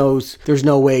because he knows there's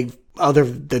no way other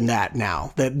than that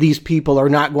now, that these people are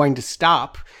not going to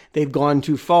stop. They've gone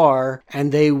too far,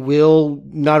 and they will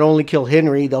not only kill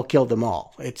Henry, they'll kill them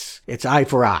all. It's eye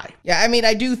for eye. Yeah, I mean,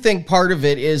 I do think part of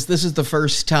it is this is the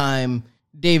first time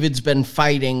David's been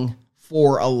fighting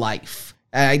for a life.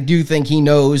 I do think he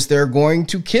knows they're going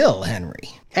to kill Henry.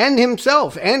 And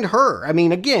himself and her. I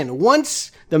mean, again,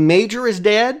 once the Major is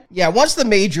dead. Yeah, once the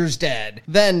Major's dead,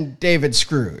 then David's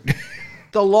screwed.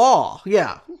 The law,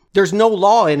 yeah. There's no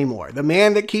law anymore. The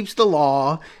man that keeps the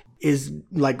law is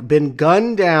like been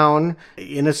gunned down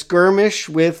in a skirmish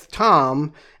with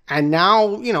Tom. And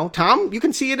now, you know, Tom, you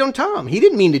can see it on Tom. He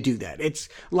didn't mean to do that. It's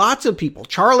lots of people.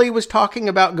 Charlie was talking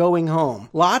about going home.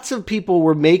 Lots of people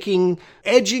were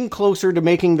edging closer to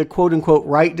making the quote unquote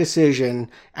right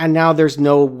decision. And now there's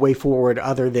no way forward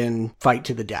other than fight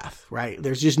to the death, right?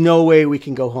 There's just no way we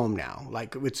can go home now.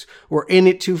 Like we're in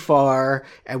it too far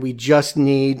and we just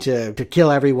need to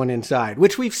kill everyone inside,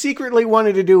 which we've secretly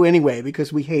wanted to do anyway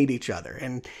because we hate each other.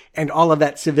 And all of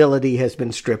that civility has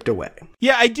been stripped away.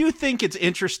 Yeah, I do think it's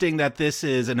interesting that this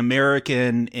is an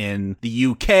American in the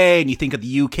UK, and you think of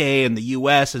the UK and the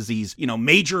US as these, you know,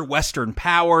 major Western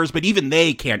powers, but even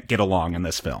they can't get along in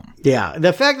this film. Yeah,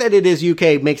 the fact that it is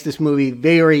UK makes this movie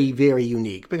very, very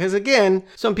unique because, again,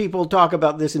 some people talk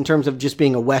about this in terms of just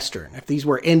being a Western. If these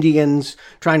were Indians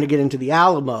trying to get into the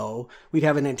Alamo, we'd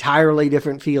have an entirely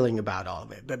different feeling about all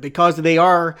of it. But because they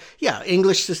are,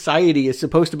 English society is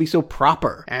supposed to be so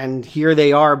proper, and here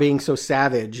they are being so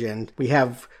savage, and we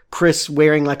have Chris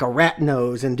wearing like a rat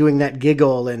nose and doing that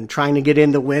giggle and trying to get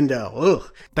in the window.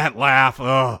 Ugh. That laugh.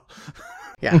 Ugh.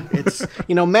 Yeah, it's,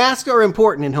 you know, masks are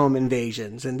important in home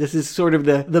invasions, and this is sort of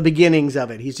the beginnings of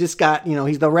it. He's just got, you know,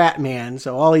 he's the rat man,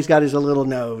 so all he's got is a little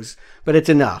nose, but it's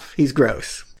enough. He's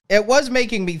gross. It was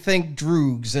making me think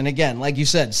Droogs, and again, like you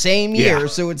said, same year,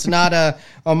 so it's not a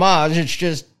homage, it's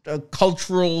just a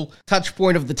cultural touch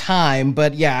point of the time.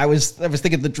 But yeah, I was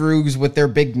thinking the Droogs with their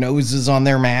big noses on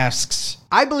their masks.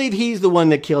 I believe he's the one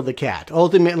that killed the cat.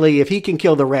 Ultimately, if he can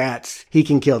kill the rats, he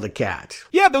can kill the cat.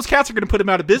 Yeah, those cats are going to put him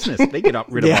out of business. They get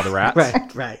rid of all the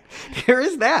rats. Right. There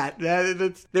is that.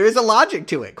 There is a logic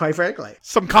to it, quite frankly.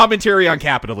 Some commentary on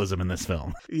capitalism in this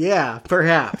film. Yeah,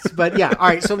 perhaps. But yeah, all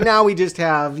right. So now we just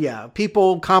have,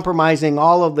 people compromising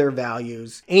all of their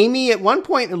values. Amy, at one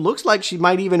point, it looks like she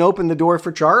might even open the door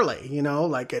for Charlie, you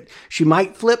know, she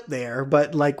might flip there,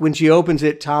 but like when she opens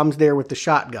it, Tom's there with the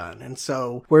shotgun. And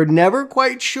so we're never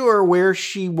quite sure where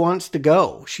she wants to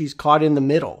go. She's caught in the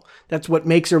middle. That's what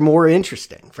makes her more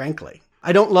interesting, frankly.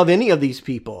 I don't love any of these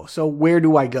people, so where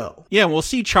do I go? Yeah, we'll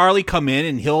see Charlie come in,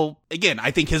 and he'll, again,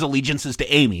 I think his allegiance is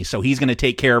to Amy, so he's going to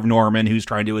take care of Norman, who's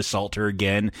trying to assault her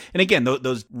again. And again,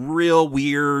 those real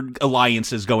weird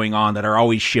alliances going on that are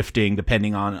always shifting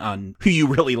depending on who you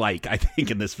really like, I think,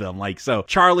 in this film. Like, so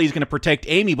Charlie's going to protect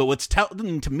Amy, but what's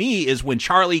telling to me is when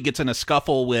Charlie gets in a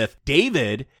scuffle with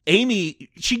David,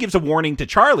 Amy, she gives a warning to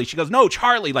Charlie. She goes, no,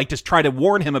 Charlie, like, just try to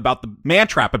warn him about the man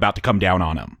trap about to come down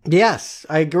on him. Yes,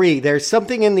 I agree. There's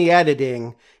something in the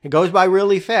editing. It goes by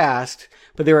really fast,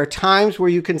 but there are times where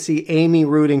you can see Amy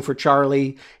rooting for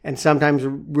Charlie and sometimes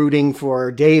rooting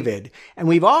for David. And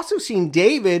we've also seen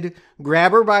David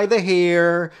grab her by the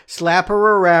hair, slap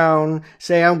her around,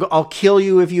 say, I'll kill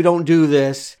you if you don't do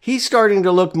this. He's starting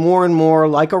to look more and more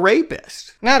like a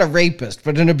rapist. Not a rapist,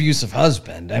 but an abusive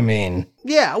husband. I mean...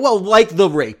 Yeah, well, like the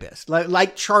rapist,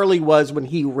 like Charlie was when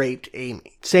he raped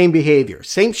Amy. Same behavior,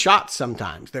 same shots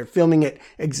sometimes. They're filming it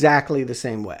exactly the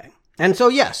same way. And so,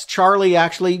 yes, Charlie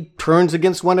actually turns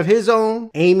against one of his own.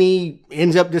 Amy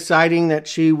ends up deciding that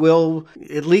she will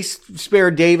at least spare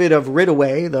David of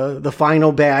Ridaway, the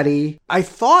final baddie. I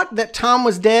thought that Tom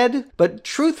was dead, but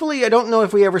truthfully, I don't know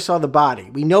if we ever saw the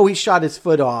body. We know he shot his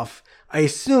foot off. I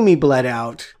assume he bled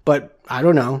out, but I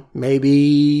don't know.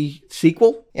 Maybe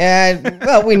sequel? Yeah,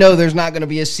 well, we know there's not going to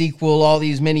be a sequel all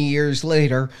these many years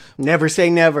later. Never say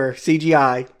never.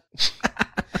 CGI.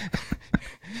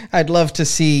 I'd love to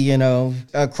see, a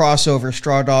crossover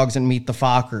Straw Dogs and Meet the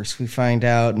Fockers. We find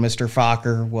out Mr.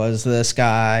 Focker was this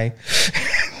guy.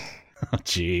 Oh,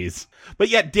 jeez. But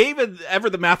yet David, ever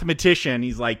the mathematician,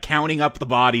 he's like counting up the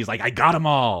bodies, like, I got them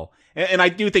all. And I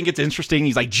do think it's interesting.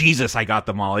 He's like, Jesus, I got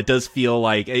them all. It does feel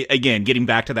like, again, getting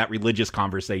back to that religious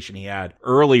conversation he had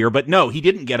earlier. But no, he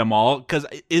didn't get them all. Because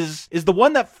is the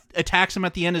one that attacks him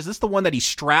at the end, is this the one that he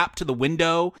strapped to the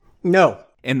window? No.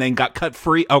 And then got cut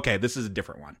free? Okay, this is a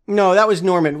different one. No, that was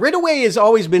Norman. Ridaway has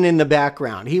always been in the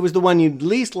background. He was the one you'd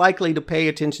least likely to pay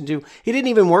attention to. He didn't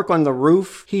even work on the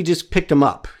roof. He just picked him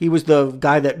up. He was the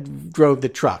guy that drove the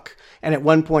truck. And at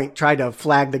one point tried to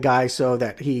flag the guy so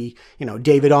that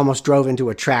David almost drove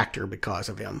into a tractor because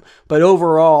of him. But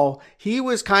overall, he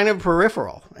was kind of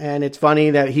peripheral. And it's funny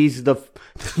that he's the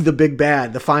big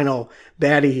bad, the final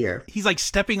baddie here. He's like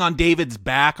stepping on David's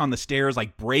back on the stairs,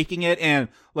 like breaking it. And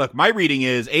look, my reading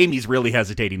is Amy's really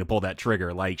hesitating to pull that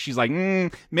trigger. Like, she's like,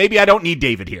 maybe I don't need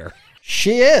David here.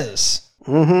 She is.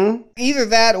 Mm-hmm. Either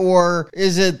that, or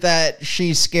is it that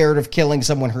she's scared of killing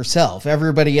someone herself?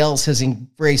 Everybody else has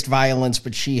embraced violence,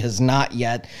 but she has not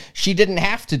yet. She didn't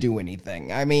have to do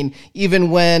anything. I mean,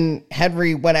 even when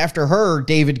Henry went after her,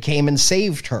 David came and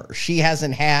saved her. She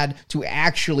hasn't had to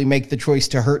actually make the choice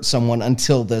to hurt someone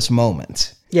until this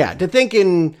moment. Yeah, to think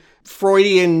in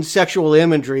Freudian sexual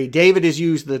imagery, David has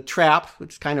used the trap,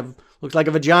 which kind of looks like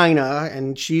a vagina,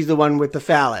 and she's the one with the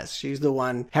phallus. She's the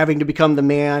one having to become the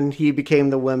man. He became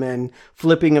the woman,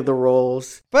 flipping of the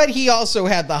roles. But he also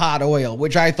had the hot oil,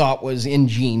 which I thought was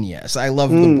ingenious. I love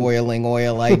the boiling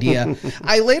oil idea.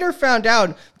 I later found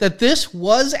out that this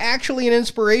was actually an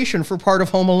inspiration for part of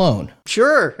Home Alone.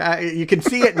 Sure, you can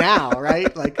see it now,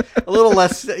 right? Like a little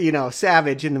less,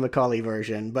 savage in the Macaulay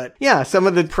version. But yeah, some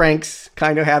of the pranks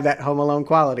kind of have that Home Alone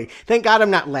quality. Thank God I'm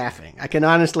not laughing. I can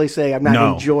honestly say I'm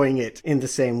not enjoying it in the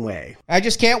same way. I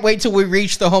just can't wait till we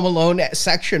reach the Home Alone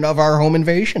section of our Home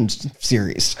Invasion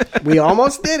series. We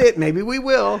almost did it. Maybe we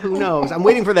will. Who knows? I'm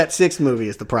waiting for that 6th movie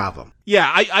is the problem.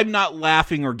 Yeah, I'm not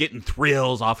laughing or getting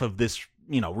thrills off of this,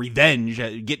 revenge,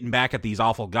 getting back at these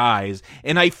awful guys.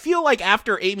 And I feel like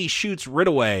after Amy shoots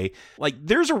Ridaway, like,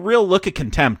 there's a real look of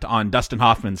contempt on Dustin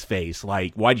Hoffman's face.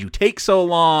 Like, why'd you take so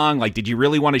long? Like, did you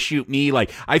really want to shoot me?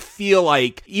 Like, I feel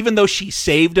like even though she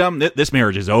saved him, this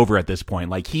marriage is over at this point.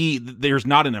 Like, there's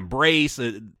not an embrace,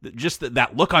 just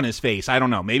that look on his face. I don't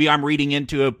know. Maybe I'm reading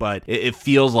into it, but it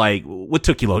feels like, what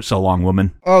took you so long,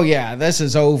 woman? Oh, yeah, this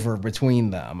is over between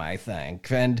them, I think.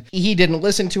 And he didn't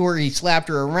listen to her. He slapped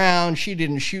her around. She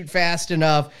didn't shoot fast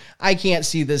enough. I can't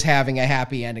see this having a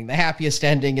happy ending. The happiest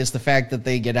ending is the fact that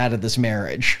they get out of this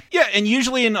marriage. Yeah, and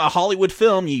usually in a Hollywood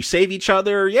film, you save each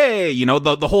other. Yay!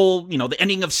 The whole, the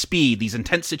ending of Speed. These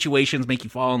intense situations make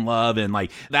you fall in love, and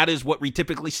like that is what we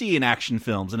typically see in action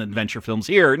films and adventure films.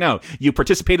 Here, no, you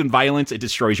participate in violence, it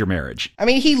destroys your marriage. I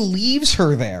mean, he leaves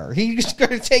her there. He's going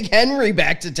to take Henry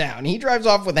back to town. He drives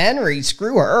off with Henry.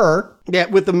 Screw her. Yeah,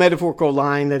 with the metaphorical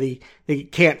line that they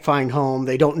can't find home.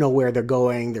 They don't know where they're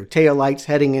going. Their taillights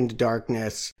heading into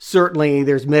darkness. Certainly,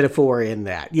 there's metaphor in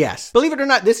that. Yes. Believe it or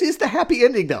not, this is the happy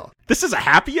ending, though. This is a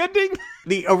happy ending?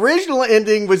 The original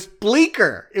ending was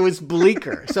bleaker. It was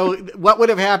bleaker. So what would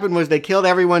have happened was they killed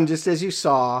everyone just as you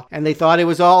saw, and they thought it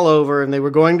was all over, and they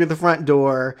were going to the front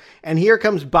door, and here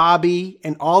comes Bobby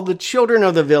and all the children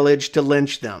of the village to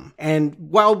lynch them. And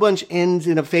Wild Bunch ends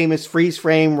in a famous freeze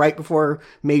frame right before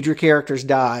major characters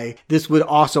die. This would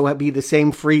also be the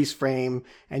same freeze frame,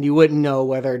 and you wouldn't know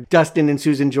whether Dustin and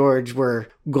Susan George were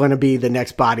going to be the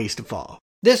next bodies to fall.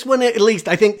 This one, at least,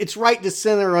 I think it's right to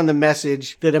center on the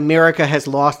message that America has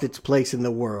lost its place in the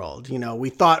world.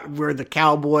 We thought we're the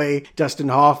cowboy. Dustin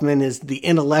Hoffman is the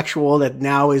intellectual that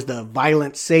now is the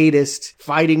violent sadist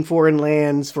fighting foreign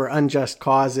lands for unjust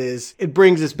causes. It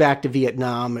brings us back to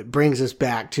Vietnam. It brings us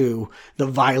back to the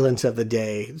violence of the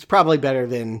day. It's probably better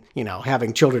than,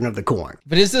 having Children of the Corn.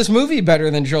 But is this movie better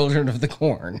than Children of the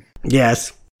Corn?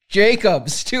 Yes.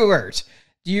 Jacob Stewart,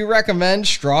 do you recommend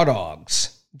Straw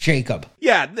Dogs? Jacob.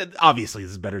 Yeah, obviously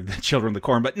this is better than Children of the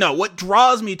Corn, but no, what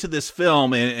draws me to this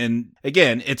film, and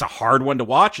again, it's a hard one to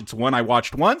watch. It's one I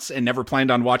watched once and never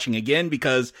planned on watching again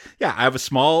because, yeah, I have a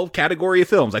small category of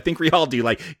films. I think we all do,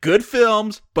 like, good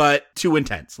films, but too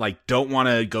intense. Like, don't want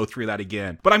to go through that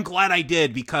again. But I'm glad I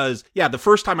did because, yeah, the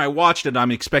first time I watched it,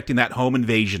 I'm expecting that home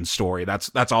invasion story.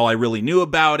 That's all I really knew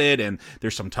about it, and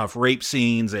there's some tough rape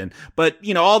scenes, but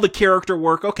all the character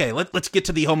work. Okay, let's get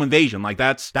to the home invasion. Like,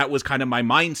 that was kind of my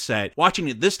mindset. Watching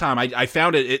it this time, I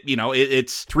found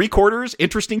it's 3/4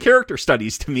 interesting character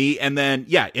studies to me, and then,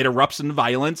 yeah, it erupts into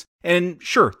violence. And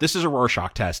sure, this is a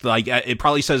Rorschach test. Like, it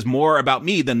probably says more about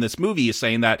me than this movie is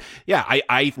saying that, yeah,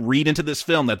 I read into this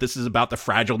film that this is about the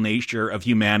fragile nature of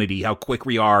humanity, how quick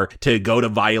we are to go to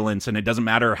violence, and it doesn't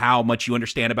matter how much you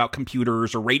understand about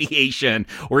computers or radiation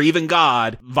or even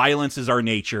God, violence is our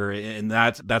nature, and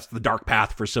that's the dark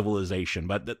path for civilization.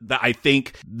 But I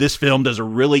think this film does a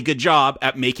really good job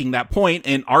at making that point,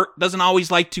 and art doesn't always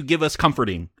like to give us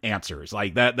comforting answers.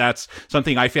 Like, that's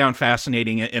something I found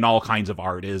fascinating in all kinds of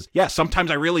art is, yeah,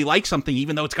 sometimes I really like something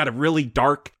even though it's got a really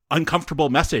dark, uncomfortable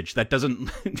message that doesn't,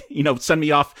 send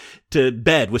me off to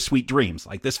bed with sweet dreams.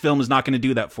 Like, this film is not going to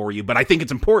do that for you, but I think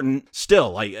it's important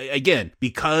still, like, again,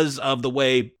 because of the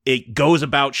way it goes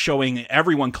about showing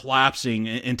everyone collapsing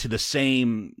into the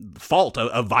same fault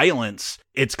of violence.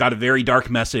 It's got a very dark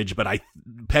message, but I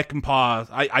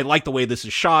like the way this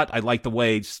is shot. I like the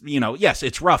way, yes,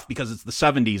 it's rough because it's the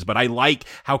 70s, but I like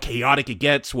how chaotic it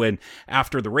gets when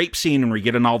after the rape scene and we're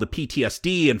getting all the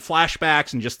PTSD and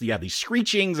flashbacks and just, these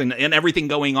screechings and everything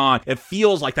going on, it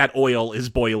feels like that oil is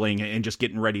boiling and just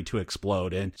getting ready to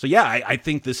explode. And so, yeah, I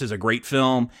think this is a great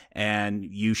film, and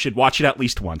you should watch it at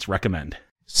least once. Recommend.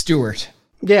 Stuart.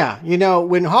 Yeah,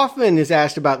 when Hoffman is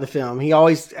asked about the film, he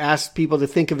always asks people to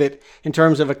think of it in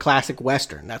terms of a classic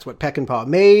Western. That's what Peckinpah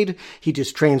made. He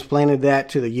just transplanted that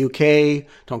to the UK.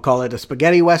 Don't call it a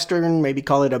spaghetti Western, maybe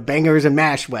call it a bangers and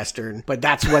mash Western, but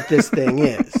that's what this thing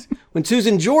is. When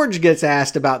Susan George gets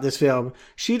asked about this film,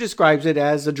 she describes it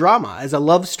as a drama, as a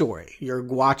love story. You're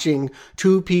watching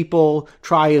two people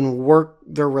try and work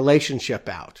their relationship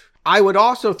out. I would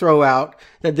also throw out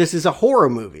that this is a horror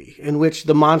movie in which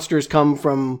the monsters come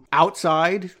from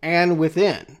outside and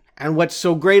within. And what's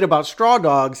so great about Straw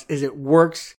Dogs is it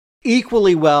works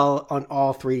equally well on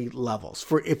all three levels.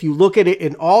 For if you look at it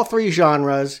in all three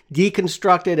genres,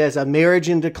 deconstructed as a marriage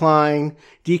in decline,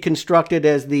 deconstructed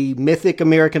as the mythic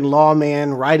American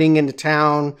lawman riding into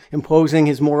town, imposing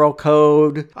his moral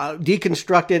code,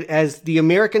 deconstructed as the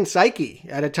American psyche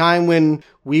at a time when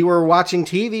we were watching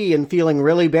TV and feeling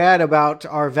really bad about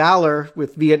our valor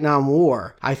with Vietnam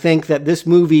War. I think that this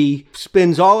movie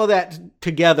spins all of that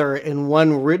together in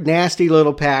one nasty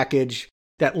little package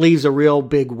that leaves a real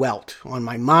big welt on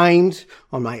my mind,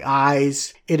 on my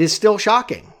eyes. It is still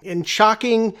shocking, and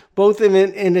shocking both in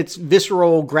its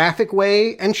visceral graphic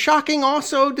way, and shocking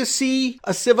also to see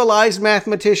a civilized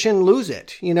mathematician lose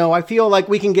it. I feel like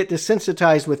we can get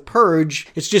desensitized with Purge.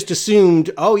 It's just assumed,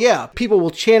 oh yeah, people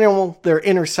will channel their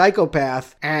inner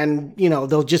psychopath and,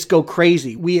 they'll just go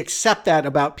crazy. We accept that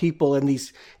about people in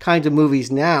these kinds of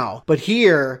movies now. But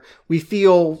here, we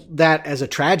feel that as a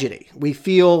tragedy. We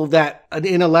feel that an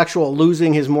intellectual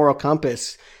losing his moral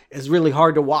compass is really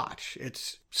hard to watch.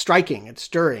 It's striking, it's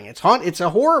stirring, it's a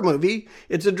horror movie,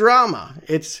 it's a drama,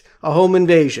 it's a home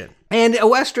invasion. And a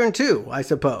Western too, I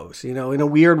suppose. In a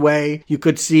weird way, you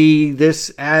could see this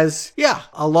as,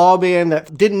 a lawman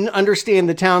that didn't understand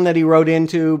the town that he rode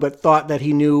into, but thought that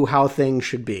he knew how things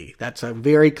should be. That's a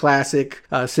very classic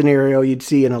scenario you'd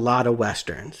see in a lot of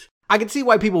Westerns. I can see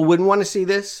why people wouldn't want to see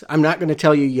this. I'm not going to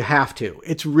tell you have to.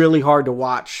 It's really hard to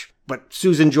watch what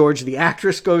Susan George, the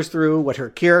actress, goes through, what her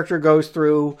character goes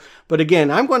through. But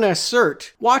again, I'm going to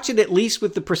assert, watch it at least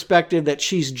with the perspective that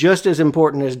she's just as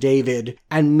important as David,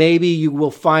 and maybe you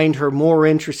will find her more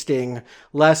interesting,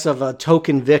 less of a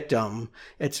token victim.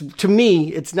 To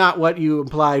me, it's not what you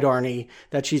implied, Arnie,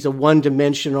 that she's a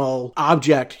one-dimensional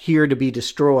object here to be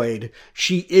destroyed.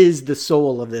 She is the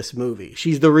soul of this movie.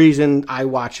 She's the reason I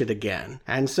watch it again.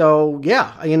 And so,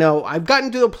 I've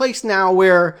gotten to a place now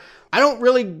where I don't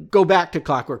really go back to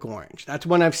Clockwork Orange. That's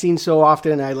one I've seen so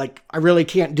often, I really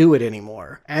can't do it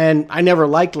anymore. And I never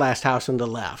liked Last House on the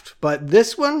Left. But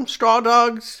this one, Straw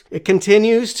Dogs, it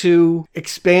continues to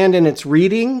expand in its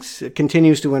readings. It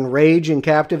continues to enrage and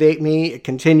captivate me. It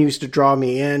continues to draw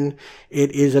me in.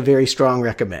 It is a very strong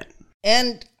recommend.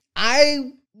 And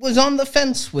I was on the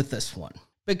fence with this one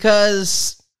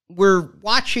because we're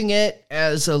watching it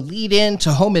as a lead-in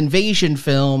to home invasion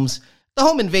films. The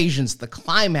home invasion's the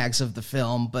climax of the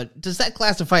film, but does that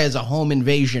classify as a home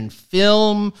invasion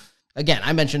film? Again,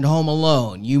 I mentioned Home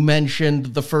Alone. You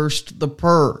mentioned the first The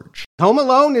Purge. Home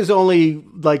Alone is only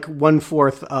like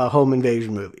 1/4 a home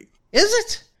invasion movie. Is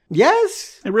it?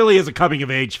 Yes. It really is a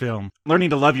coming-of-age film. Learning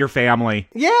to love your family.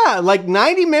 Yeah,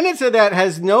 90 minutes of that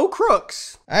has no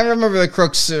crooks. I remember the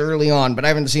crooks early on, but I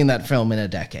haven't seen that film in a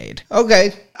decade.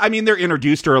 Okay. I mean, they're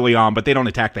introduced early on, but they don't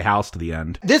attack the house to the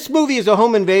end. This movie is a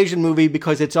home invasion movie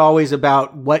because it's always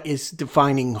about what is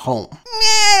defining home.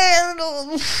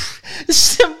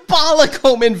 Symbolic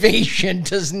home invasion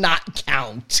does not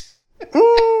count.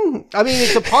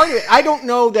 It's a part of it. I don't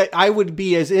know that I would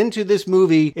be as into this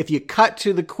movie if you cut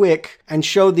to the quick and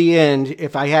showed the end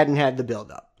if I hadn't had the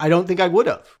build-up. I don't think I would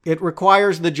have. It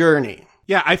requires the journey.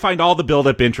 Yeah, I find all the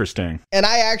build-up interesting. And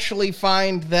I actually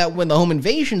find that when the home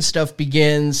invasion stuff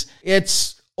begins,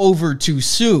 it's over too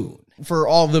soon for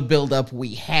all the build-up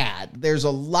we had. There's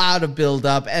a lot of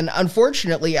build-up, and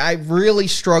unfortunately, I've really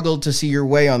struggled to see your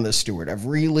way on this, Stuart. I've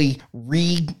really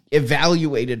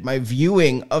re-evaluated my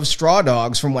viewing of Straw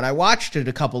Dogs from when I watched it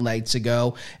a couple nights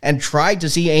ago and tried to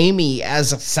see Amy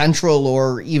as a central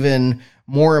or even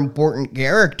more important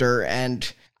character,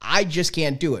 and I just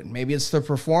can't do it. Maybe it's the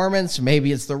performance,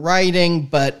 maybe it's the writing,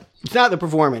 but it's not the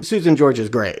performance. Susan George is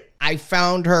great. I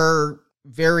found her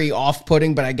very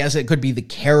off-putting, but I guess it could be the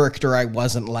character I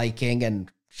wasn't liking, and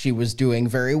she was doing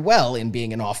very well in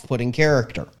being an off-putting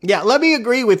character. Yeah, let me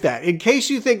agree with that. In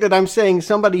case you think that I'm saying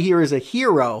somebody here is a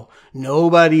hero,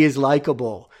 nobody is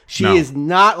likable. She is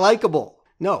not likable.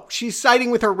 No, she's siding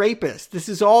with her rapist. This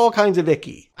is all kinds of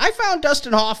icky. I found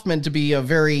Dustin Hoffman to be a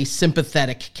very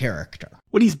sympathetic character.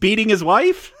 When he's beating his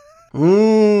wife?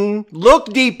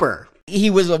 Look deeper. He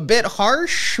was a bit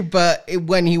harsh, but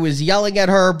when he was yelling at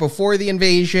her before the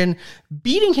invasion,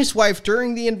 beating his wife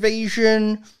during the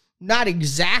invasion, not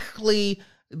exactly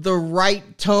the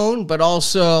right tone, but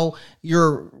also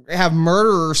have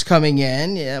murderers coming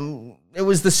in. It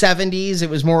was the 70s. It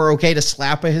was more okay to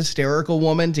slap a hysterical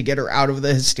woman to get her out of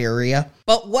the hysteria.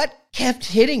 But what kept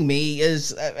hitting me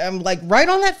is I'm like right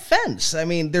on that fence. I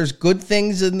mean, there's good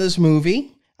things in this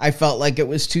movie. I felt like it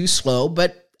was too slow,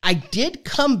 but I did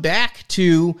come back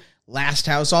to Last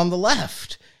House on the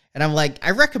Left. And I'm like,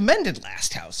 I recommended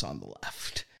Last House on the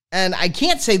Left. And I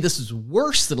can't say this is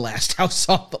worse than Last House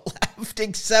on the Left,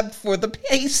 except for the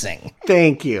pacing.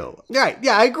 Thank you. Right.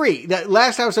 Yeah, I agree. That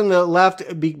Last House on the Left,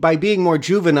 by being more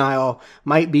juvenile,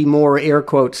 might be more air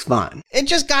quotes fun. It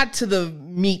just got to the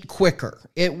meat quicker.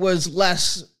 It was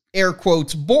less air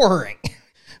quotes boring.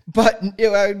 But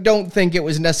I don't think it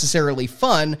was necessarily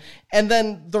fun. And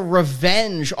then the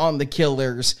revenge on the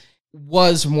killers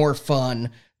was more fun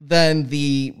than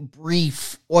the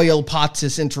brief oil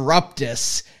potus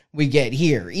interruptus we get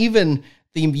here. Even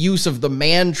the use of the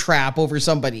man trap over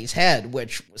somebody's head,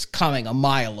 which was coming a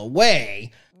mile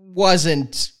away,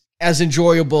 wasn't as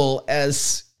enjoyable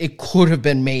as it could have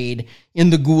been made in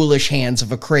the ghoulish hands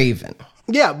of a Craven.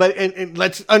 Yeah, but and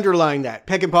let's underline that.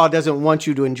 Peckinpah doesn't want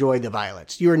you to enjoy the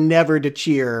violence. You're never to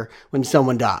cheer when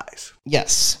someone dies.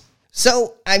 Yes.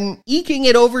 So I'm eking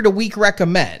it over to weak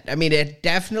recommend. I mean, it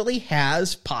definitely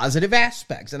has positive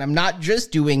aspects, and I'm not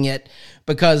just doing it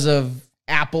because of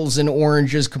apples and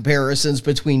oranges comparisons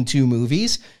between two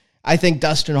movies. I think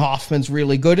Dustin Hoffman's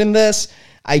really good in this.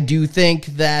 I do think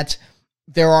that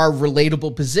there are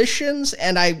relatable positions,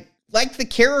 and I like the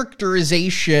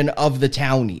characterization of the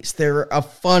townies. They're a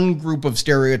fun group of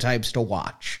stereotypes to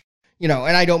watch. You know,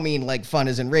 and I don't mean like fun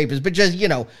as in rapists, but just, you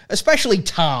know, especially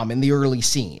Tom in the early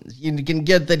scenes. You can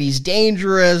get that he's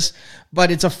dangerous,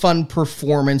 but it's a fun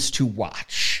performance to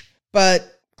watch.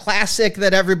 But classic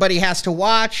that everybody has to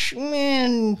watch,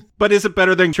 man. But is it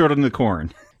better than Children of the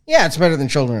Corn? Yeah, it's better than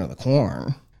Children of the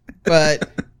Corn.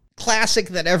 But classic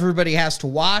that everybody has to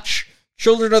watch,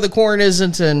 Children of the Corn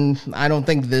isn't, and I don't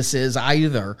think this is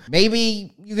either.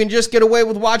 Maybe you can just get away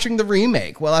with watching the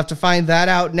remake. We'll have to find that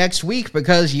out next week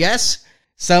because, yes,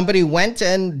 somebody went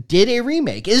and did a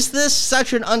remake. Is this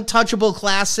such an untouchable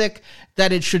classic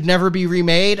that it should never be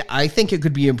remade? I think it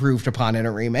could be improved upon in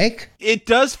a remake. It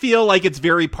does feel like it's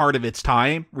very part of its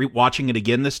time, watching it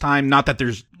again this time. Not that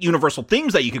there's universal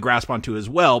themes that you could grasp onto as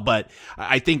well, but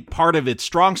I think part of its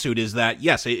strong suit is that,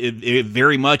 yes, it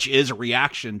very much is a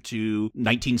reaction to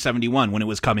 1971 when it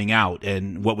was coming out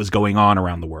and what was going on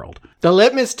around the world. The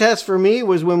litmus test for me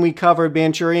was when we covered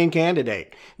Manchurian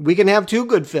Candidate. We can have two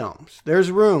good films.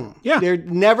 There's room. Yeah. They're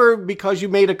never, because you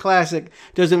made a classic,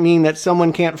 doesn't mean that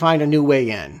someone can't find a new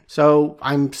way in. So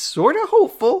I'm sort of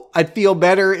hopeful. I'd feel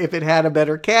better if it had a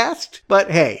better cast, but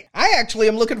hey. I actually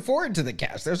am looking forward to the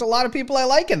cast. There's a lot of people I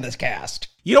like in this cast.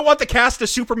 You don't want the cast of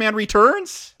Superman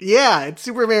Returns? Yeah, it's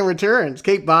Superman Returns.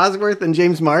 Kate Bosworth and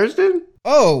James Marsden.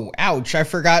 Oh, ouch. I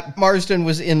forgot Marsden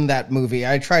was in that movie.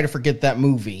 I try to forget that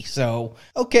movie. So,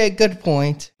 okay, good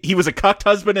point. He was a cucked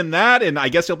husband in that, and I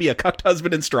guess he'll be a cucked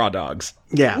husband in Straw Dogs.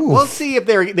 Yeah, Oof. We'll see if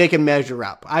they can measure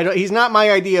up. He's not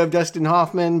my idea of Dustin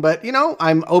Hoffman, but, you know,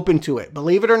 I'm open to it.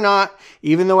 Believe it or not,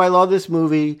 even though I love this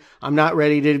movie, I'm not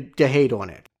ready to hate on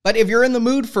it. But if you're in the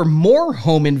mood for more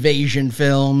home invasion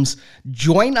films,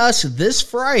 join us this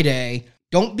Friday.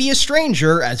 Don't be a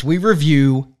stranger as we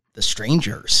review The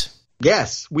Strangers.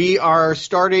 Yes, we are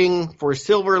starting for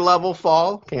Silver Level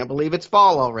Fall. Can't believe it's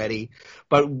fall already.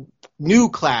 But new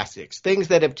classics, things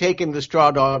that have taken the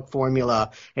Straw Dog formula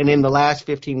and in the last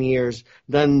 15 years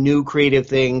done new creative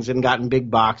things and gotten big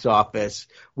box office.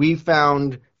 We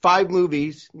found 5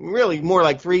 movies, really more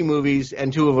like 3 movies,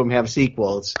 and 2 of them have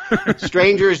sequels.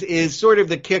 Strangers is sort of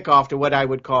the kickoff to what I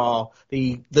would call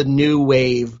the new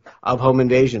wave of home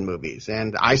invasion movies.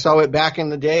 And I saw it back in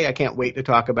the day. I can't wait to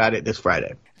talk about it this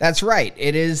Friday. That's right.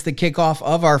 It is the kickoff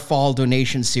of our fall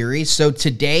donation series. So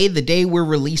today, the day we're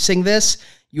releasing this,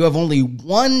 you have only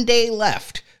 1 day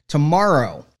left.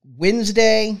 Tomorrow,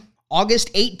 Wednesday,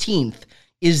 August 18th,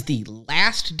 is the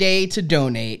last day to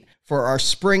donate for our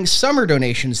spring summer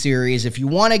donation series. If you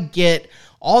want to get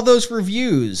all those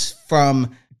reviews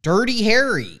from Dirty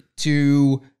Harry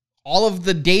to all of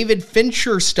the David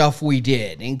Fincher stuff we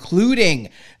did, including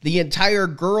the entire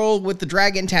Girl with the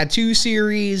Dragon Tattoo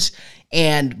series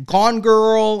and Gone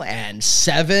Girl and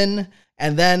Seven,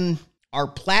 and then our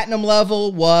platinum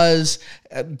level was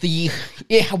the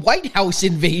White House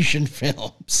invasion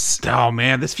films. Oh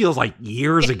man, this feels like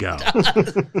years ago.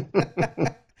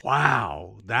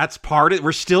 Wow, that's part of.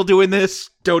 We're still doing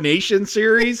this donation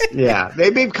series. Yeah,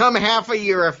 they become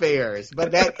half-a-year affairs,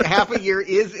 but that half a year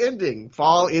is ending.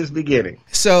 Fall is beginning.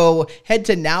 So head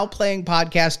to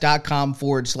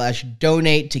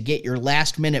nowplayingpodcast.com/donate to get your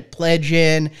last-minute pledge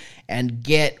in and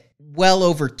get well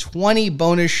over 20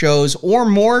 bonus shows or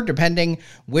more, depending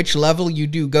which level you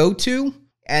do go to.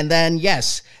 And then,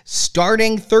 yes,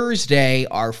 starting Thursday,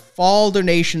 our fall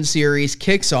donation series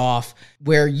kicks off,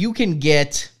 where you can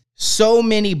get so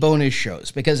many bonus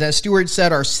shows. Because as Stuart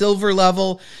said, our silver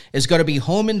level is going to be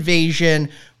Home Invasion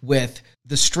with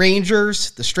The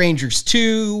Strangers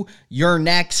 2, You're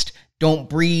Next, Don't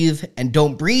Breathe, and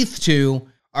Don't Breathe 2.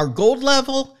 Our gold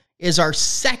level is our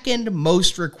second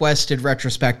most requested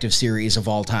retrospective series of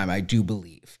all time, I do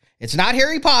believe. It's not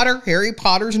Harry Potter. Harry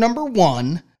Potter's number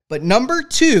 1. But number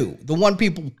 2, the one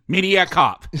people... Maniac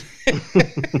Cop.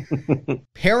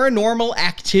 Paranormal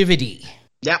Activity.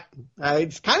 Yep.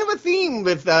 It's kind of a theme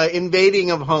with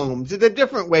invading of homes. It's a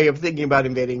different way of thinking about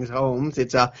invading homes.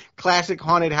 It's a classic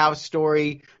haunted house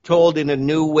story told in a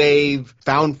new wave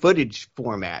found footage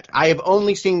format. I have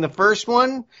only seen the first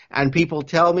one, and people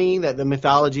tell me that the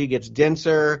mythology gets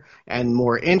denser and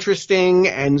more interesting,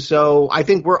 and so I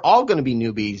think we're all going to be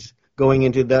newbies going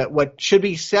into what should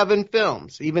be 7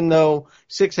 films. Even though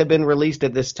 6 have been released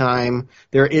at this time,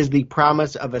 there is the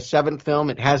promise of a 7th film.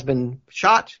 It has been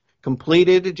shot,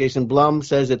 completed. Jason Blum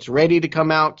says it's ready to come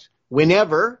out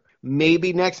whenever,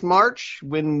 maybe next March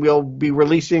when we'll be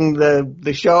releasing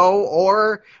the show,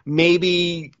 or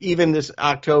maybe even this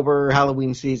October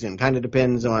Halloween season. Kind of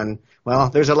depends on,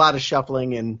 well, there's a lot of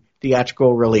shuffling in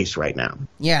theatrical release right now.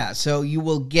 Yeah, so you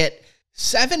will get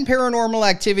 7 Paranormal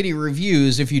Activity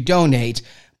reviews if you donate,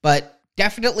 but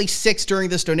definitely 6 during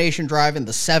this donation drive and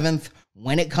the 7th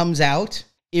when it comes out.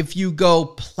 If you go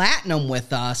platinum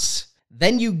with us,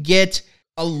 then you get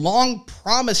a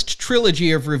long-promised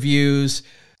trilogy of reviews.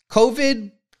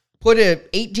 COVID put an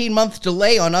 18-month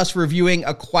delay on us reviewing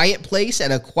A Quiet Place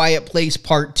and A Quiet Place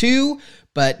Part 2,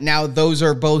 but now those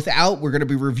are both out. We're going to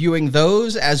be reviewing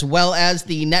those, as well as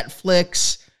the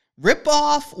Netflix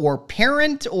ripoff or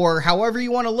parent, or however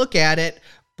you want to look at it,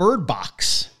 Bird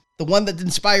Box, the one that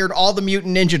inspired all the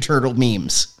Mutant Ninja Turtle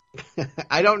memes.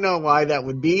 I don't know why that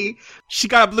would be. She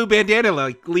got a blue bandana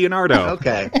like Leonardo.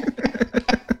 Okay.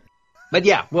 But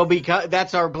yeah,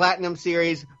 that's our Platinum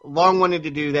series. Long wanted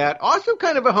to do that. Also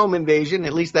kind of a home invasion,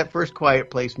 at least that first Quiet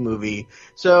Place movie.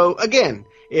 So again,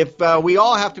 if we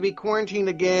all have to be quarantined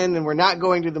again and we're not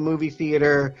going to the movie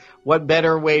theater, what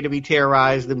better way to be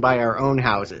terrorized than by our own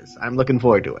houses? I'm looking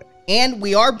forward to it. And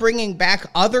we are bringing back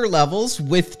other levels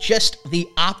with just the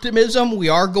optimism. We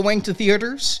are going to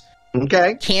theaters.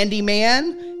 Okay.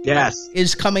 Candyman, yes,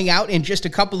 is coming out in just a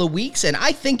couple of weeks, and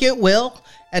I think it will.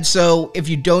 And so if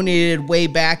you donated way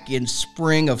back in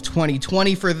spring of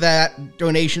 2020 for that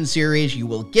donation series, you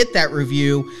will get that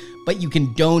review, but you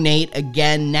can donate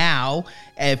again now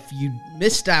if you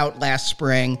missed out last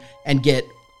spring and get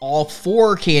all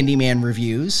 4 Candyman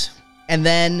reviews. And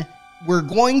then we're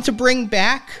going to bring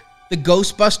back the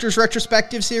Ghostbusters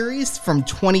retrospective series from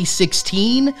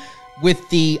 2016 with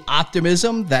the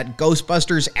optimism that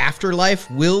Ghostbusters Afterlife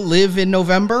will live in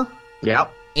November.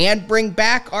 Yep. And bring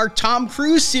back our Tom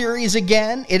Cruise series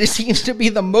again. It seems to be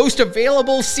the most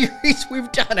available series we've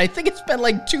done. I think it's been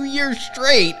like 2 years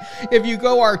straight. If you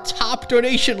go our top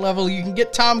donation level, you can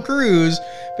get Tom Cruise,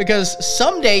 because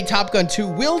someday Top Gun 2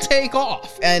 will take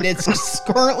off, and it's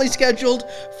currently scheduled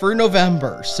for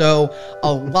November. So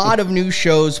a lot of new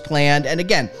shows planned. And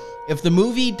again, if the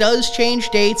movie does change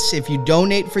dates, if you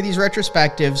donate for these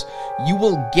retrospectives, you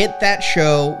will get that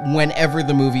show whenever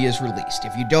the movie is released.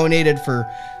 If you donated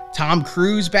for Tom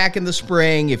Cruise back in the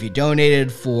spring, if you donated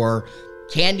for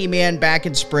Candyman back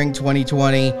in spring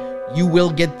 2020, you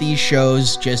will get these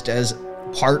shows just as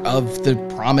part of the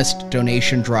promised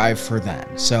donation drive for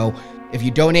then. So if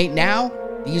you donate now,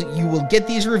 you will get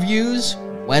these reviews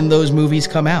when those movies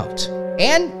come out.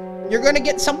 And you're going to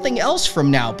get something else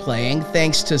from Now Playing,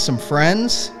 thanks to some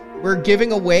friends. We're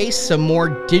giving away some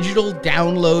more digital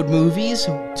download movies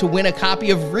to win a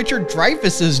copy of Richard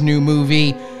Dreyfuss's new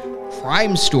movie,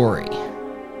 Crime Story.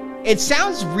 It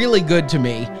sounds really good to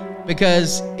me,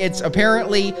 because it's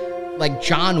apparently like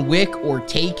John Wick or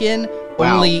Taken,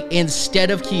 only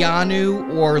instead of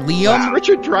Keanu or Liam. It's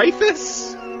Richard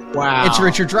Dreyfuss? Wow. It's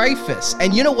Richard Dreyfuss.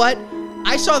 And you know what?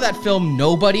 I saw that film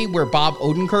Nobody, where Bob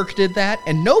Odenkirk did that,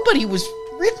 and Nobody was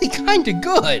really kind of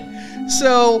good.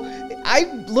 So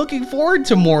I'm looking forward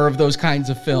to more of those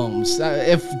kinds of films.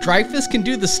 If Dreyfuss can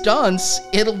do the stunts,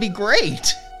 it'll be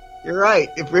great. You're right.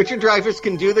 If Richard Dreyfuss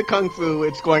can do the kung fu,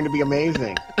 it's going to be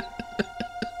amazing.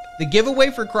 The giveaway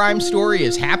for Crime Story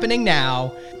is happening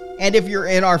now, and if you're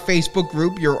in our Facebook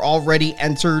group, you're already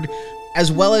entered,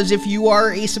 as well as if you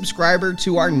are a subscriber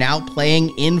to our Now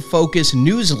Playing In Focus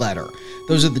newsletter.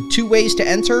 Those are the two ways to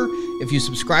enter. If you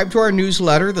subscribe to our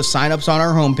newsletter, the sign-up's on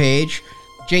our homepage.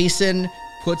 Jason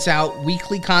puts out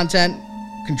weekly content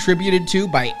contributed to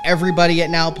by everybody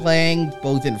at Now Playing,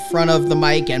 both in front of the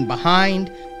mic and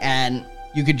behind, and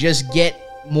you could just get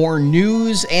more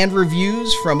news and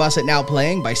reviews from us at Now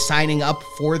Playing by signing up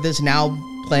for this Now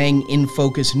Playing In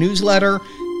Focus newsletter.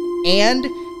 And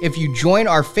if you join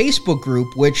our Facebook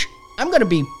group, which I'm going to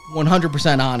be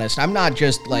 100% honest, I'm not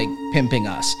just like pimping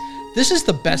us. This is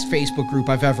the best Facebook group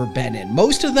I've ever been in.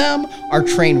 Most of them are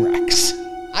train wrecks.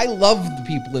 I love the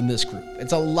people in this group.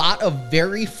 It's a lot of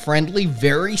very friendly,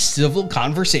 very civil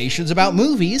conversations about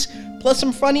movies, plus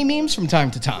some funny memes from time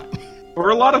to time.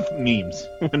 Or a lot of memes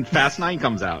when Fast 9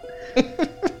 comes out.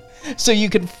 So you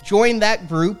can join that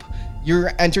group.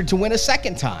 You're entered to win a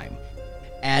second time.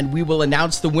 And we will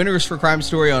announce the winners for Crime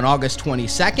Story on August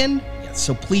 22nd.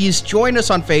 So please join us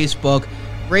on Facebook.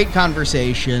 Great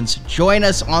conversations. Join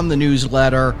us on the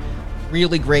newsletter.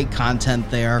 Really great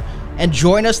content there. And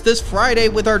join us this Friday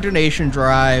with our donation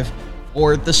drive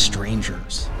for The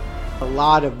Strangers. A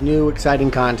lot of new,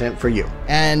 exciting content for you.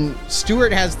 And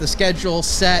Stuart has the schedule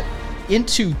set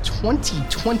into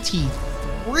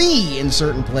 2023 in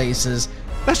certain places.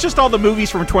 That's just all the movies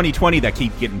from 2020 that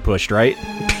keep getting pushed, right?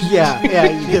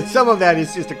 Yeah. Some of that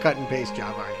is just a cut and paste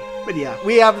job, Arnie. But yeah,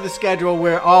 we have the schedule.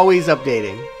 We're always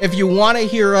updating. If you want to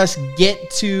hear us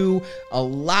get to a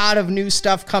lot of new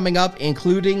stuff coming up,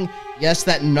 including, yes,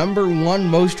 that #1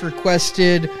 most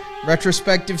requested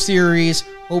retrospective series,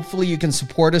 hopefully you can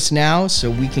support us now so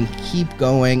we can keep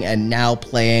going and Now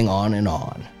Playing on and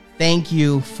on. Thank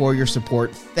you for your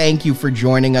support. Thank you for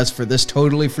joining us for this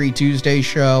totally free Tuesday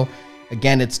show.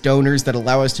 Again, it's donors that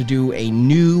allow us to do a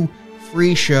new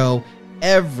free show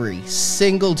every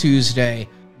single Tuesday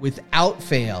without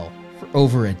fail for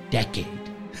over a decade.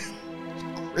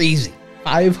 Crazy.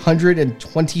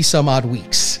 520 some odd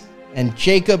weeks. And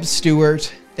Jacob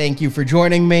Stewart, thank you for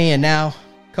joining me. And now,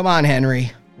 come on,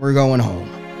 Henry, we're going home.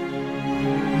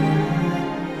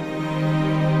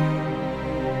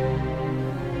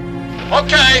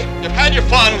 Okay, you've had your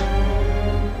fun.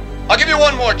 I'll give you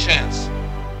one more chance.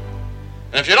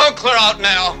 And if you don't clear out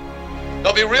now,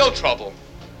 there'll be real trouble.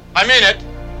 I mean it.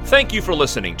 Thank you for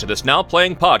listening to this Now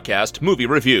Playing Podcast movie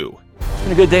review. It's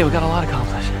been a good day. We got a lot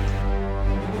accomplished.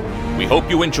 We hope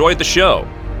you enjoyed the show.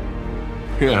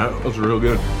 Yeah, that was real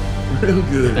good. Real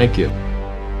good. Thank you.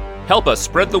 Help us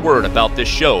spread the word about this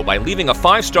show by leaving a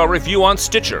 5-star review on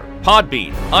Stitcher,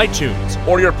 Podbean, iTunes,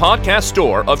 or your podcast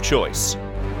store of choice.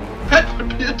 That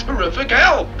would be a terrific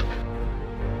help.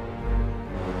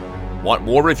 Want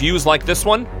more reviews like this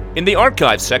one? In the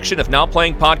archives section of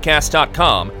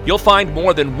NowPlayingPodcast.com, you'll find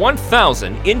more than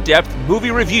 1,000 in-depth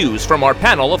movie reviews from our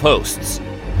panel of hosts.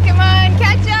 Come on,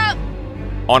 catch up!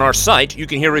 On our site, you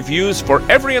can hear reviews for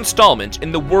every installment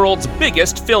in the world's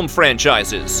biggest film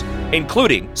franchises,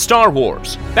 including Star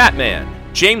Wars, Batman,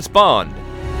 James Bond,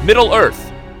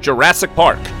 Middle-earth, Jurassic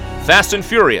Park, Fast and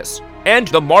Furious, and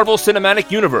the Marvel Cinematic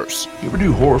Universe. You ever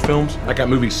do horror films like that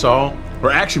movie Saw,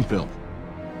 or action film?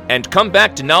 And come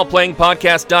back to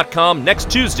NowPlayingPodcast.com next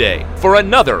Tuesday for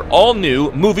another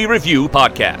all-new movie review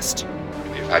podcast.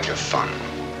 You've had your fun.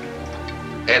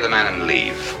 Pay the man and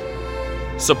leave.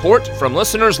 Support from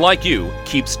listeners like you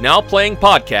keeps Now Playing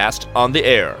Podcast on the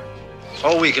air.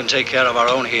 Oh, we can take care of our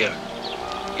own here.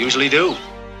 Usually do.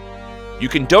 You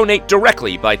can donate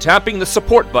directly by tapping the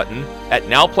support button at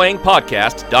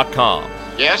NowPlayingPodcast.com.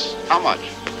 Yes? How much?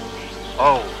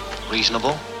 Oh,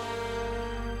 reasonable.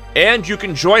 And you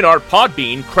can join our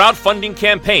Podbean crowdfunding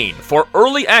campaign for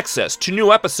early access to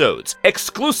new episodes,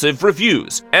 exclusive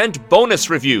reviews, and bonus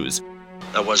reviews.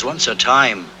 There was once a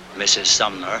time, Mrs.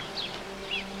 Sumner,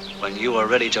 when you were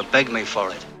ready to beg me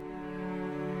for it.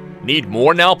 Need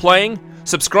more Now Playing?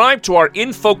 Subscribe to our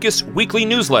In Focus weekly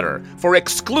newsletter for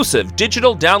exclusive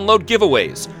digital download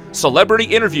giveaways, celebrity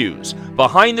interviews,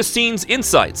 behind-the-scenes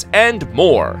insights, and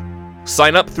more.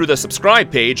 Sign up through the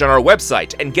subscribe page on our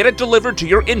website and get it delivered to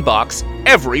your inbox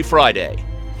every Friday.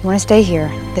 You want to stay here?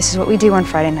 This is what we do on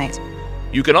Friday nights.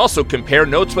 You can also compare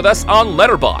notes with us on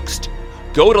Letterboxd.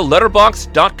 Go to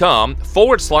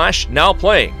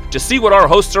letterboxd.com/nowplaying to see what our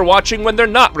hosts are watching when they're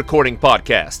not recording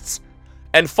podcasts.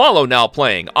 And follow Now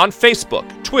Playing on Facebook,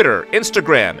 Twitter,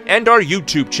 Instagram, and our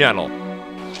YouTube channel.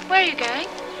 Where are you going?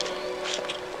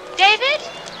 David?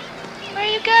 Where are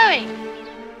you going?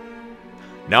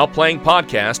 Now Playing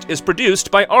Podcast is produced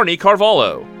by Arnie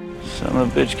Carvalho. Son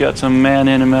of a bitch got some man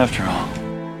in him after all.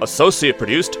 Associate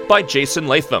produced by Jason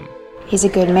Latham. He's a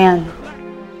good man.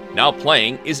 Now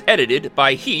Playing is edited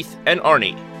by Heath and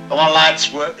Arnie. Come on,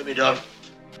 lads, work to be done.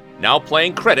 Now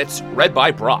Playing credits read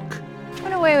by Brock.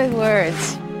 Run away with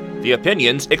words. The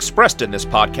opinions expressed in this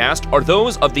podcast are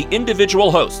those of the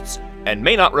individual hosts and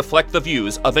may not reflect the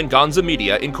views of Venganza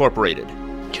Media Incorporated.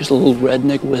 Just a little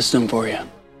redneck wisdom for you.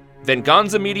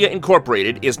 Venganza Media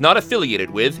Incorporated is not affiliated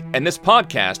with, and this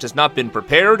podcast has not been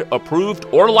prepared, approved,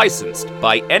 or licensed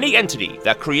by any entity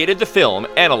that created the film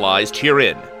analyzed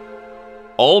herein.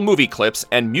 All movie clips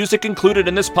and music included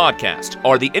in this podcast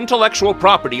are the intellectual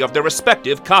property of their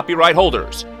respective copyright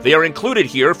holders. They are included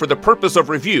here for the purpose of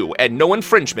review, and no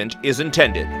infringement is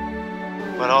intended.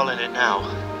 We're all in it now.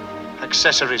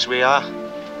 Accessories we are.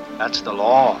 That's the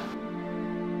law.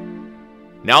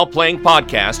 Now Playing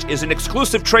Podcast is an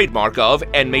exclusive trademark of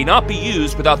and may not be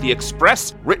used without the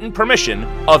express written permission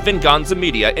of Venganza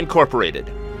Media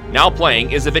Incorporated. Now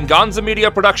Playing is a Venganza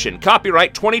Media production,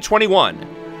 copyright 2021,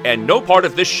 and no part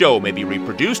of this show may be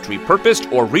reproduced,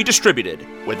 repurposed, or redistributed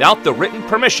without the written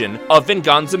permission of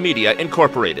Venganza Media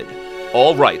Incorporated.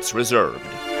 All rights reserved.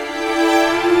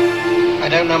 I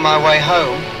don't know my way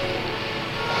home.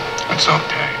 It's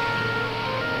okay.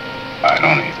 I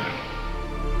don't either.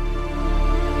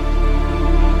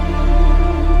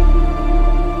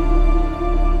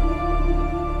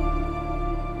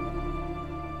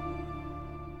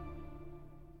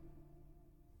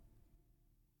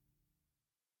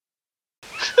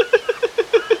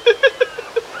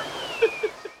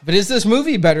 But is this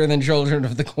movie better than Children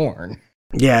of the Corn?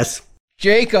 Yes.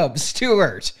 Jacob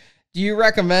Stewart, do you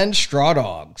recommend Straw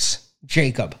Dogs?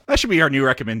 Jacob. That should be our new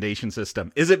recommendation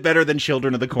system. Is it better than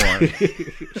Children of the Corn?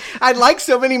 I'd like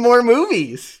so many more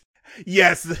movies.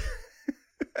 Yes.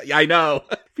 I know.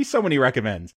 Be so many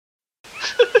recommends.